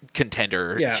 2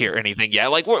 contender here or anything yet.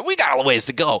 Like, we got a ways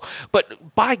to go.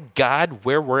 But by God,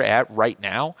 where we're at right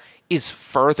now is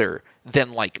further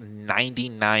than, like,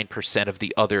 99% of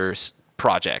the other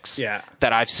projects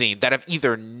that I've seen that have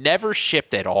either never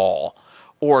shipped at all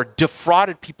or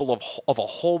defrauded people of a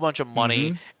whole bunch of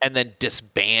money and then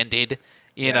disbanded,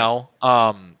 you know?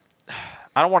 I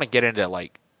don't want to get into,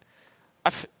 like...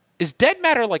 Is Dead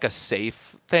Matter like a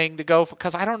safe thing to go for,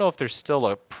 because I don't know if there's still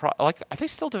a are they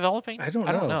still developing? I don't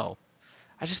know.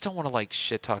 I just don't want to like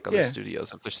shit talk other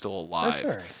studios if they're still alive. That's all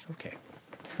right. Okay.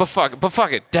 But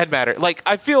fuck it, dead matter. Like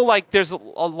I feel like there's a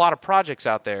lot of projects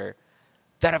out there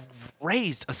that have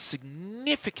raised a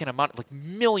significant amount, like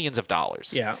millions of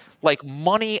dollars. Yeah. Like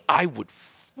money I would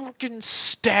fucking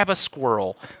stab a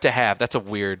squirrel to have. That's a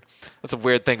weird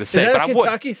thing to say. Is that but a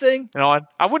Kentucky thing? You know,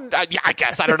 I wouldn't. I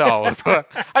guess I don't know.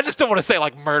 I just don't want to say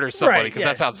like murder somebody because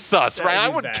that sounds sus, right? I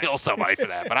wouldn't kill somebody for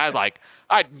that, but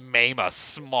I'd maim a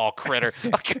small critter.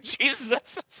 Okay, Jesus,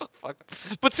 that's so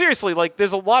fucking. But seriously, like,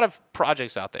 there's a lot of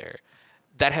projects out there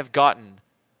that have gotten,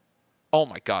 oh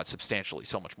my god, substantially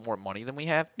so much more money than we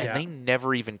have, and they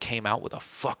never even came out with a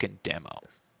fucking demo.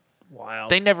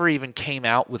 Wild. They never even came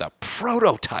out with a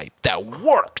prototype that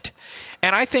worked.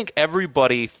 And I think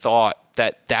everybody thought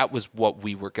that was what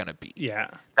we were going to be. Yeah.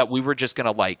 That we were just going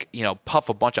to, like, you know, puff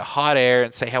a bunch of hot air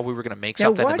and say how we were going to make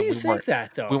something. Why do you think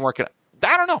that, though? We weren't going to.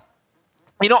 I don't know.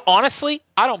 You know, honestly,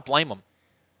 I don't blame them.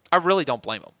 I really don't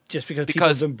blame them. Just because people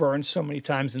have been burned so many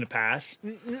times in the past?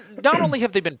 Not only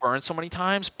have they been burned so many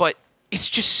times, but it's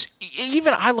just,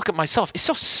 even I look at myself, it's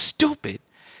so stupid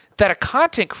that a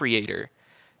content creator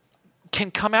can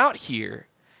come out here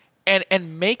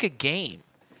and make a game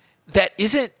that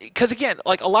isn't, because again,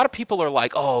 like, a lot of people are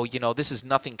like, oh, you know, this is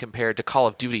nothing compared to Call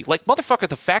of Duty. Like, motherfucker,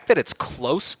 the fact that it's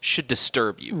close should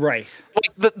disturb you. Right.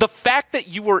 Like, the fact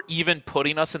that you were even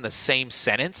putting us in the same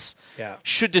sentence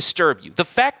should disturb you. The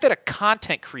fact that a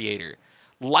content creator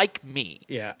like me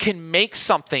can make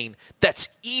something that's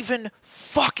even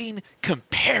fucking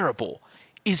comparable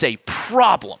is a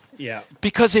problem. Yeah.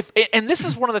 Because and this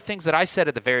is one of the things that I said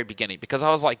at the very beginning, because I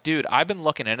was like, dude, I've been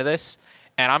looking into this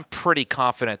and I'm pretty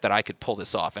confident that I could pull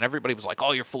this off. And everybody was like,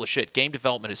 oh, you're full of shit. Game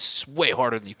development is way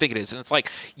harder than you think it is. And it's like,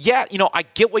 yeah, you know, I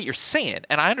get what you're saying.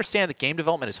 And I understand that game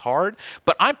development is hard,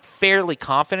 but I'm fairly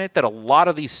confident that a lot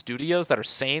of these studios that are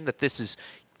saying that this is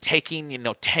taking, you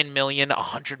know, $10 million,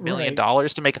 $100 million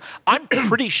to make, I'm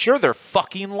pretty sure they're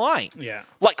fucking lying. Yeah.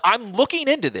 Like, I'm looking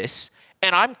into this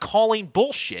and I'm calling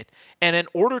bullshit. And in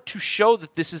order to show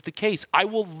that this is the case, I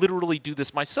will literally do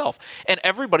this myself. And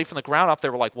everybody from the ground up, they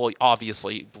were like, well,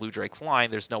 obviously, Bluedrake's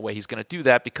lying. There's no way he's going to do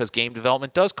that because game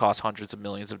development does cost hundreds of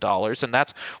millions of dollars. And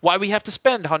that's why we have to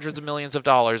spend hundreds of millions of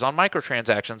dollars on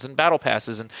microtransactions and battle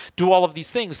passes and do all of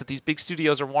these things that these big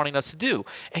studios are wanting us to do.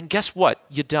 And guess what?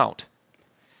 You don't.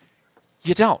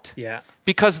 You don't. Yeah.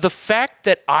 Because the fact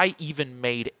that I even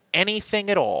made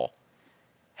anything at all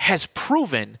has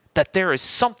proven that there is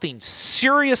something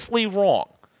seriously wrong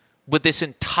with this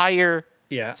entire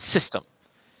system.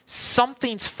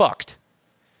 Something's fucked.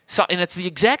 So, and it's the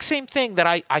exact same thing that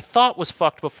I thought was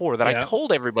fucked before, that I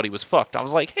told everybody was fucked. I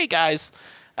was like, hey guys,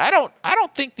 I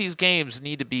don't think these games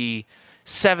need to be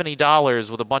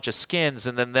 $70 with a bunch of skins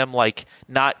and then them like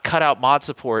not cut out mod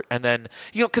support, and then,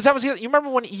 you know, because that was you remember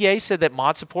when EA said that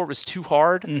mod support was too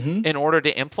hard in order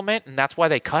to implement, and that's why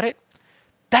they cut it?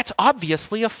 That's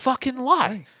obviously a fucking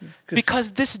lie. Because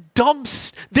and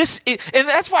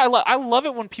that's why I love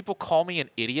it when people call me an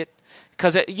idiot,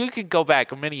 because you can go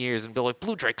back many years and be like,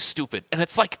 Bluedrake's stupid. And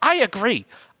it's like, I agree.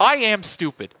 I am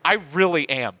stupid. I really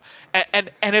am.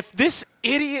 And if this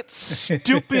idiot,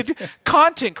 stupid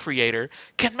content creator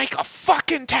can make a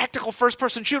fucking tactical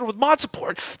first-person shooter with mod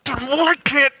support, then why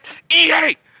can't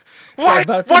EA? Why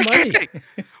can't they?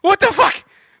 What the fuck?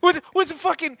 Was it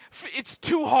fucking? It's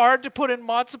too hard to put in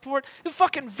mod support. The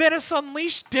fucking Venice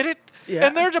Unleashed did it,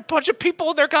 and there's a bunch of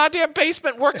people in their goddamn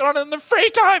basement working on it in their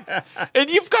free time. And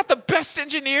you've got the best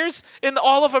engineers in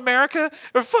all of America,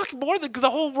 or fuck more than the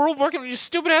whole world working on your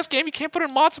stupid ass game. You can't put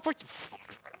in mod support.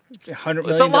 $100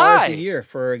 million a year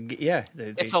for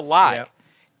it's a lie.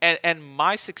 And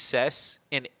my success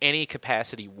in any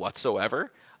capacity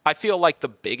whatsoever, I feel like the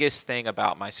biggest thing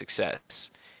about my success.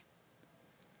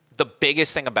 The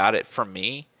biggest thing about it for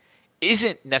me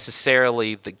isn't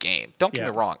necessarily the game. Don't get me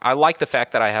wrong. I like the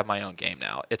fact that I have my own game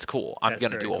now. It's cool. I'm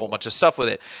going to do a whole bunch of stuff with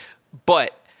it.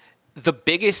 But the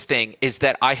biggest thing is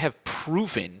that I have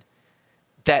proven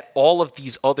that all of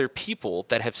these other people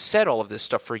that have said all of this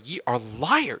stuff for years are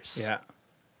liars. Yeah.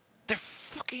 They're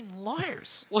fucking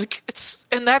liars. Like,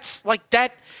 and that's like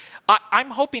that. I'm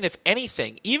hoping, if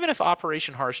anything, even if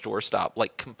Operation Harsh Doorstop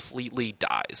like completely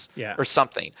dies or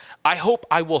something, I hope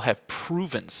I will have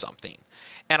proven something.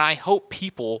 And I hope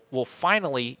people will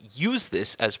finally use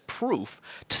this as proof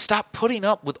to stop putting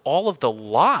up with all of the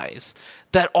lies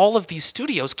that all of these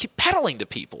studios keep peddling to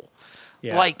people.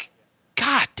 Yeah. Like,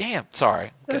 god damn.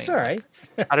 Sorry. That's all right.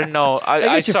 I didn't know.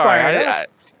 I sorry.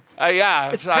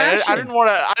 Yeah, It's I passion. didn't want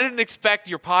to. I didn't expect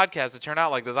your podcast to turn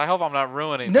out like this. I hope I'm not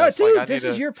ruining No, this. dude, Like, this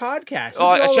is your podcast. This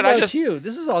Oh, is all should I about just- you.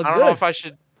 This is all I don't good. know if I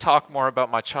should talk more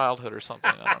about my childhood or something.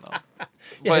 I don't know.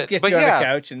 Yeah, just get you on the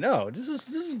couch and no, this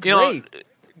is great. You know,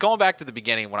 going back to the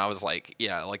beginning when I was like,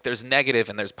 yeah, like there's negative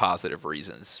and there's positive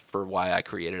reasons for why I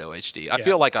created OHD. I Yeah.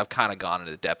 feel like I've kind of gone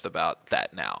into depth about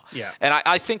that now. Yeah. And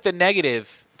I think the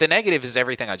negative is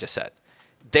everything I just said.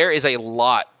 There is a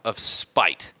lot of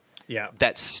spite Yeah.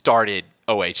 that started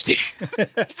OHD,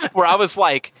 where I was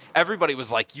like, everybody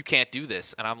was like, you can't do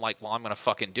this. And I'm like, well, I'm going to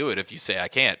fucking do it if you say I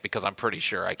can't, because I'm pretty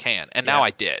sure I can. And now Yeah. I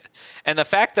did. And the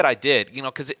fact that I did, you know,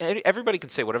 because everybody can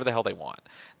say whatever the hell they want.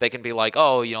 They can be like,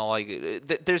 oh, you know,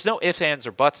 like there's no ifs, ands,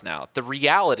 or buts now. The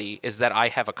reality is that I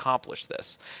have accomplished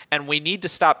this. And we need to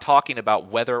stop talking about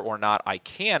whether or not I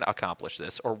can accomplish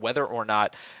this or whether or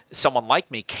not someone like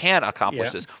me can accomplish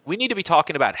Yeah. this. We need to be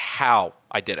talking about how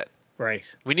I did it. Right.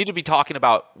 We need to be talking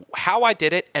about how I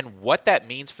did it and what that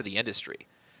means for the industry,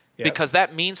 Yep. because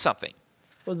that means something.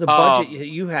 Well, the budget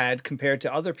you had compared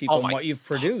to other people and my what you've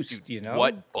fuck, produced, dude, you know?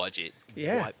 What budget?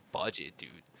 Yeah. What budget, dude?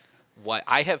 What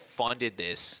I have funded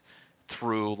this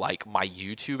through like my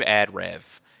YouTube ad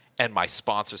rev and my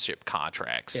sponsorship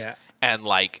contracts. Yeah. And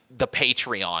like the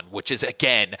Patreon, which is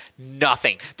again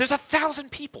nothing. There's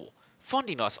 1,000 people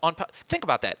funding us on. Think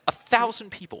about that. 1,000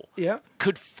 people. Yeah.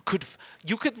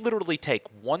 You could literally take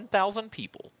 1,000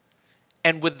 people,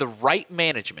 and with the right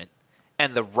management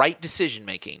and the right decision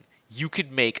making, you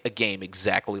could make a game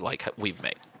exactly like we've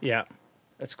made. Yeah.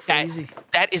 That's crazy.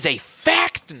 That is a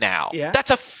fact now. Yeah.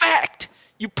 That's a fact.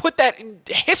 You put that in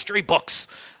history books.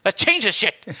 That changes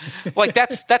shit. Like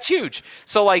that's huge.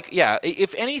 So like, yeah,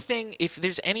 if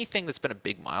there's anything that's been a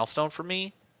big milestone for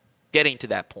me, getting to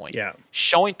that point. Yeah.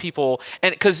 Showing people,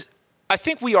 and because I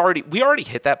think we already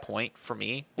hit that point for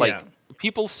me. Like Yeah.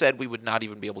 people said we would not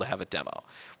even be able to have a demo.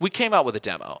 We came out with a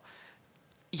demo.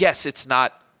 Yes, it's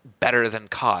not better than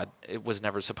COD. It was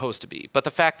never supposed to be. But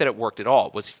the fact that it worked at all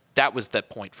was that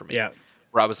point for me. Yeah.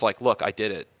 Where I was like, look, I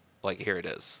did it. Like, here it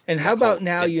is. And how Like, about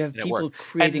now you have and it people worked.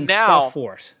 creating And now- stuff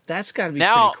for it? That's got to be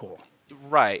now- pretty cool.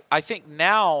 Right. I think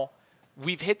now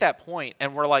we've hit that point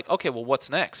and we're like, okay, well, what's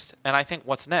next? And I think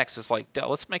what's next is like,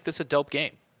 let's make this a dope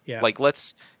game. Yeah. Like,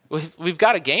 we've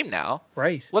got a game now.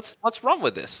 Right. Let's run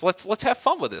with this. Let's have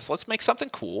fun with this. Let's make something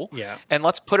cool. Yeah. And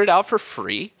let's put it out for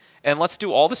free. And let's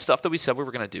do all the stuff that we said we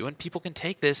were going to do. And people can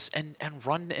take this and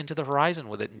run into the horizon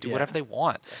with it and do Yeah. whatever they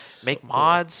want. so Make cool.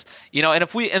 mods, you know. And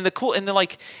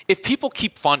if people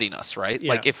keep funding us, right?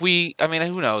 Yeah. Like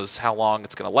who knows how long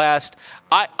it's going to last.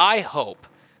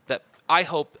 I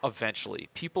hope eventually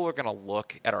people are going to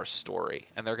look at our story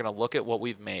and they're going to look at what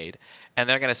we've made and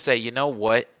they're going to say, you know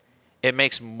what? It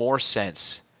makes more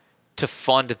sense to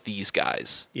fund these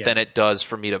guys Yeah. than it does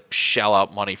for me to shell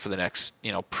out money for the next,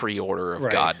 pre-order of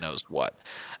Right. God knows what.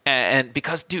 And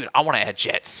because, dude, I want to add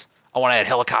jets. I want to add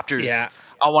helicopters. Yeah.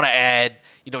 I want to add,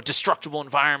 destructible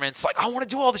environments. Like, I want to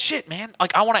do all the shit, man.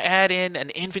 Like, I want to add in an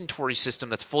inventory system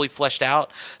that's fully fleshed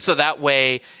out. So that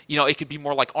way, it could be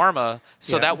more like Arma.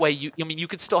 So Yeah. that way, you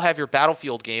could still have your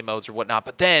Battlefield game modes or whatnot.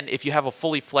 But then if you have a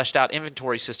fully fleshed out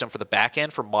inventory system for the back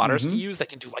end for modders to use, that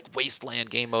can do like Wasteland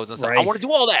game modes and stuff. I Right. want to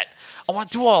do all that. I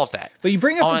want to do all of that. But you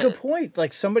bring up a on- good point.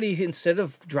 Like somebody, instead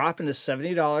of dropping the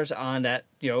 $70 on that,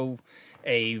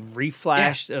 a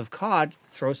reflash of COD,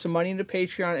 throw some money into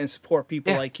Patreon and support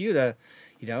people Yeah. like you to,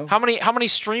 How many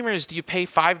streamers do you pay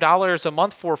 $5 a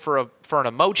month for an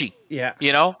emoji? Yeah.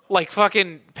 Like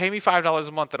fucking pay me $5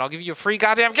 a month and I'll give you a free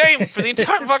goddamn game for the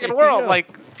entire fucking world. Yeah.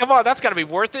 Like, come on, that's got to be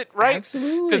worth it, right?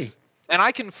 Absolutely. And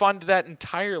I can fund that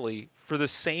entirely for the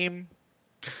same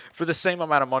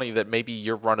amount of money that maybe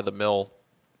your run of the mill,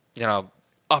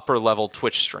 upper level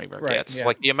Twitch streamer Right, gets. yeah.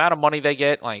 Like the amount of money they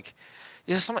get, like,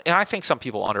 and I think some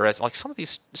people underestimate. Like some of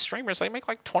these streamers, they make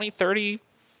like $20,000,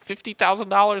 $30,000,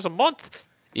 $50,000 a month.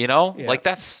 Yeah. Like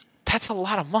that's a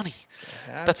lot of money.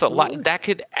 That's a Absolutely. lot. That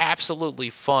could absolutely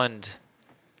fund.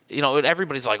 And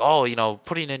everybody's like, oh,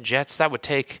 putting in jets that would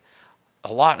take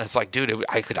a lot, and it's like, dude,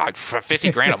 I for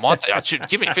 $50,000 a month.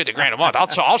 Give me $50,000 a month.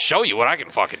 I'll show you what I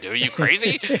can fucking do. You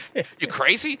crazy? You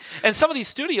crazy? And some of these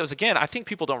studios, again, I think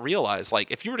people don't realize. Like,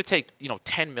 if you were to take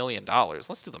 $10 million,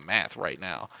 let's do the math right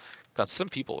now. Because some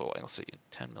people are like, let's see,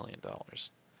 $10 million.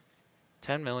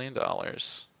 $10 million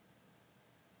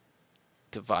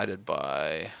divided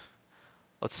by,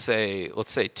 let's say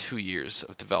 2 years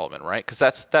of development, right? Because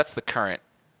that's the current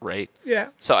rate. Yeah.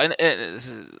 So and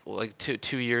it's like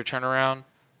 2-year turnaround.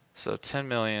 So 10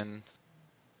 million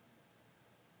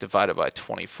divided by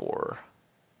 24.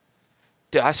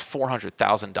 Dude, that's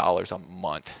 $400,000 a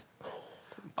month.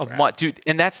 A month, dude,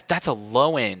 and that's a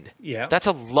low end. Yeah. That's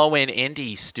a low end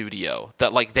indie studio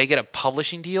that like they get a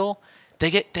publishing deal. They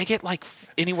get like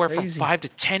anywhere from crazy. 5 to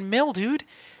 10 mil, dude.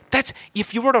 That's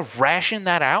if you were to ration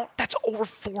that out, that's over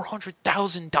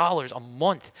 $400,000 a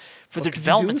month for the What could you do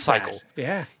development with cycle. that?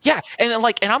 Yeah. Yeah, and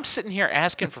then, and I'm sitting here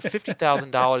asking for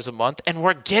 $50,000 a month, and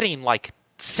we're getting like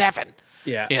 7.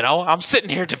 Yeah. You know, I'm sitting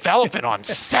here developing on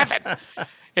 7.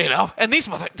 You know, and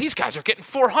these guys are getting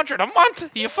 400 a month. Are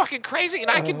you fucking crazy?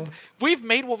 And we've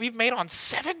made what we've made on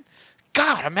 7.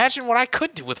 God, imagine what I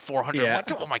could do with 400 Yeah. a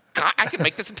month. Oh my God, I could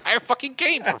make this entire fucking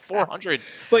game for 400.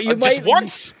 But you just might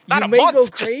once, not you a may month, go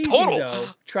just crazy total. though,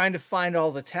 trying to find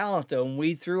all the talent though, and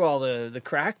weed through all the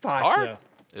crackpots. Hard. Though.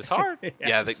 It's hard.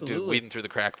 Yeah, dude, absolutely. weeding through the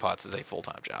crackpots is a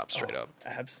full-time job, straight up.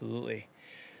 Absolutely.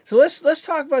 So let's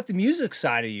talk about the music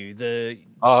side of you. The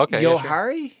Okay. Yeah, sure.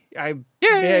 Johari.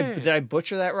 Yeah. Did I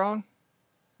butcher that wrong?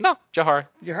 No, Johari.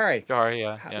 Johari. Johari,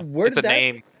 yeah. Where It's did a that-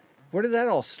 name. Where did that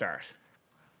all start?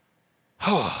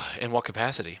 In what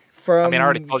capacity? From I mean, I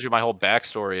already told you my whole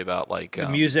backstory about like the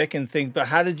music and things, but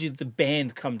how did the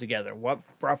band come together? What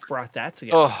brought that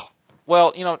together? Oh,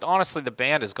 well, you know, honestly, the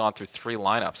band has gone through 3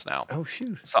 lineups now. Oh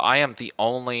shoot. So I am the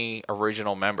only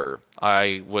original member.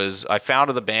 I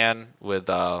founded the band with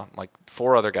like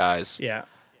 4 other guys. Yeah.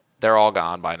 They're all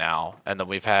gone by now, and then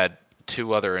we've had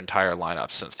 2 other entire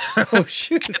lineups since then. Oh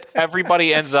shoot.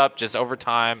 Everybody ends up just over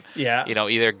time. Yeah. You know,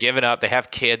 either giving up, they have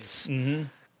kids. Mm-hmm.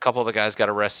 A couple of the guys got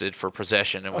arrested for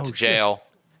possession and went to Oh, shit. jail.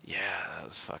 Yeah, that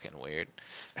was fucking weird.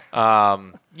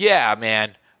 Yeah,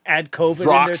 man. Add COVID in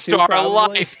there too, Rockstar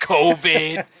probably. life,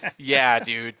 COVID. Yeah,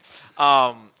 dude.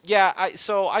 Yeah,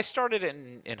 I started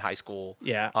in high school.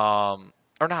 Yeah.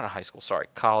 Or not in high school, sorry,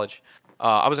 college.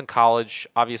 I was in college.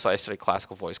 Obviously, I studied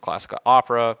classical voice, classical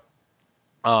opera.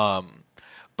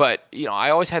 But, you know, I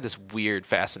always had this weird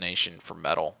fascination for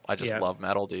metal. I just love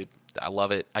metal, dude. I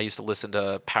love it. I used to listen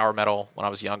to power metal when I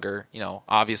was younger. You know,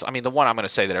 obviously, I mean, the one I'm going to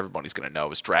say that everybody's going to know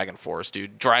is Dragon Force,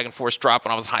 dude. Dragon Force dropped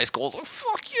when I was in high school. I was like,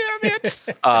 fuck yeah,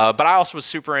 man. But I also was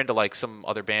super into like some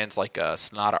other bands like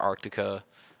Sonata Arctica,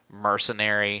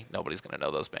 Mercenary. Nobody's going to know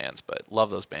those bands, but love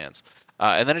those bands.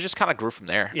 And then it just kind of grew from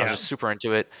there. I was just super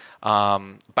into it. But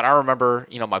I remember,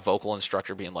 you know, my vocal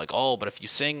instructor being like, oh, but if you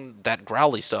sing that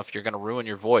growly stuff, you're going to ruin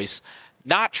your voice.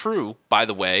 Not true, by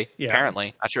the way,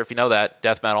 apparently. Not sure if you know that.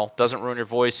 Death metal doesn't ruin your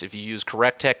voice if you use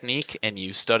correct technique and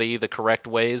you study the correct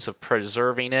ways of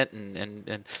preserving it.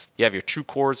 And you have your true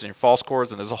chords and your false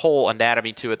chords. And there's a whole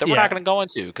anatomy to it that we're not going to go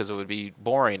into because it would be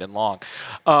boring and long.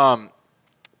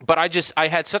 But I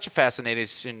had such a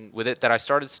fascination with it that I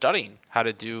started studying how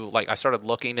to do, like, I started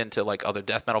looking into, like, other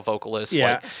death metal vocalists.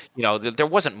 Yeah. Like, you know, there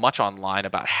wasn't much online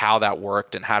about how that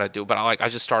worked and how to do it, but I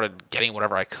just started getting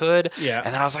whatever I could. Yeah.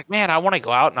 And then I was like, man, I want to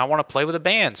go out and I want to play with a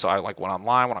band. So I, like, went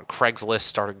online, went on Craigslist,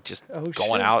 started just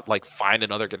going out, like,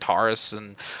 finding other guitarists.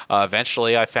 And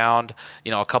eventually I found,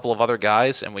 you know, a couple of other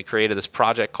guys, and we created this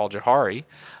project called Johari.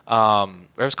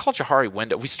 It was called Johari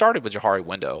Window. We started with Johari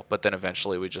Window, but then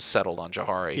eventually we just settled on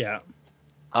Johari. Yeah.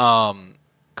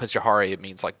 Because Johari, it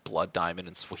means like blood diamond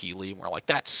in Swahili. And we're like,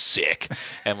 that's sick.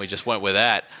 And we just went with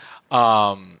that.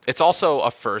 It's also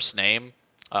a first name.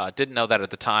 Didn't know that at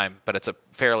the time, but it's a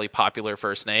fairly popular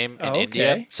first name in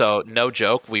India. So no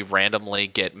joke, we randomly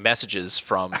get messages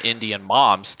from Indian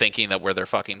moms thinking that we're their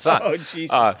fucking son. Oh,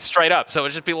 Jesus. Straight up. So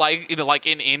it'd just be like, you know, like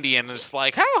in Indian, it's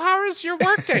like, how is your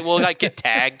work day? We'll like get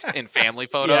tagged in family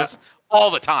photos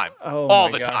all the time. All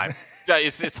the time.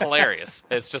 It's hilarious.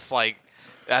 It's just like,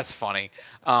 that's funny.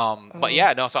 But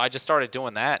yeah, no, so I just started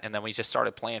doing that, and then we just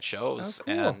started playing shows.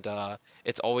 Cool. And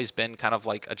it's always been kind of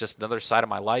like just another side of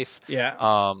my life. Yeah.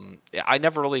 I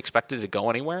never really expected to go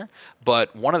anywhere,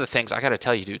 but one of the things I got to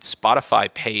tell you, dude,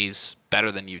 Spotify pays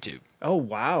better than YouTube. Oh,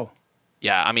 wow.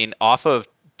 Yeah, I mean, off of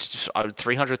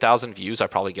 300,000 views, I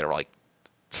probably get like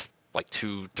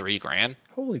 2-3 grand.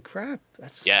 Holy crap.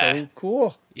 That's Yeah. so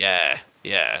cool. Yeah.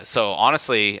 So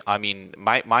honestly, I mean,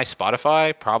 my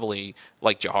Spotify probably,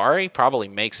 like Johari, probably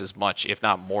makes as much, if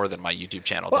not more, than my YouTube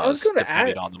channel does,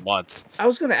 depending on the month. I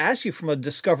was going to ask you from a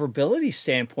discoverability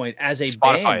standpoint as a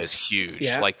Spotify band. is huge.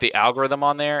 Yeah. Like the algorithm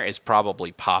on there is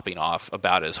probably popping off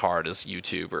about as hard as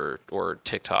YouTube or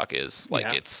TikTok is.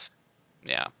 Like it's.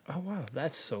 Oh, wow.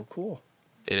 That's so cool.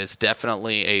 It is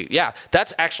definitely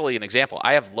that's actually an example.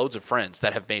 I have loads of friends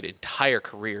that have made entire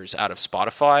careers out of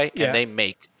Spotify, and they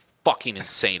make fucking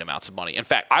insane amounts of money. In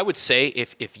fact, I would say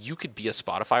if you could be a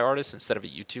Spotify artist instead of a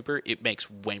YouTuber, it makes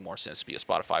way more sense to be a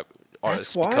Spotify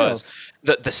artist because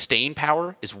the staying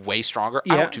power is way stronger.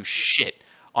 I don't do shit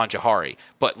on Johari,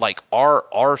 but like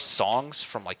our songs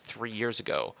from like 3 years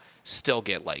ago still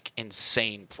get like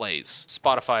insane plays.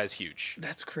 Spotify is huge.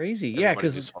 That's crazy. Everybody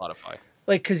Because uses Spotify.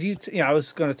 like, because I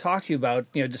was going to talk to you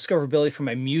about discoverability from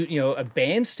a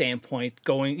band standpoint,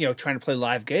 going trying to play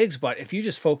live gigs. But if you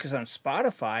just focus on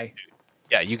Spotify,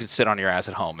 Yeah, you can sit on your ass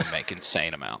at home and make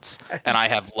insane amounts. And I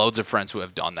have loads of friends who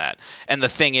have done that. And the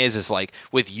thing is like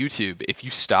with YouTube, if you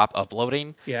stop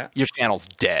uploading, Yeah. your channel's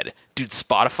dead. Dude,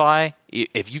 Spotify,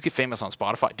 if you get famous on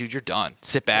Spotify, dude, you're done.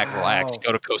 Sit back, relax,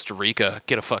 go to Costa Rica,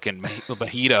 get a fucking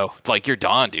mojito. Like, you're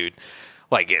done, dude.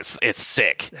 Like, it's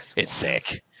sick. It's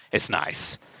sick. It's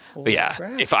nice. But yeah,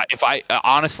 crap. if I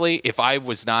honestly, if I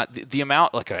was not the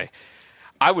amount, like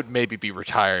I would maybe be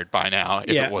retired by now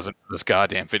if Yeah. it wasn't this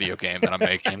goddamn video game that I'm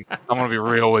making. I'm gonna be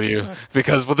real with you,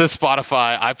 because with this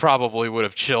Spotify, I probably would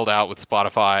have chilled out with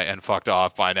Spotify and fucked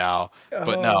off by now.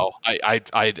 But no,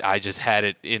 I just had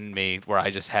it in me where I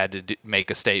just had to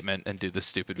make a statement and do the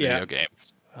stupid video game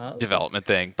development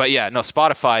thing. But yeah, no,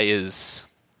 Spotify is.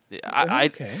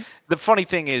 Okay. The funny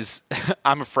thing is,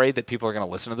 I'm afraid that people are going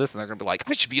to listen to this and they're going to be like,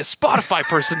 I should be a Spotify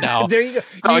person now. There you go.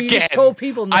 So You just told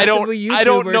people not to be YouTubers, I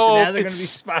don't know and now if they're going to be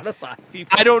it's- Spotify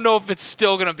people. I don't know if it's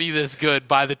still going to be this good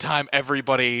by the time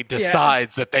everybody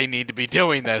decides that they need to be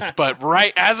doing this. But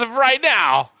as of right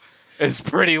now, it's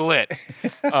pretty lit.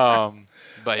 But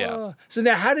yeah. So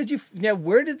now,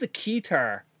 where did the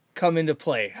keytar come into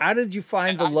play? How did you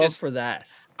find the love for that?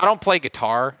 I don't play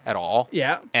guitar at all.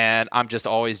 Yeah. And I'm just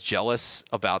always jealous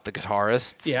about the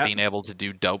guitarists being able to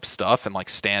do dope stuff and like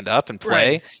stand up and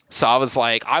play. Right. So I was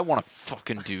like, I want to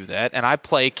fucking do that. And I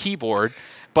play keyboard,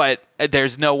 but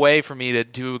there's no way for me to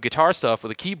do guitar stuff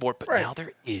with a keyboard. But now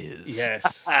there is.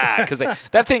 Yes. Because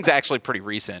that thing's actually pretty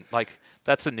recent. Like,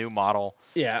 that's a new model.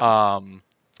 Yeah.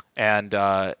 And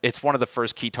it's one of the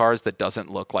first keytars that doesn't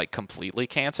look like completely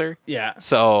cancer. Yeah.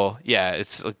 So yeah,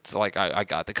 it's like I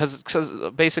got that because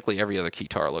basically every other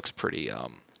keytar looks pretty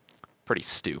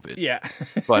stupid. Yeah.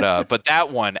 But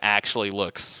that one actually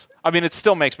looks. I mean, it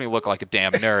still makes me look like a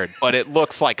damn nerd, but it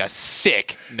looks like a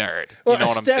sick nerd. Well, You know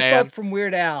what I'm step saying? up from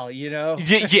Weird Al,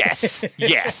 Yes.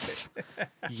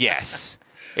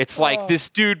 It's like this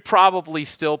dude probably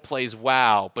still plays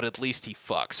WoW, but at least he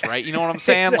fucks, right? You know what I'm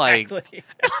saying? Exactly.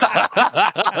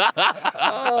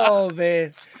 Oh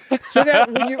man. So now,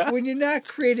 when you're not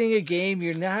creating a game,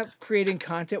 you're not creating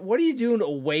content. What are you doing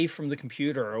away from the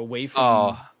computer or away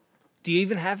from? Do you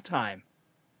even have time?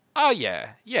 Oh yeah.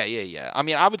 I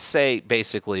mean, I would say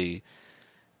basically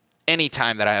any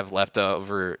time that I have left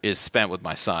over is spent with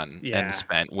my son and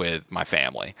spent with my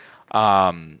family.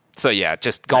 So yeah,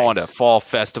 just going to fall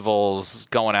festivals,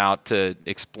 going out to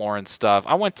exploring stuff.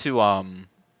 I went to man,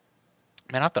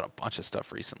 I've done a bunch of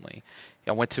stuff recently.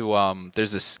 I went to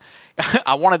there's this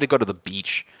I wanted to go to the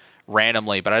beach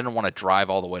randomly, but I didn't want to drive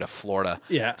all the way to Florida.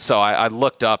 Yeah. So I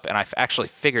looked up and I actually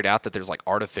figured out that there's like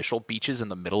artificial beaches in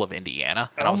the middle of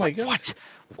Indiana. And I was like, God.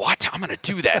 what? I'm going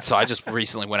to do that. So I just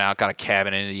recently went out, got a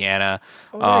cabin in Indiana.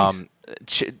 Nice.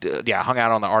 Hung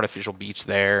out on the artificial beach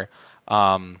there.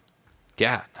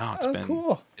 Yeah, no,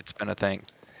 Cool. It's been a thing.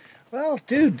 Well,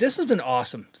 dude, this has been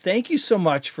awesome. Thank you so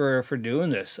much for doing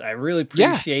this. I really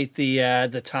appreciate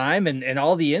the time and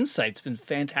all the insights. It's been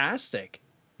fantastic.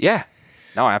 Yeah.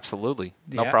 No, absolutely.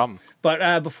 No problem.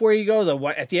 But before you go, though,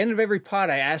 at the end of every pod,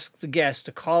 I ask the guests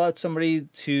to call out somebody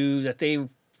that they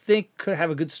think could have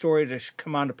a good story to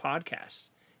come on to podcast.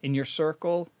 In your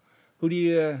circle, who do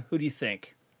you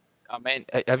think? Man,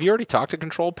 have you already talked to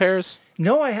Controlled Pairs?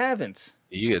 No, I haven't.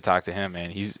 You got to talk to him, man.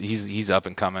 He's up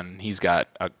and coming. He's got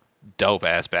a dope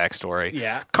ass backstory.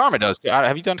 Yeah. Karma does too.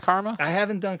 Have you done Karma? I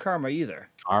haven't done Karma either.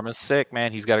 Karma's sick,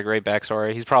 man. He's got a great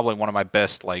backstory. He's probably one of my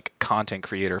best like content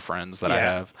creator friends that I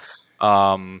have.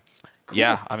 Cool.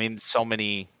 Yeah, I mean, so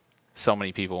many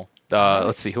people.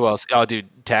 Let's see who else. Oh, dude,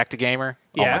 Tactigamer.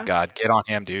 Yeah. Oh my God, get on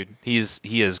him, dude. He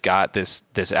has got this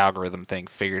algorithm thing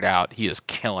figured out. He is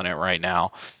killing it right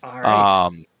now. All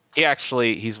right.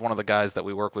 He's one of the guys that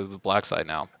we work with Blackside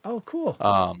now. Oh, cool.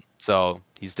 So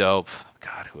he's dope.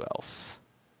 God, who else?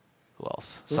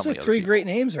 Those are three great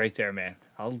names right there, man.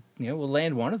 We'll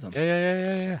land one of them.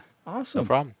 Yeah. Awesome. No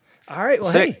problem. All right.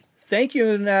 Well, Sick. hey, thank you,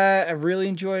 and I really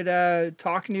enjoyed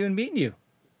talking to you and meeting you.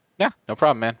 Yeah, no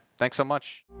problem, man. Thanks so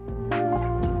much.